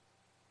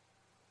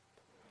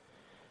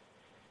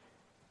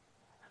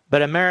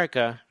 But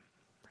America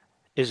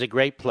is a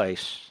great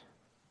place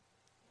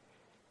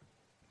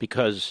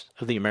because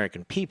of the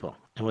American people.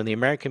 And when the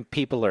American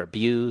people are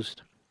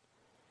abused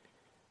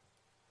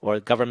or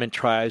the government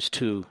tries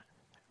to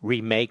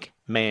remake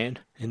man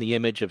in the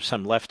image of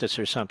some leftist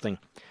or something,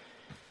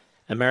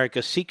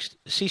 America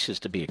ceases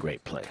to be a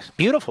great place.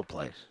 Beautiful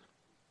place,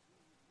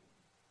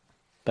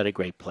 but a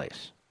great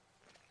place.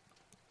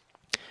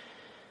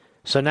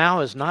 So now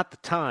is not the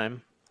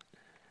time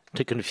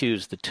to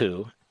confuse the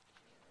two.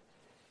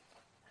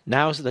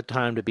 Now is the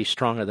time to be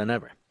stronger than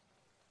ever.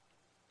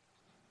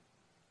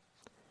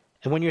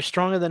 And when you're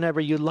stronger than ever,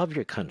 you love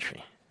your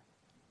country.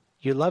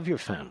 You love your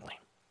family.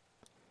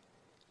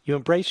 You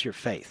embrace your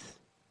faith.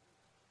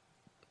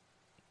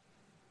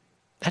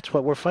 That's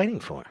what we're fighting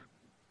for.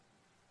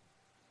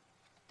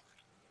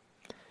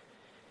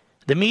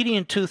 The media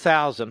in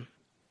 2000,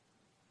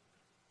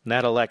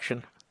 that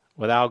election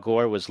with Al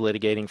Gore, was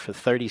litigating for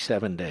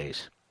 37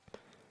 days.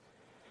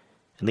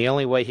 And the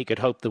only way he could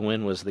hope to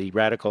win was the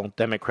radical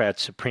Democrat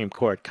Supreme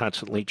Court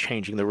constantly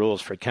changing the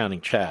rules for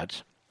counting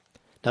chads.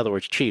 In other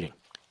words, cheating.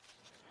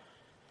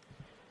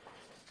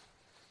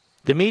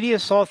 The media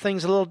saw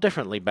things a little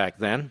differently back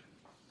then.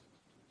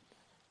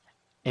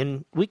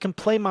 And we can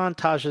play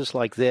montages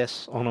like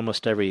this on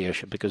almost every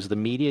issue because the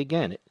media,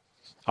 again,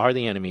 are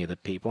the enemy of the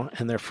people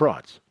and they're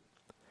frauds.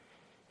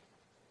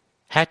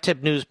 Hat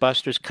tip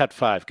newsbusters, cut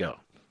 5, go.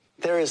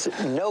 There is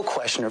no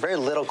question, or very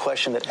little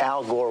question, that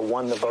Al Gore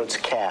won the votes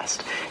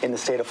cast in the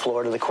state of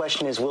Florida. The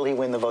question is, will he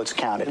win the votes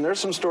counted? And there's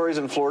some stories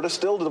in Florida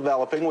still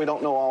developing. We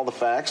don't know all the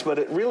facts, but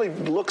it really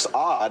looks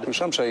odd.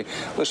 Some say,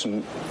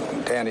 listen,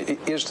 Dan,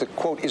 is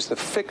the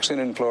fix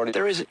in Florida?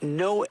 There is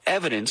no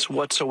evidence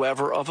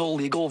whatsoever of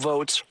illegal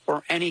votes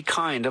or any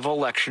kind of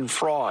election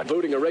fraud.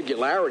 Voting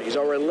irregularities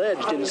are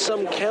alleged in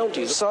some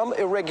counties. Some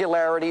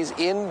irregularities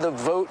in the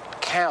vote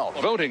count.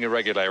 Voting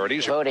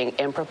irregularities. Voting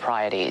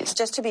improprieties.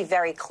 Just to be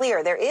very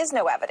clear, there is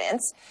no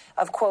evidence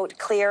of, quote,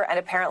 clear and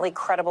apparently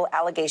credible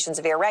allegations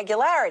of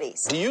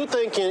irregularities. Do you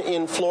think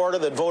in Florida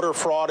that voter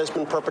fraud has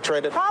been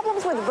perpetrated?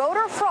 Problems with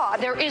voter fraud.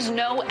 There is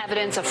no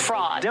evidence of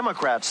fraud.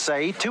 Democrats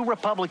say 2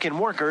 Republican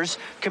workers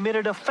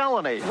committed a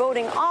felony.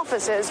 Voting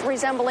offices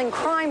resembling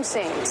crime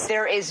scenes.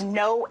 There is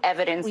no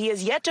evidence. He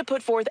has yet to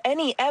put forth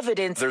any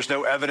evidence. There's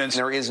no evidence.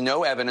 There is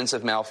no evidence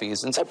of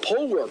malfeasance. A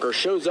poll worker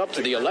shows up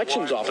to the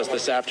elections office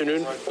this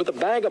afternoon with a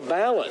bag of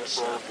ballots.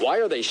 Why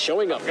are they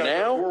showing up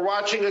now? We're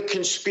watching a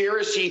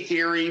conspiracy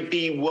theory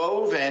be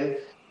woven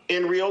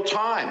in real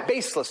time.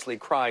 Baselessly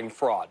crying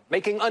fraud,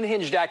 making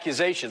unhinged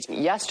accusations.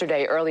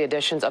 Yesterday, early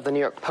editions of the New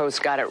York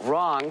Post got it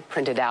wrong,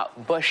 printed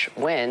out Bush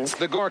wins.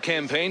 The Gore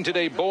campaign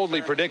today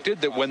boldly predicted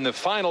that when the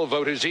final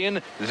vote is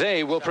in,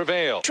 they will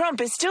prevail.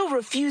 Trump is still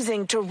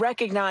refusing to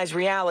recognize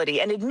reality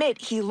and admit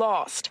he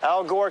lost.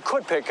 Al Gore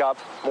could pick up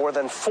more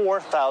than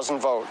 4,000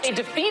 votes. A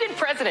defeated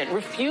president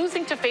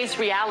refusing to face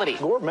reality.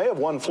 Gore may have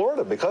won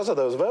Florida because of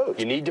those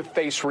votes. You need to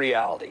face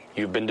reality.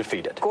 You've been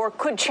defeated. Gore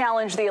could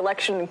challenge the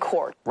election in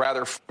court.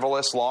 Rather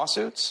frivolous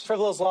lawsuits?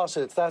 Frivolous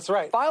lawsuits, that's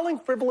right. Filing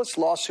frivolous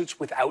lawsuits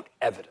without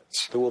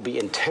evidence. There will be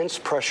intense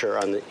pressure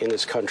in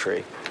this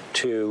country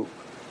to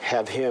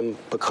have him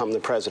become the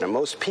president.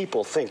 Most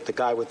people think the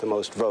guy with the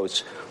most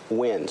votes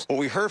wins. What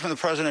we heard from the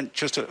president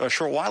just a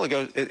short while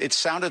ago, it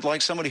sounded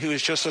like somebody who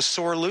is just a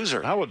sore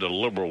loser. How would the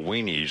liberal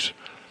weenies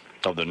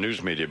of the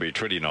news media be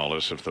treating all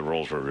this if the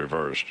roles were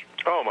reversed?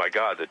 Oh, my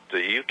God. Are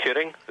you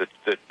kidding?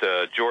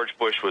 That George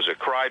Bush was a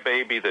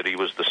crybaby, that he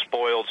was the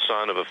spoiled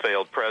son of a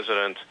failed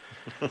president.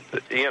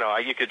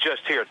 You could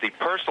just hear it. The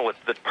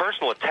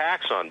personal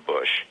attacks on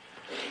Bush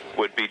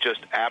would be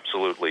just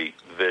absolutely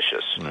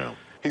vicious. No.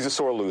 He's a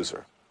sore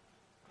loser.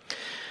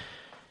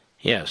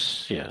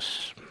 Yes.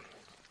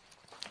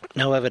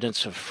 No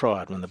evidence of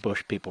fraud when the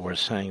Bush people were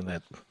saying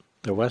that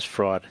there was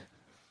fraud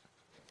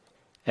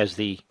as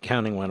the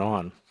counting went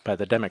on by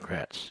the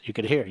Democrats. You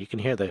can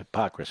hear the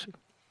hypocrisy.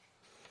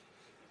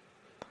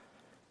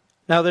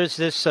 Now, there's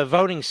this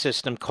voting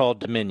system called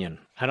Dominion.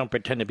 I don't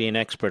pretend to be an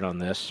expert on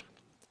this.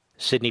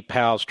 Sidney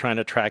Powell's trying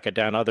to track it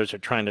down. Others are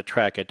trying to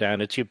track it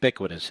down. It's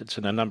ubiquitous. It's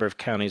in a number of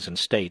counties and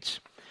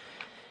states.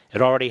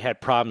 It already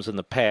had problems in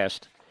the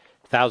past.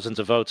 Thousands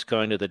of votes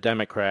going to the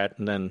Democrat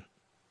and then,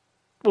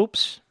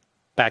 oops,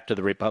 back to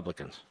the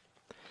Republicans.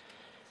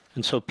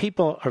 And so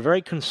people are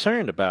very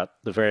concerned about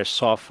the various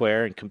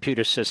software and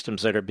computer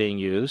systems that are being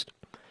used.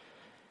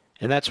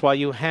 And that's why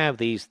you have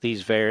these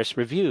various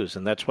reviews,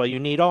 and that's why you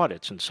need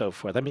audits and so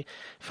forth. I mean,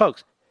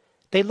 folks,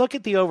 they look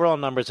at the overall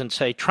numbers and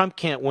say, Trump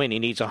can't win. He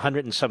needs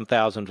 100 and some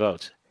thousand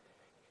votes.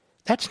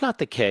 That's not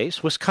the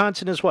case.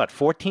 Wisconsin is what,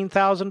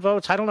 14,000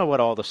 votes? I don't know what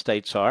all the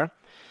states are.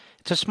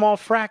 It's a small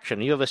fraction.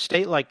 You have a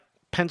state like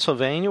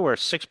Pennsylvania where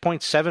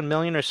 6.7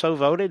 million or so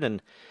voted,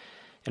 and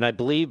I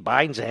believe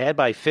Biden's ahead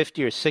by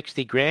 50 or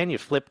 60 grand. You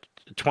flipped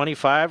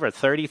 25 or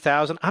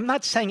 30,000. I'm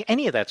not saying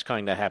any of that's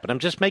going to happen. I'm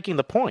just making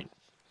the point.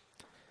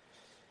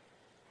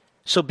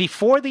 So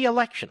before the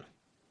election,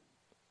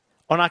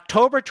 on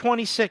October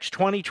 26,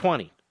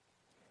 2020,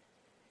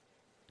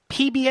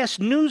 PBS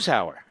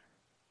NewsHour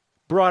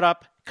brought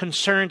up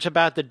concerns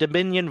about the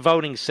Dominion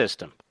voting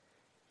system.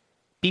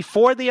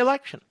 Before the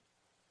election,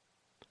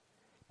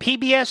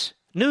 PBS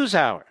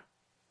NewsHour.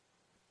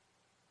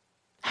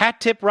 Hat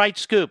tip, right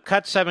scoop,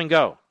 cut 7,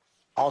 go.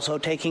 Also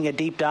taking a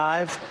deep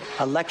dive,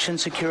 election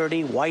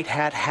security white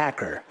hat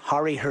hacker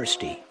Hari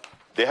Hursti.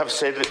 They have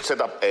set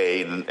up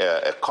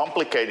a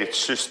complicated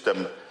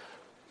system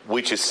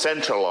which is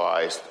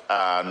centralized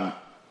and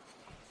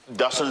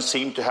doesn't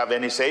seem to have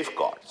any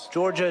safeguards.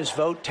 Georgia's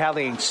vote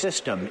tallying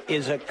system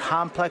is a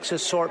complex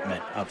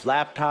assortment of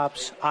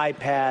laptops,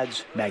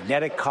 iPads,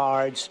 magnetic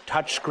cards,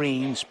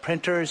 touchscreens,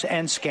 printers,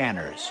 and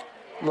scanners.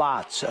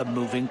 Lots of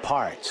moving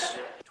parts.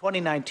 In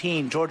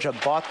 2019, Georgia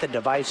bought the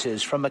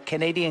devices from a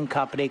Canadian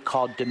company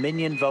called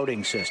Dominion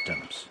Voting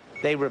Systems.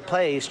 They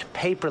replaced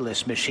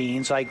paperless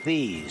machines like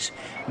these,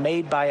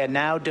 made by a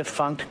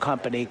now-defunct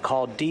company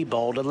called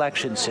Diebold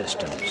Election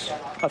Systems.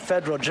 A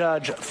federal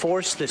judge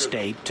forced the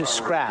state to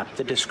scrap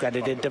the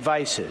discredited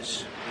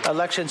devices.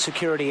 Election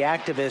security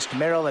activist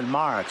Marilyn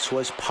Marks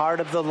was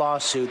part of the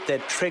lawsuit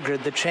that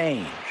triggered the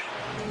change.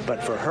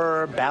 But for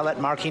her,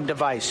 ballot-marking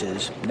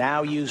devices,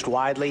 now used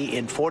widely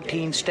in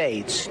 14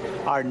 states,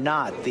 are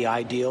not the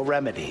ideal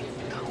remedy.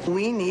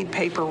 We need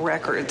paper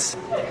records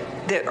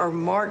that are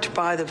marked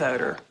by the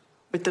voter,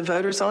 with the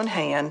voters on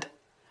hand,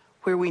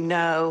 where we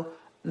know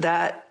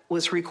that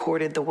was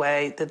recorded the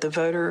way that the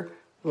voter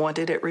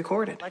wanted it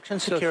recorded. Election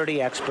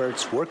security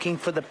experts working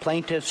for the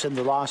plaintiffs in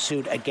the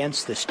lawsuit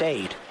against the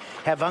state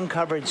have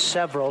uncovered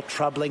several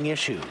troubling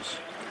issues.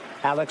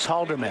 Alex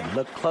Halderman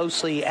looked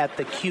closely at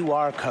the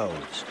QR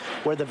codes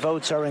where the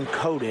votes are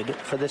encoded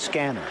for the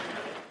scanner.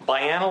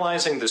 By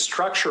analyzing the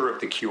structure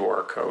of the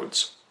QR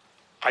codes,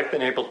 I've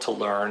been able to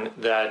learn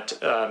that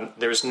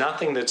there's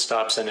nothing that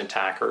stops an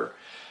attacker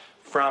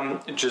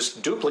from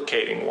just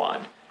duplicating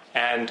one.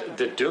 And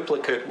the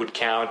duplicate would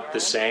count the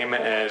same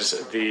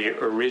as the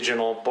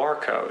original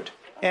barcode.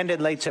 And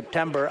in late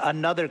September,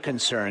 another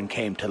concern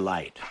came to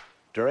light.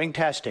 During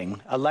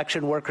testing,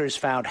 election workers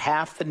found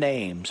half the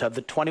names of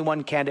the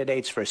 21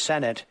 candidates for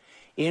Senate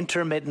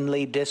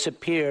intermittently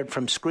disappeared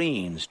from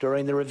screens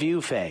during the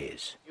review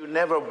phase. You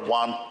never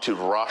want to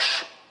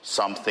rush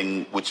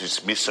something which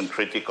is mission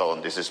critical,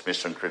 and this is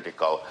mission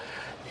critical,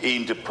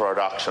 into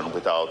production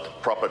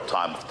without proper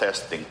time of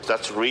testing.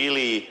 That's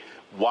really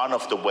one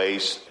of the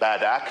ways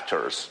bad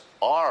actors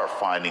are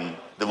finding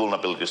the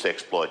vulnerabilities to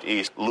exploit,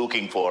 is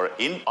looking for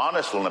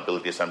honest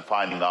vulnerabilities and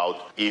finding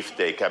out if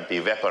they can be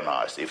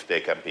weaponized, if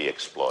they can be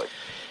exploited.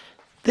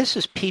 This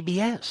is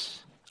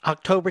PBS,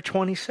 October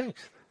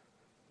 26th.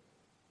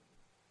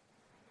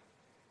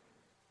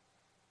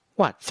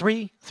 What,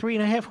 three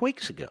and a half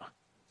weeks ago?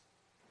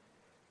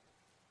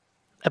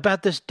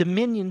 About this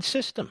Dominion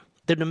system,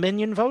 the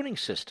Dominion voting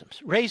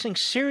systems, raising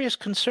serious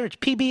concerns.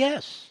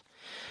 PBS.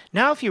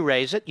 Now, if you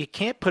raise it, you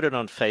can't put it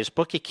on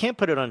Facebook, you can't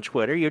put it on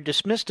Twitter, you're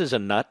dismissed as a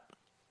nut.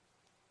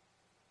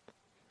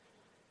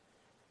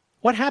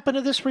 What happened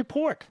to this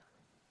report?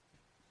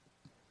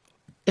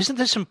 Isn't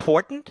this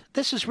important?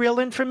 This is real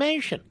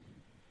information.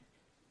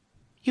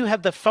 You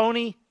have the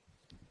phony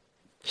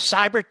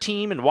cyber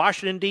team in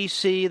Washington,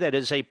 D.C. that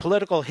is a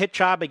political hit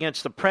job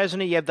against the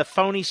president. You have the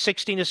phony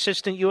 16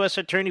 assistant U.S.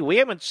 attorney. We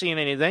haven't seen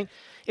anything.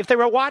 If they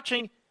were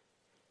watching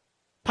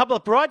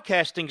public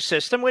broadcasting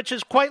system, which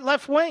is quite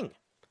left-wing,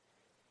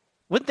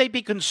 wouldn't they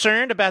be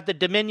concerned about the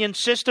Dominion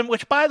system,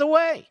 which, by the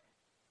way,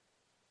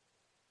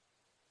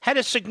 had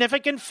a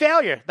significant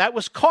failure that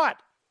was caught?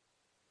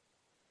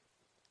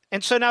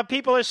 And so now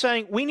people are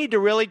saying, we need to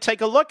really take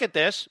a look at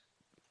this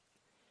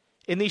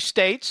in these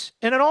states,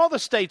 and in all the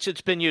states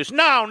it's been used.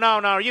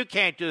 No, you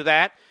can't do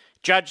that.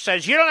 Judge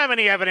says, you don't have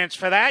any evidence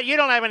for that. You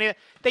don't have any.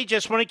 They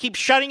just want to keep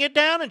shutting it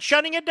down and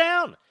shutting it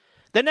down.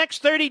 The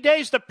next 30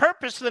 days, the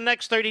purpose of the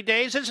next 30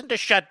 days isn't to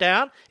shut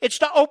down. It's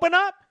to open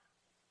up.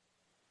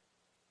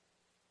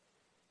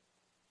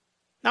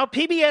 Now,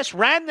 PBS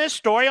ran this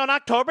story on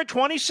October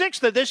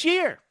 26th of this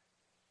year.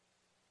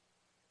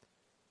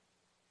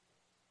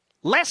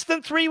 Less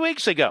than 3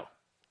 weeks ago.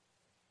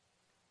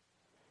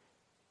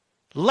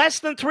 Less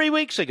than 3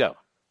 weeks ago.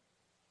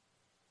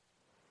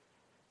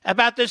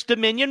 About this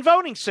Dominion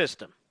voting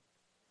system,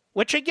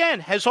 which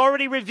again has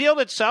already revealed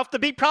itself to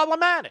be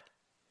problematic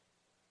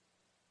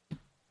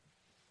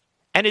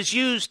and is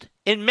used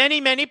in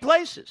many, many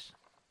places.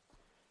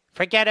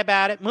 Forget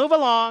about it. Move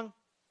along.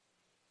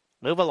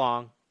 Move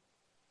along.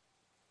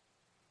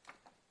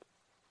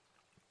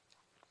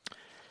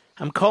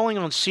 I'm calling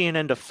on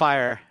CNN to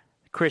fire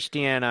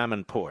Christiane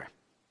Amanpour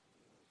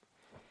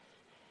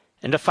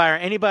and to fire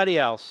anybody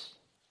else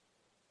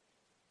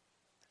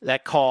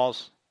that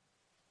calls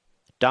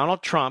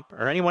Donald Trump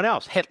or anyone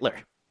else Hitler,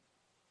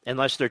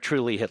 unless they're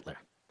truly Hitler.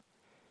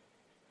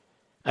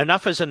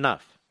 Enough is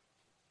enough.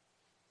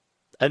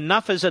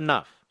 Enough is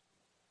enough.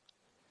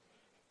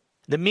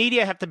 The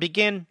media have to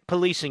begin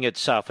policing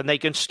itself, and they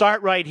can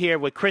start right here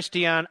with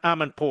Christiane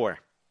Amanpour.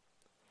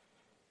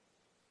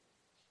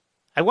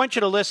 I want you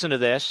to listen to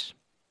this.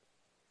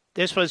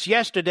 This was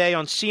yesterday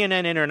on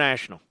CNN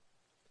International,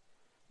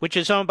 which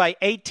is owned by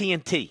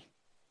AT&T.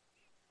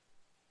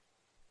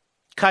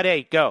 Cut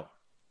 8, go.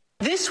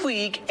 This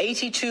week,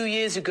 82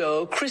 years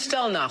ago,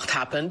 Kristallnacht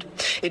happened.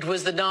 It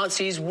was the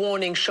Nazis'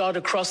 warning shot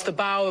across the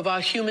bow of our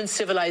human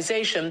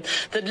civilization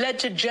that led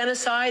to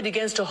genocide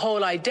against a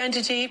whole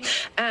identity.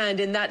 And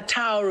in that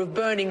tower of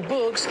burning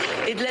books,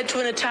 it led to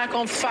an attack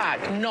on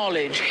fact,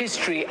 knowledge,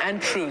 history, and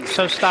truth.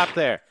 So stop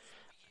there.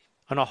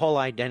 On a whole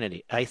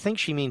identity. I think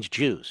she means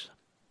Jews.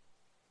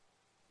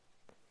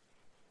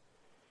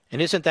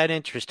 And isn't that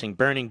interesting?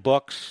 Burning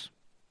books,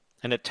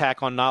 an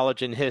attack on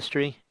knowledge and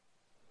history.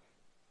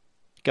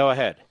 Go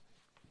ahead.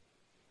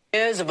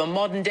 Years of a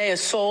modern-day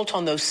assault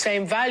on those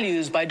same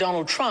values by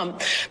Donald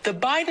Trump, the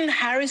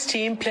Biden-Harris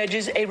team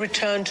pledges a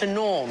return to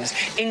norms,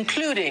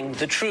 including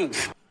the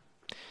truth.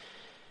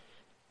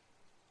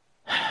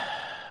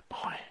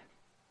 Boy.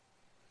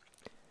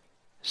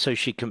 So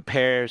she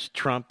compares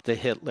Trump to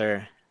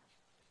Hitler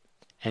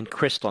and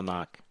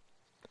Kristallnacht.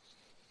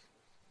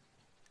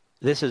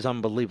 This is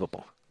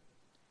unbelievable.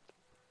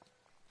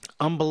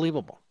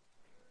 Unbelievable.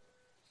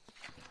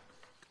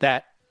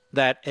 That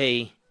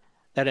a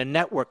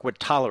network would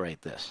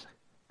tolerate this.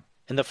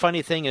 And the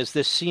funny thing is,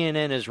 this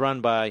CNN is run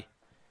by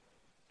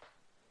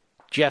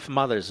Jeff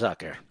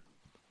Motherzucker,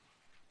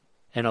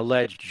 an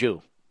alleged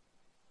Jew.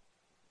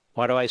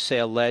 Why do I say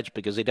alleged?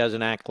 Because he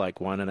doesn't act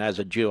like one, and as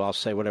a Jew, I'll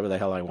say whatever the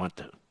hell I want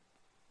to.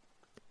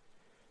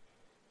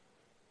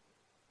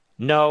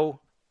 No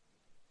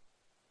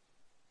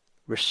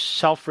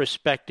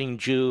self-respecting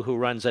Jew who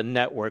runs a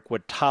network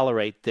would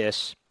tolerate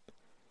this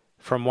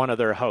from one of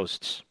their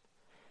hosts.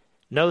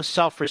 No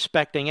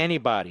self-respecting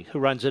anybody who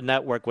runs a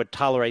network would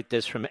tolerate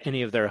this from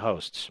any of their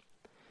hosts.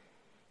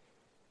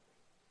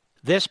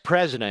 This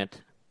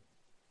president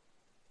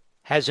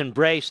has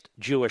embraced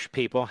Jewish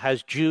people,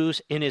 has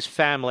Jews in his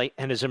family,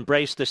 and has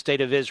embraced the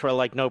state of Israel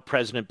like no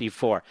president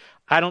before.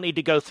 I don't need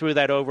to go through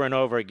that over and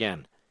over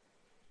again.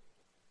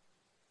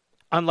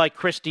 Unlike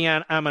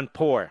Christiane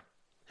Amanpour,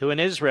 who in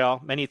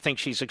Israel, many think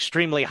she's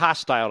extremely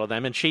hostile to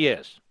them, and she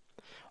is.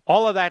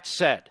 All of that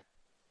said,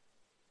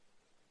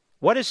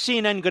 what is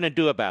CNN going to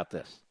do about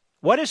this?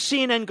 What is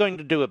CNN going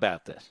to do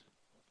about this?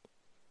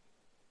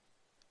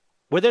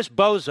 Where this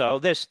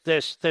bozo,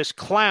 this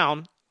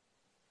clown,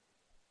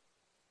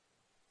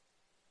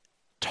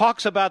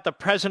 talks about the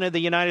President of the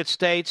United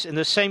States in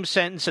the same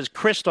sentence as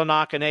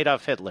Kristallnacht and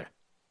Adolf Hitler.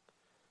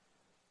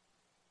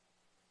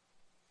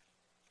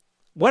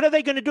 What are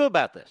they going to do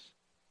about this?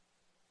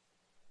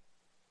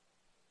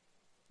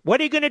 What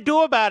are you going to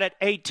do about it,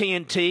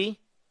 AT&T?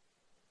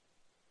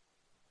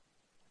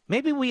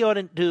 Maybe we ought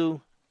to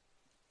do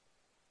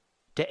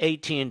to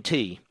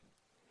AT&T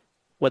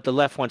what the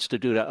left wants to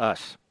do to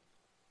us.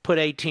 Put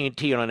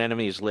AT&T on an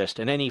enemies list,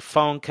 and any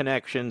phone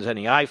connections,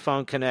 any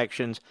iPhone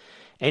connections,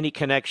 any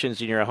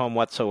connections in your home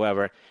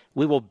whatsoever,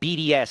 we will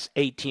BDS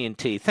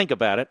AT&T. Think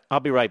about it. I'll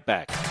be right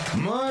back.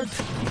 Mark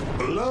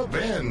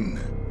Levin.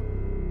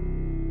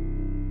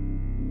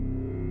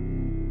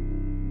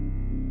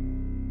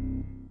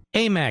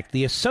 AMAC,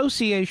 the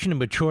Association of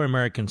Mature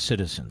American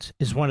Citizens,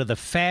 is one of the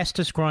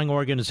fastest-growing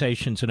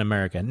organizations in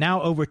America,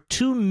 now over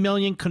 2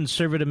 million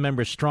conservative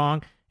members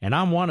strong, and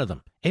I'm one of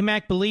them.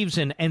 AMAC believes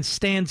in and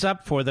stands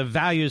up for the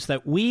values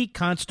that we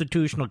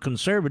constitutional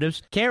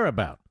conservatives care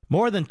about.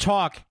 More than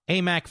talk,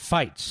 AMAC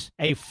fights.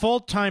 A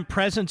full-time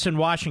presence in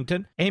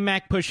Washington,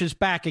 AMAC pushes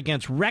back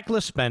against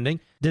reckless spending,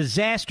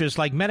 disasters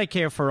like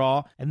Medicare for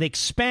All, and the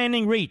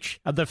expanding reach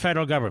of the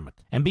federal government.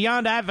 And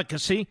beyond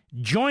advocacy,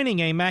 joining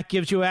AMAC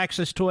gives you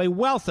access to a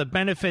wealth of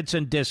benefits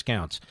and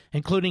discounts,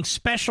 including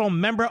special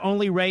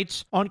member-only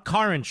rates on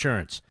car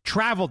insurance,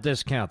 travel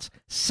discounts,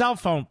 cell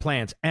phone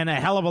plans, and a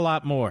hell of a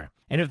lot more.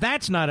 And if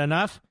that's not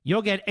enough,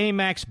 you'll get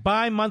AMAC's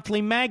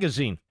bi-monthly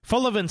magazine,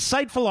 full of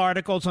insightful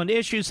articles on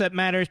issues that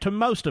matter to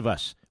most of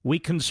us, we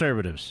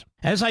conservatives.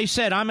 As I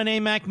said, I'm an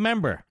AMAC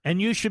member,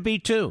 and you should be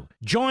too.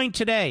 Join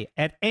today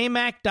at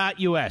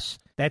amac.us.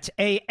 That's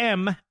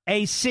AMAC.us.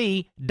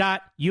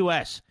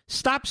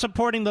 Stop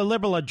supporting the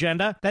liberal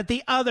agenda that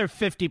the other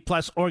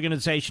 50-plus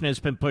organization has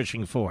been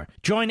pushing for.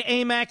 Join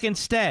AMAC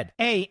instead.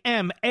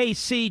 AMAC.us.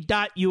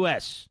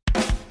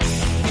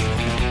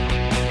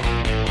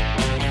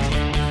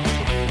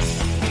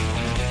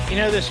 You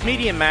know, this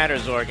Media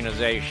Matters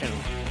organization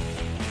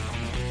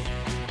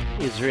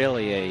is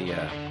really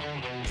a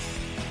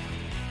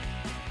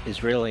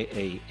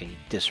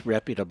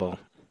disreputable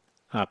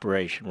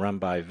operation run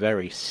by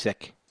very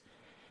sick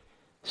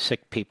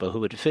people who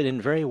would fit in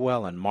very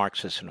well in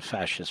Marxist and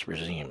fascist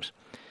regimes.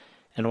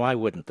 And why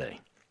wouldn't they?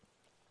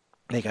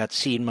 They got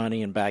seed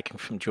money and backing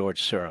from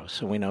George Soros,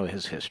 so we know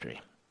his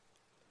history.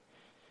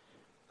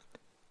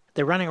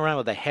 They're running around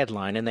with a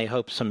headline, and they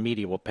hope some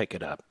media will pick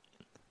it up,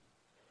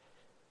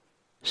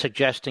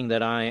 suggesting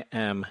that I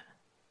am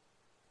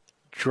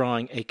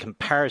drawing a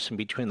comparison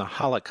between the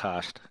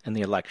Holocaust and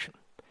the election.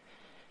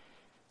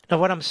 Now,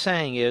 what I'm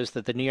saying is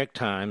that the New York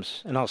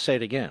Times, and I'll say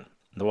it again,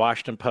 the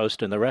Washington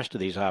Post and the rest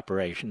of these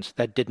operations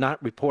that did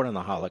not report on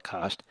the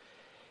Holocaust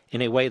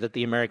in a way that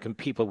the American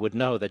people would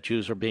know that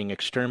Jews were being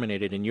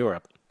exterminated in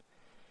Europe,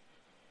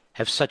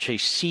 have such a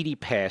seedy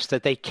past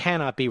that they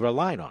cannot be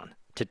relied on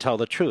to tell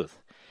the truth.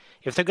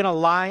 If they're going to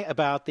lie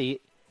about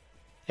the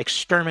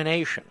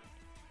extermination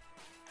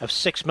of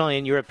 6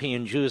 million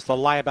European Jews, they'll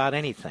lie about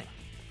anything.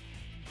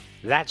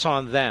 That's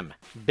on them,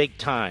 big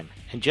time.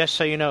 And just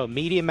so you know,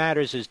 Media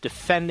Matters is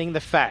defending the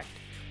fact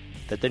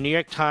that the New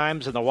York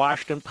Times and the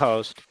Washington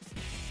Post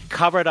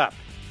covered up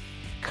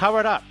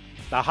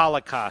the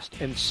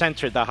Holocaust and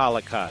censored the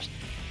Holocaust.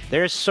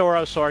 There's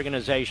Soros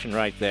organization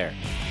right there.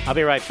 I'll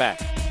be right back.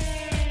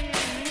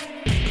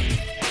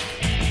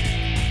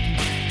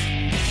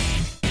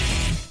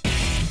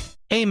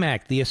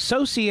 AMAC, the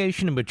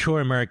Association of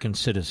Mature American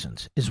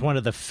Citizens, is one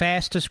of the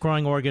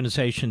fastest-growing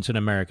organizations in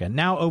America,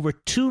 now over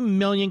 2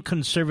 million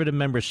conservative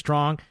members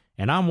strong,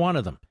 and I'm one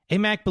of them.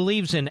 AMAC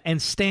believes in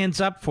and stands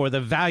up for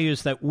the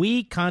values that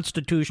we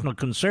constitutional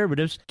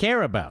conservatives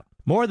care about.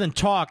 More than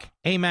talk,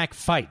 AMAC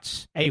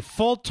fights. A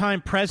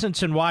full-time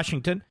presence in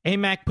Washington,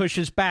 AMAC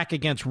pushes back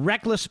against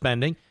reckless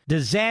spending,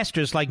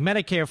 disasters like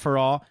Medicare for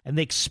All, and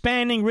the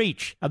expanding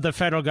reach of the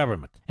federal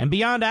government. And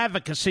beyond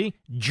advocacy,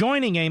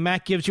 joining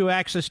AMAC gives you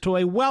access to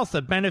a wealth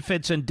of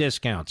benefits and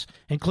discounts,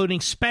 including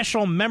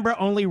special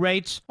member-only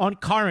rates on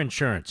car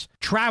insurance,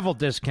 travel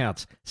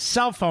discounts,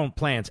 cell phone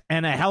plans,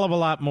 and a hell of a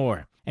lot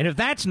more. And if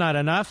that's not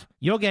enough,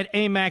 you'll get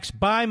AMAC's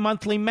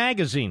bi-monthly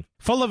magazine,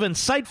 full of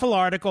insightful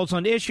articles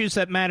on issues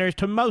that matter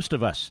to most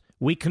of us,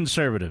 we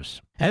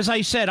conservatives. As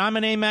I said, I'm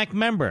an AMAC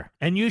member,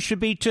 and you should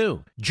be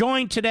too.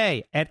 Join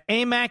today at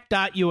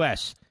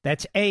amac.us.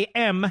 That's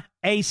AMAC.us.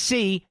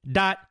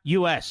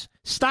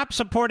 Stop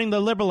supporting the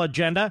liberal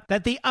agenda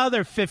that the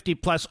other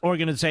 50-plus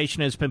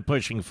organization has been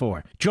pushing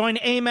for. Join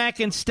AMAC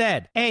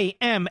instead. AMAC.us.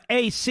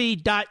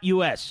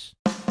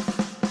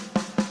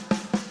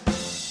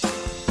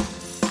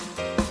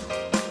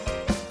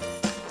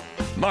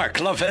 Mark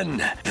Levin,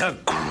 the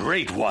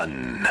Great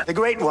One. The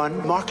Great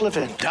One, Mark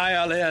Levin.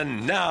 Dial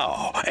in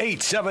now,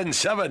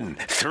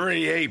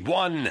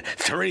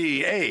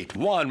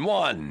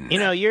 877-381-3811. You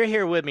know, you're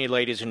here with me,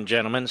 ladies and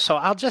gentlemen, so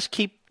I'll just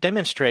keep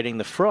demonstrating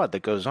the fraud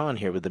that goes on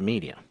here with the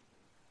media.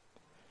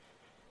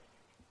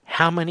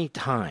 How many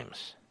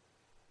times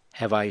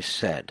have I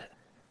said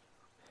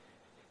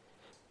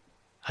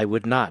I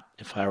would not,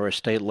 if I were a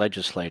state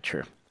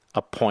legislature,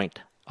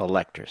 appoint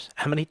electors?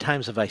 How many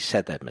times have I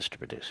said that, Mr.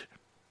 Producer?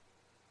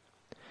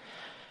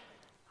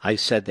 I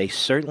said they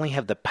certainly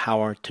have the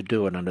power to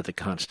do it under the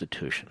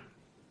Constitution.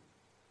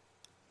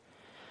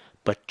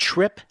 But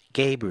Trip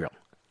Gabriel,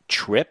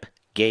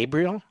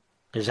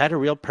 is that a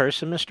real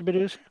person, Mr.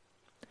 Producer?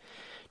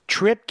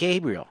 Trip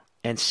Gabriel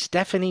and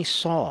Stephanie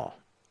Saul,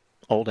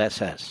 old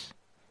SS,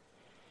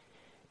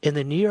 in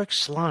the New York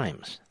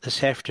Slimes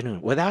this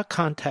afternoon, without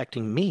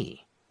contacting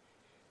me,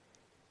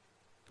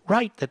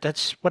 write that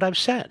that's what I've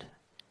said.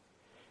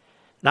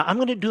 Now, I'm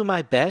going to do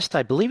my best.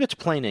 I believe it's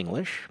plain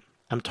English.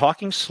 I'm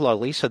talking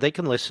slowly so they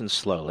can listen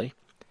slowly.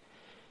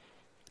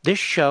 This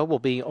show will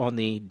be on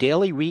the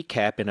daily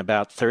recap in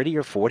about 30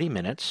 or 40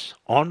 minutes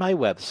on my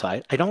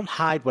website. I don't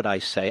hide what I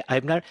say.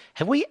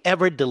 Have we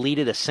ever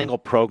deleted a single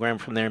program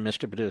from there,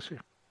 Mr.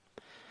 Producer?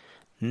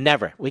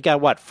 Never. We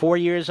got, 4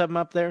 years of them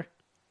up there?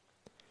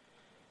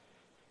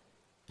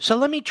 So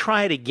let me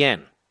try it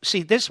again.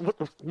 See,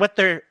 what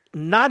they're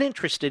not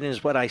interested in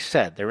is what I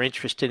said. They're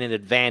interested in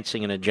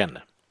advancing an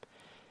agenda.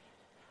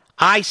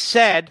 I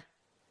said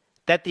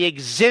that the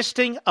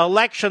existing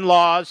election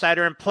laws that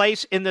are in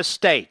place in the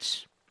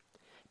states,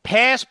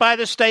 passed by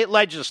the state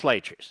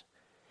legislatures,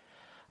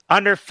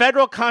 under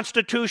Federal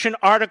Constitution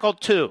Article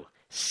 2,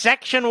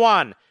 Section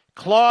 1,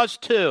 Clause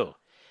 2,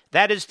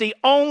 that is the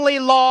only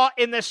law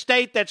in the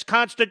state that's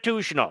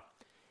constitutional,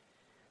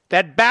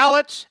 that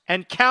ballots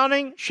and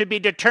counting should be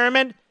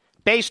determined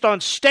based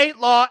on state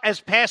law as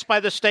passed by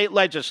the state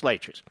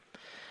legislatures.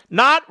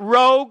 Not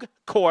rogue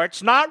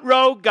courts, not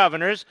rogue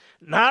governors,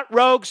 not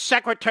rogue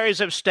secretaries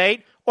of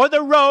state, or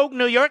the rogue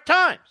New York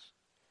Times.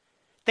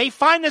 They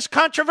find this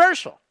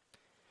controversial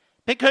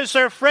because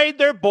they're afraid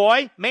their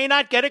boy may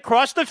not get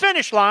across the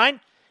finish line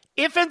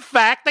if, in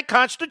fact, the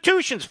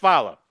Constitution's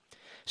followed.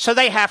 So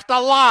they have to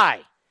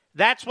lie.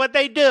 That's what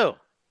they do.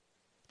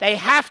 They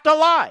have to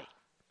lie.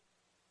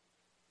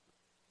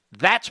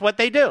 That's what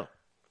they do.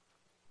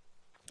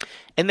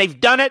 And they've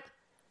done it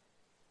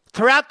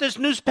throughout this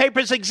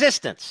newspaper's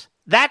existence.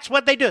 That's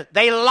what they do.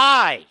 They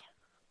lie.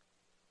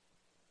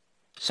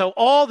 So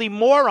all the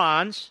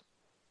morons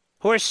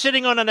who are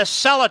sitting on an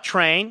Acela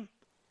train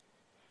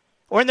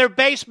or in their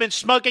basement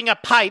smoking a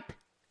pipe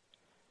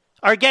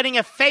are getting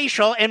a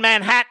facial in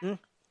Manhattan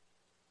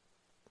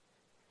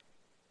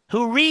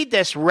who read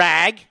this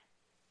rag,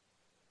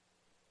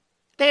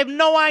 they have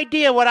no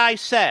idea what I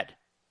said.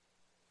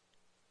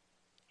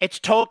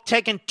 It's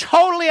taken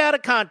totally out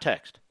of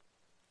context.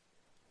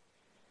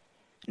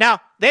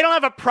 Now, they don't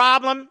have a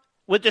problem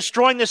with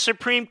destroying the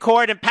Supreme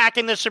Court and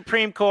packing the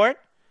Supreme Court.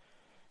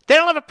 They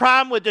don't have a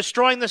problem with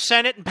destroying the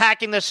Senate and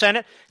packing the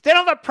Senate. They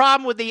don't have a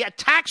problem with the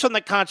attacks on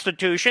the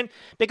Constitution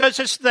because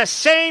it's the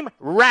same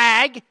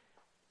rag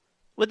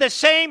with the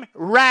same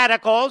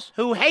radicals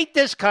who hate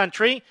this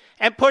country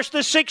and push the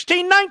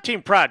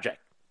 1619 Project.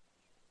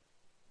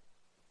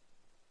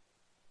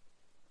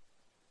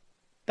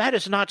 That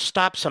has not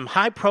stopped some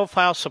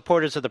high-profile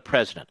supporters of the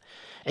president,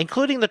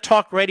 including the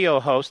talk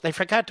radio host. They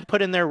forgot to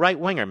put in their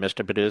right-winger,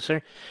 Mr.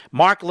 Producer,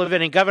 Mark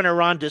Levin and Governor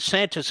Ron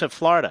DeSantis of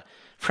Florida,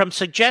 from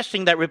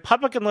suggesting that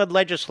Republican-led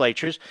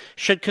legislatures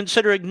should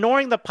consider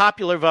ignoring the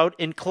popular vote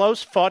in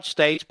close-fought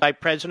states by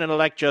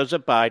President-elect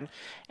Joseph Biden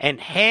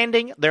and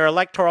handing their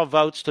electoral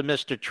votes to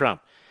Mr.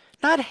 Trump.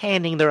 Not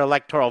handing their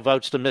electoral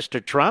votes to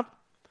Mr. Trump.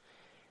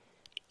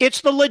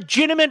 It's the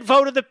legitimate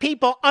vote of the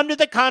people under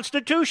the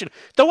Constitution,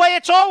 the way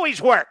it's always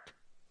worked.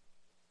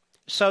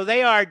 So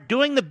they are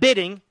doing the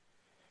bidding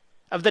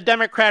of the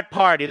Democrat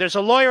Party. There's a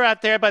lawyer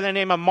out there by the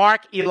name of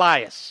Mark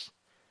Elias.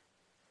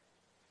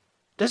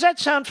 Does that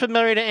sound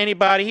familiar to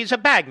anybody? He's a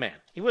bagman.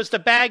 He was the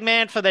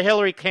bagman for the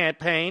Hillary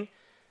campaign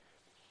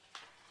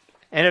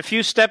and a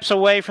few steps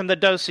away from the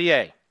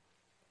dossier.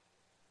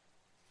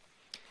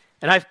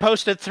 And I've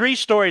posted 3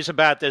 stories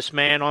about this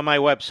man on my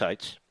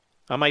websites,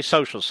 on my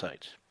social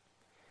sites.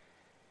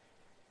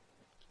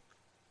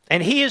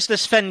 And he is the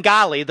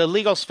Svengali, the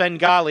legal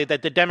Svengali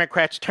that the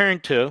Democrats turn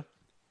to.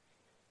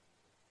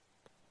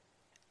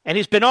 And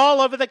he's been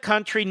all over the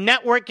country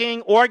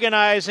networking,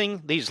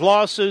 organizing these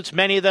lawsuits,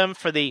 many of them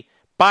for the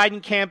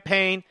Biden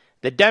campaign,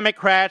 the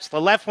Democrats, the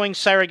left-wing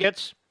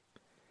surrogates.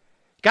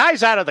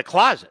 Guy's out of the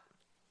closet.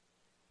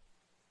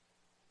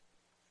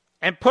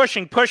 And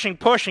pushing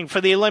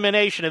for the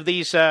elimination of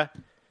these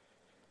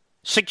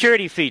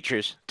security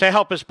features to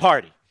help his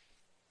party.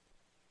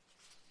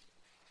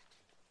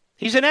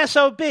 He's an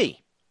SOB.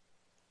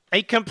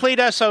 A complete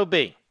SOB.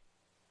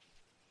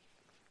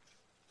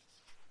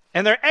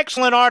 And they're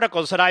excellent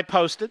articles that I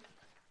posted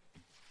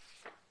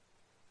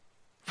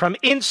from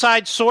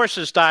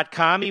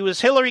InsideSources.com. He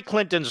was Hillary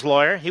Clinton's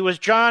lawyer. He was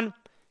John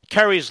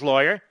Kerry's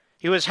lawyer.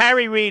 He was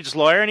Harry Reid's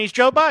lawyer. And he's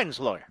Joe Biden's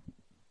lawyer.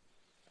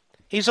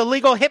 He's a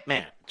legal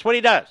hitman. That's what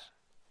he does.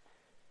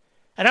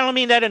 And I don't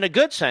mean that in a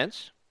good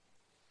sense.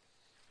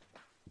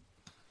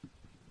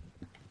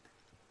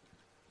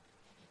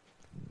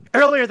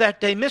 Earlier that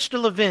day, Mr.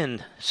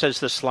 Levin, says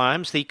the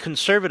Slimes, the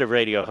conservative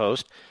radio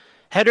host,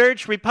 had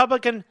urged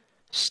Republican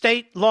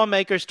state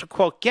lawmakers to,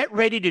 quote, get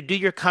ready to do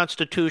your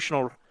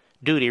constitutional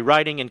duty,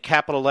 writing in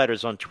capital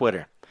letters on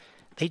Twitter.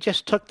 They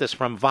just took this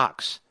from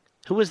Vox.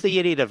 Who was the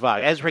idiot at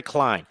Vox? Ezra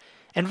Klein.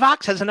 And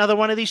Vox has another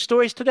one of these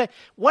stories today.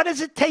 What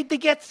does it take to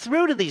get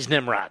through to these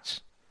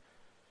Nimrods?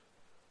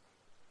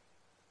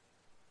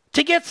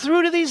 To get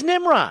through to these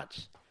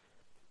Nimrods.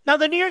 Now,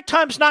 the New York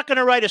Times is not going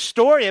to write a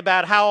story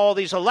about how all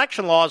these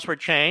election laws were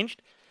changed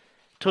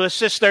to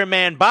assist their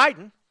man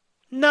Biden.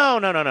 No.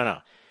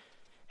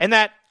 And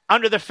that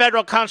under the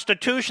federal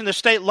Constitution, the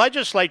state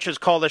legislatures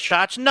call the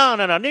shots. No.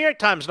 New York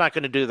Times is not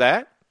going to do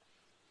that.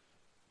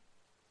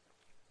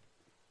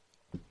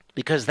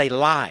 Because they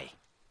lie.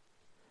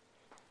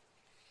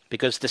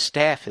 Because the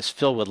staff is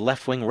filled with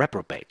left-wing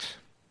reprobates.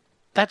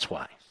 That's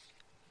why.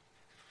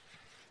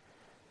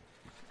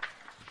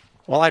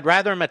 Well, I'd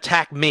rather them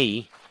attack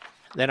me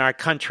than our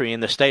country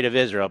and the state of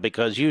Israel,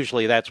 because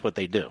usually that's what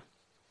they do.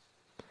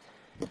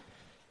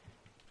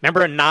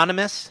 Remember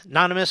Anonymous?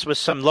 Anonymous was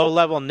some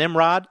low-level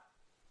Nimrod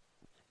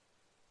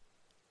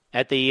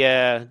at the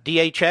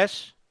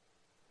DHS.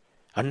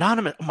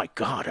 Anonymous. Oh, my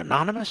God,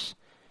 Anonymous?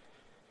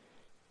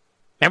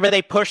 Remember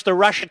they pushed the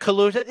Russia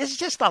collusion? It's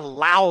just a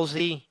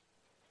lousy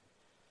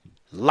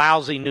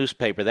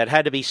newspaper that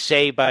had to be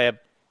saved by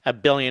a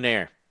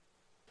billionaire.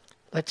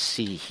 Let's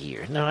see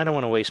here. No, I don't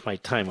want to waste my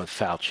time with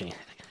Fauci.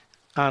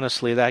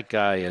 Honestly, that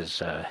guy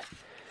is,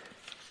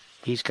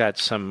 he's got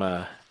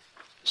some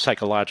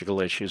psychological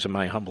issues, in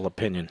my humble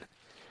opinion.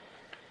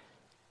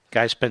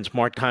 Guy spends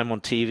more time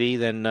on TV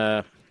than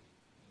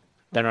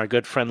our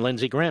good friend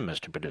Lindsey Graham,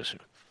 Mr. Producer.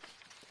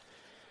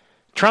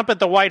 Trump at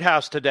the White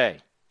House today.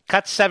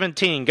 Cut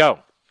 17, go.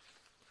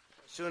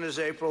 As soon as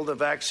April, the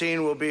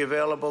vaccine will be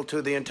available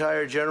to the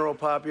entire general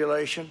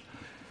population,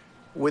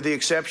 with the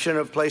exception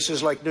of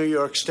places like New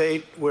York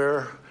State,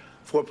 where,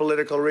 for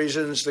political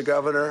reasons, the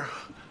governor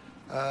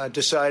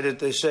decided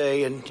to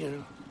say,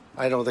 and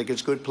I don't think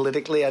it's good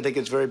politically. I think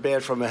it's very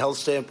bad from a health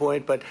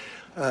standpoint. But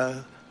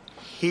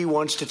he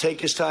wants to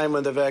take his time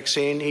on the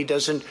vaccine. He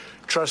doesn't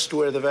trust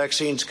where the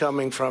vaccine's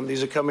coming from.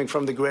 These are coming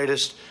from the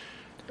greatest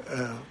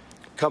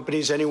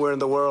companies anywhere in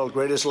the world,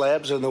 greatest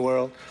labs in the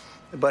world.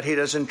 But he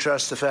doesn't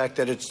trust the fact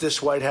that it's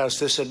this White House,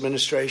 this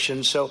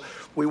administration. So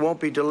we won't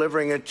be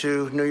delivering it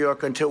to New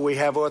York until we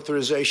have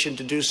authorization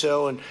to do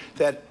so. And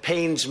that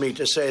pains me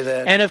to say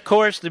that. And, of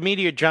course, the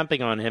media are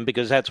jumping on him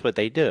because that's what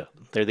they do.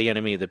 They're the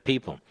enemy of the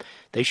people.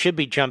 They should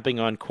be jumping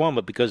on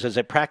Cuomo because, as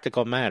a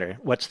practical matter,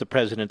 what's the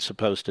president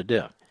supposed to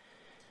do?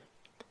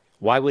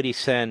 Why would he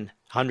send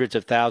hundreds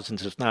of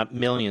thousands, if not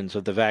millions,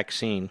 of the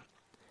vaccine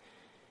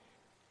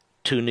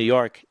to New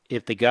York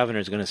if the governor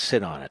is going to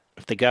sit on it,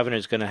 if the governor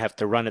is going to have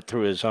to run it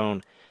through his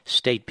own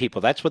state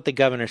people? That's what the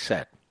governor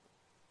said.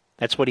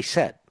 That's what he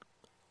said.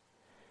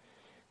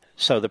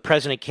 So the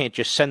president can't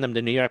just send them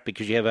to New York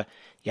because you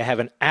have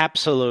an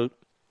absolute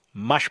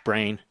mush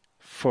brain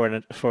for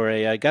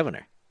a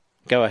governor.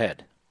 Go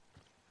ahead.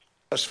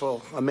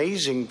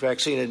 Amazing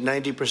vaccine at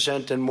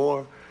 90% and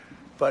more.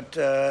 But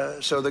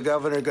so the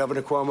Governor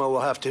Cuomo,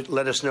 will have to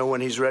let us know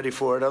when he's ready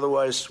for it.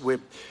 Otherwise,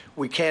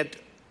 we can't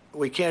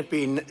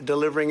be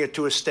delivering it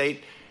to a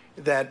state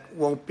that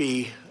won't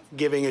be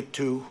giving it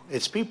to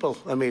its people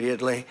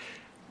immediately.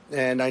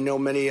 And I know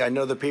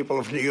the people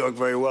of New York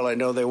very well. I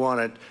know they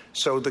want it.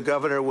 So the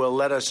governor will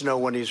let us know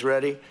when he's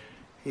ready.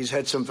 He's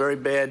had some very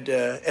bad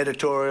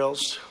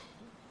editorials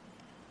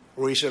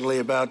recently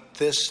about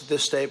this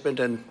statement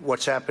and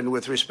what's happened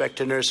with respect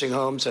to nursing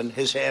homes and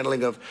his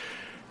handling of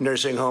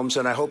nursing homes.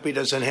 And I hope he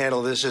doesn't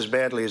handle this as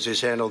badly as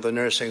he's handled the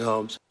nursing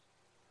homes.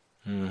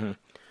 Mm-hmm.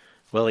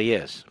 Well, he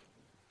is.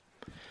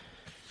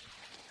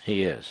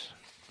 He is.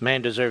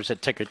 Man deserves a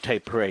ticker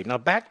tape parade. Now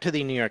back to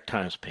the New York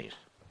Times piece.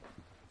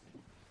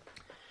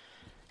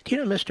 Do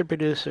you know, Mr.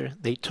 Producer,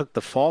 they took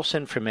the false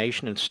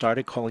information and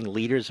started calling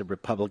leaders of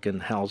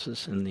Republican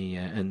houses in the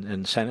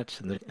and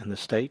senates in the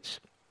states?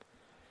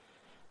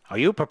 Are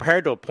you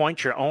prepared to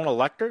appoint your own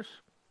electors?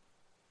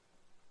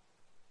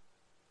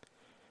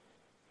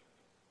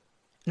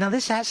 Now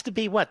this has to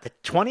be what, the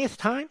 20th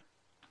time?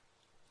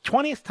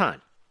 20th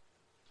time.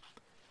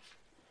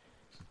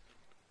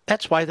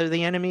 That's why they're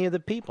the enemy of the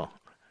people.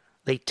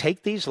 They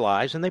take these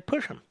lies and they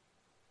push them.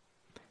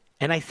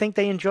 And I think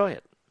they enjoy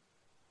it.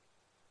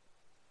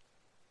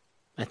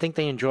 I think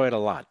they enjoy it a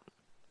lot.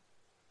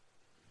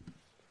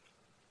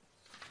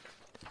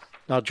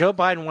 Now, Joe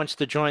Biden wants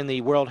to join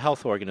the World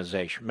Health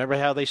Organization. Remember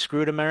how they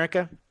screwed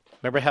America?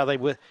 Remember how they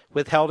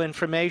withheld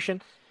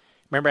information?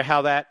 Remember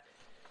how that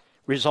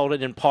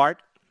resulted in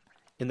part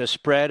in the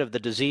spread of the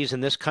disease in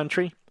this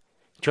country,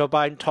 Joe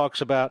Biden talks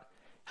about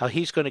how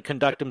he's going to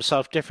conduct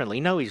himself differently.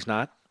 No, he's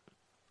not.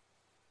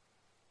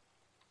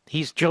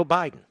 He's Joe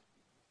Biden.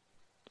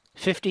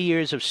 50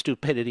 years of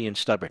stupidity and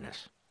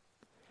stubbornness.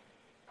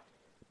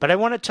 But I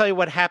want to tell you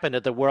what happened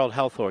at the World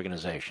Health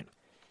Organization.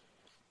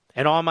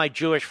 And all my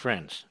Jewish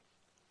friends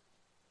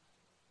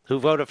who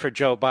voted for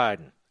Joe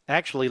Biden,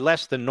 actually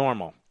less than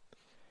normal,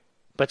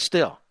 but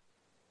still.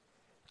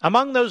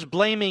 Among those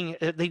blaming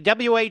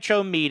the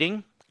WHO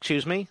meeting,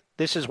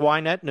 this is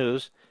Ynet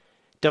News,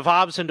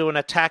 devolves into an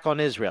attack on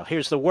Israel.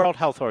 Here's the World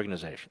Health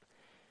Organization.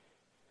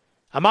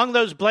 Among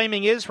those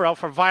blaming Israel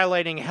for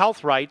violating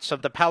health rights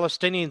of the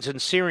Palestinians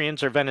and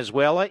Syrians are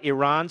Venezuela,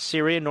 Iran,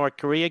 Syria, North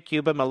Korea,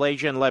 Cuba,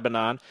 Malaysia, and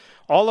Lebanon,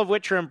 all of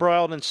which are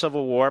embroiled in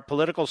civil war,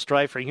 political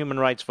strife, or human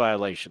rights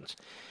violations.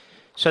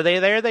 So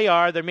there they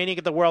are. They're meeting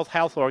at the World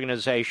Health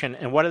Organization,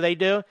 and what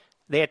do?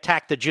 They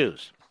attack the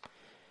Jews.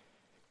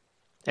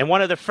 And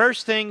one of the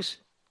first things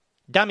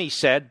Dummy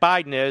said,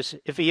 Biden is,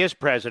 if he is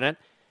president,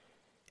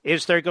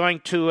 is they're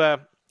going to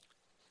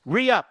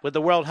re-up with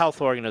the World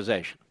Health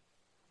Organization.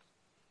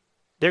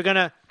 They're going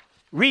to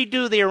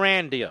redo the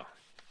Iran deal.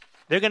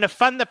 They're going to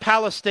fund the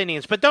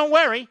Palestinians. But don't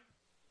worry.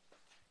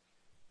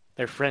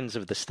 They're friends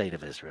of the State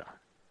of Israel.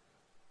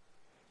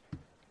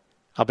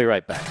 I'll be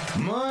right back.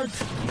 Mark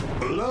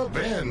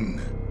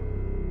Levin.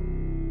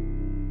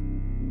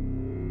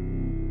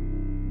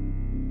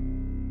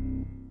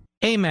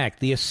 AMAC,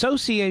 the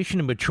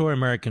Association of Mature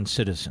American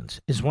Citizens,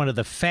 is one of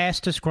the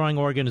fastest growing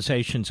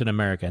organizations in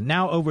America.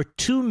 Now over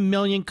 2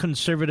 million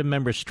conservative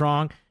members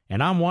strong,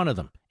 and I'm one of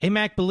them.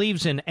 AMAC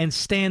believes in and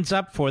stands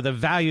up for the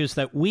values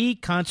that we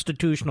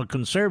constitutional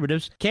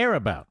conservatives care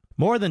about.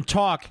 More than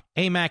talk,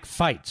 AMAC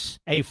fights.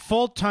 A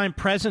full-time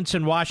presence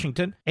in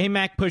Washington,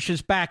 AMAC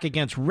pushes back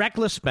against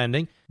reckless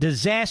spending,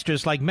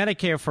 disasters like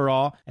Medicare for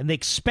All, and the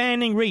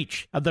expanding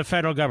reach of the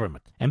federal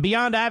government. And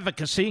beyond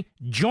advocacy,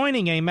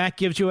 joining AMAC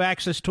gives you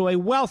access to a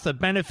wealth of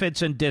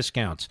benefits and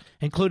discounts,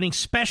 including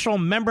special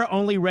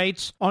member-only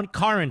rates on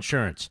car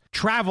insurance,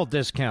 travel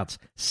discounts,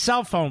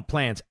 cell phone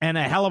plans, and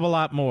a hell of a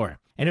lot more.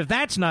 And if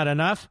that's not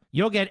enough,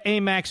 you'll get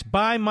AMAC's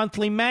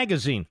bi-monthly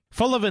magazine,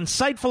 full of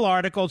insightful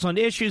articles on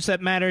issues that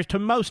matter to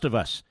most of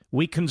us,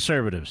 we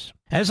conservatives.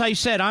 As I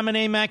said, I'm an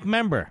AMAC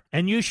member,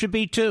 and you should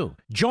be too.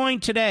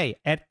 Join today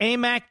at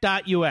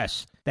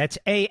amac.us. That's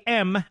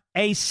AMAC.us.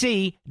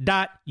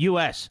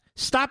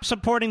 Stop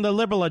supporting the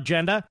liberal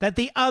agenda that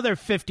the other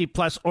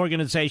 50-plus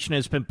organization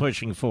has been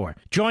pushing for.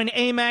 Join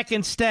AMAC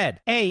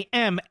instead.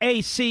 AMAC.us.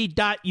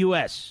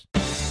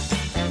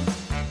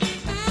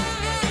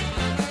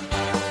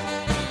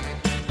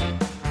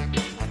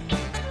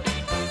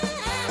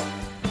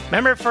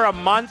 Remember for a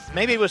month,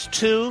 maybe it was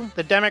 2,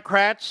 the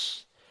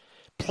Democrats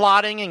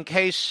plotting in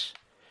case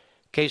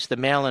the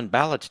mail-in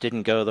ballots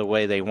didn't go the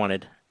way they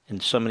wanted in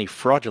so many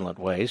fraudulent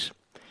ways.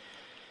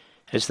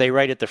 As they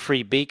write at the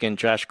Free Beacon,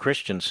 Josh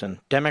Christensen,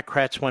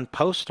 Democrats went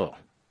postal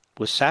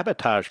with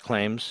sabotage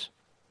claims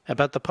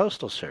about the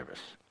Postal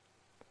Service.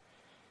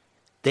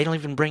 They don't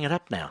even bring it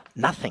up now.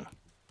 Nothing.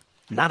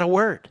 Not a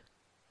word.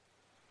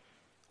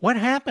 What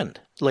happened,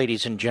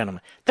 ladies and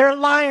gentlemen? They're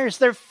liars.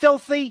 They're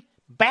filthy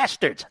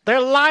bastards. They're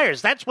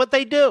liars. That's what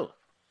they do.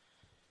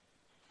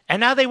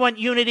 And now they want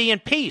unity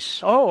and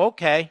peace. Oh,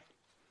 okay.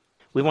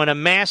 We want a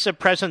massive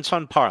presence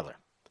on Parler.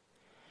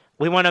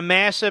 We want a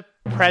massive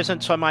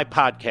presence on my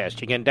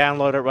podcast. You can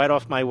download it right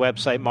off my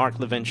website,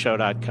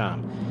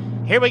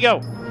 marklevinshow.com. Here we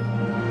go.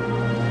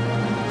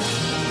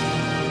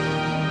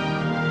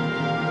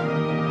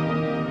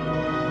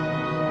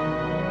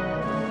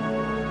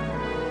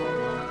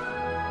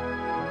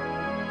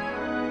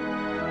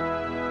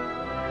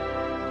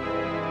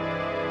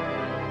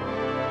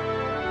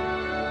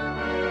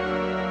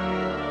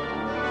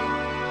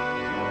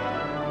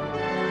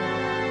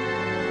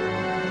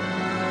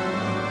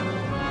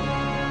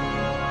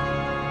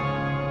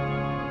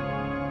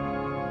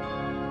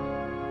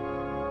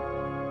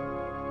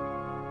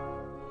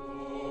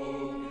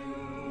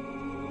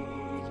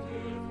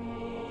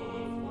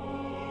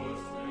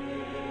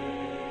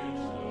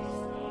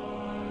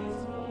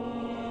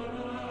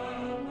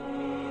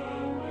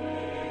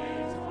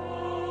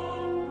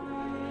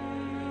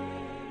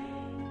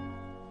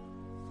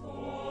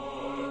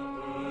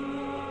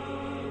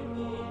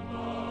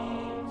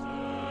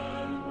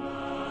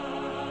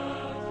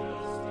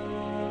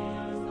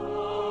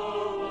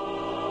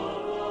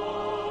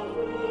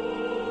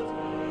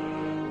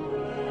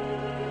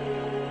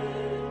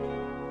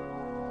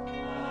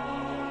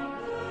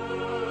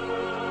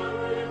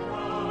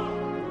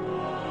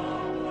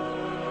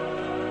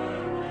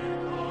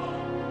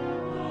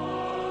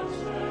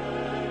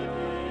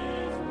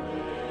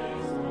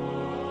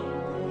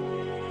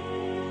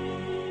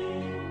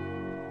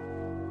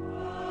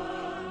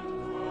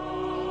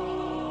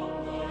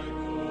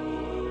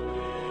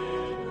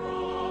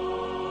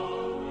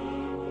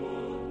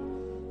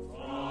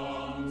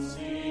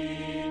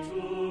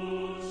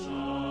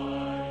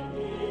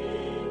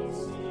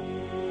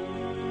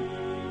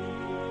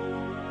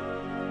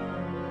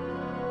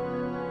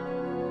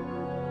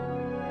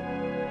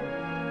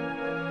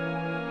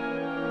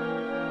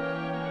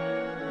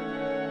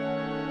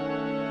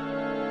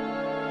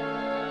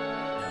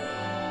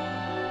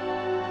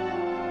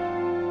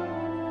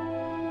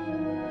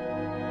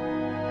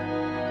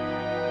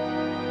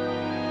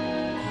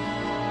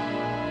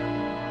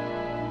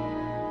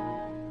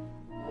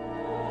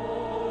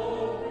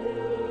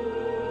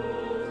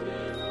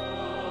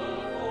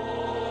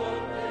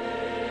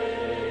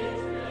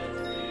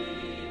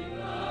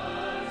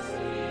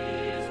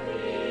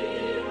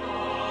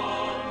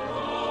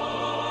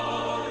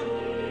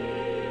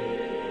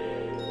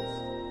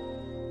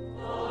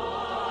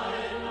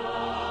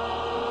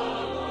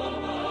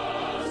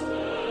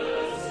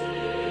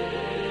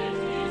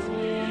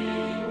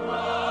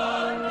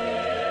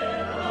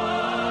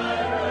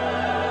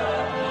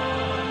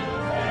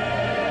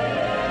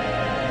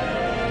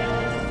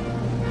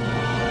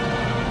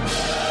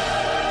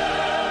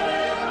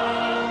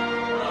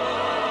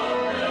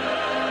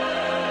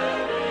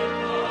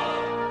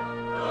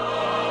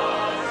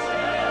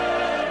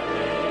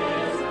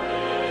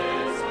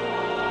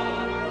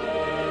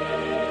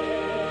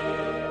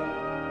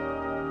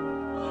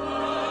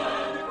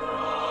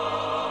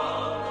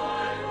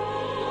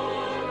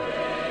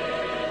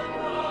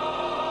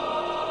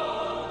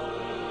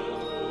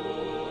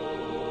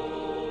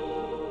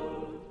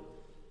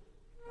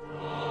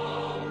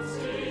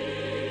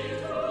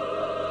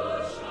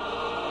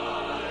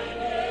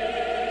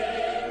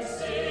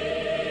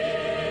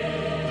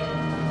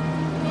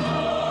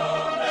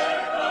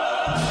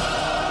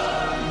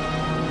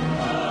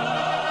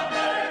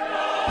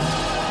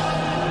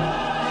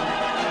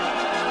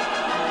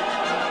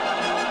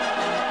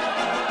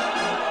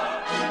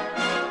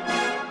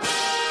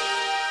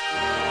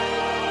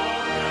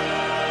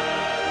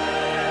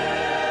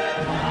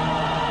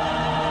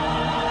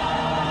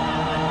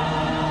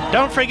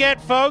 Don't forget,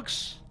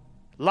 folks,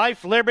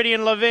 Life, Liberty,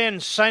 and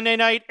Levin, Sunday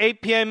night,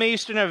 8 p.m.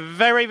 Eastern, a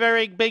very,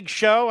 very big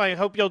show. I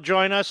hope you'll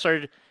join us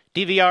or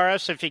DVR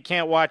us if you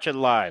can't watch it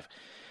live.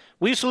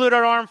 We salute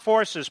our armed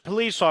forces,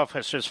 police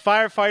officers,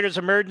 firefighters,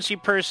 emergency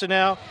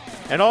personnel,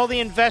 and all the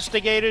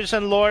investigators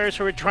and lawyers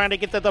who are trying to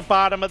get to the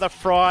bottom of the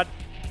fraud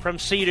from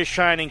sea to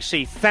shining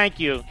sea.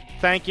 Thank you.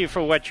 Thank you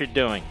for what you're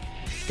doing.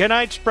 Good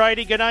night,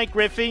 Spritey. Good night,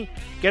 Griffey.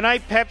 Good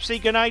night,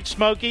 Pepsi. Good night,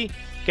 Smokey.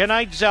 Good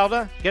night,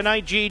 Zelda. Good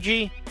night,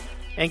 Gigi.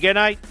 And good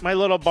night, my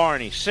little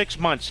Barney. 6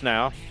 months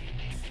now.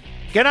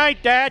 Good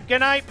night, Dad. Good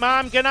night,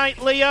 Mom. Good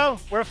night, Leo.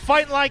 We're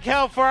fighting like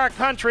hell for our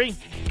country.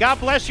 God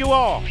bless you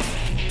all.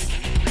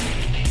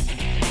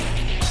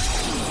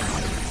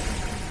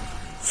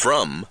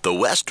 From the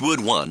Westwood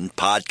One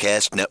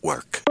Podcast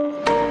Network.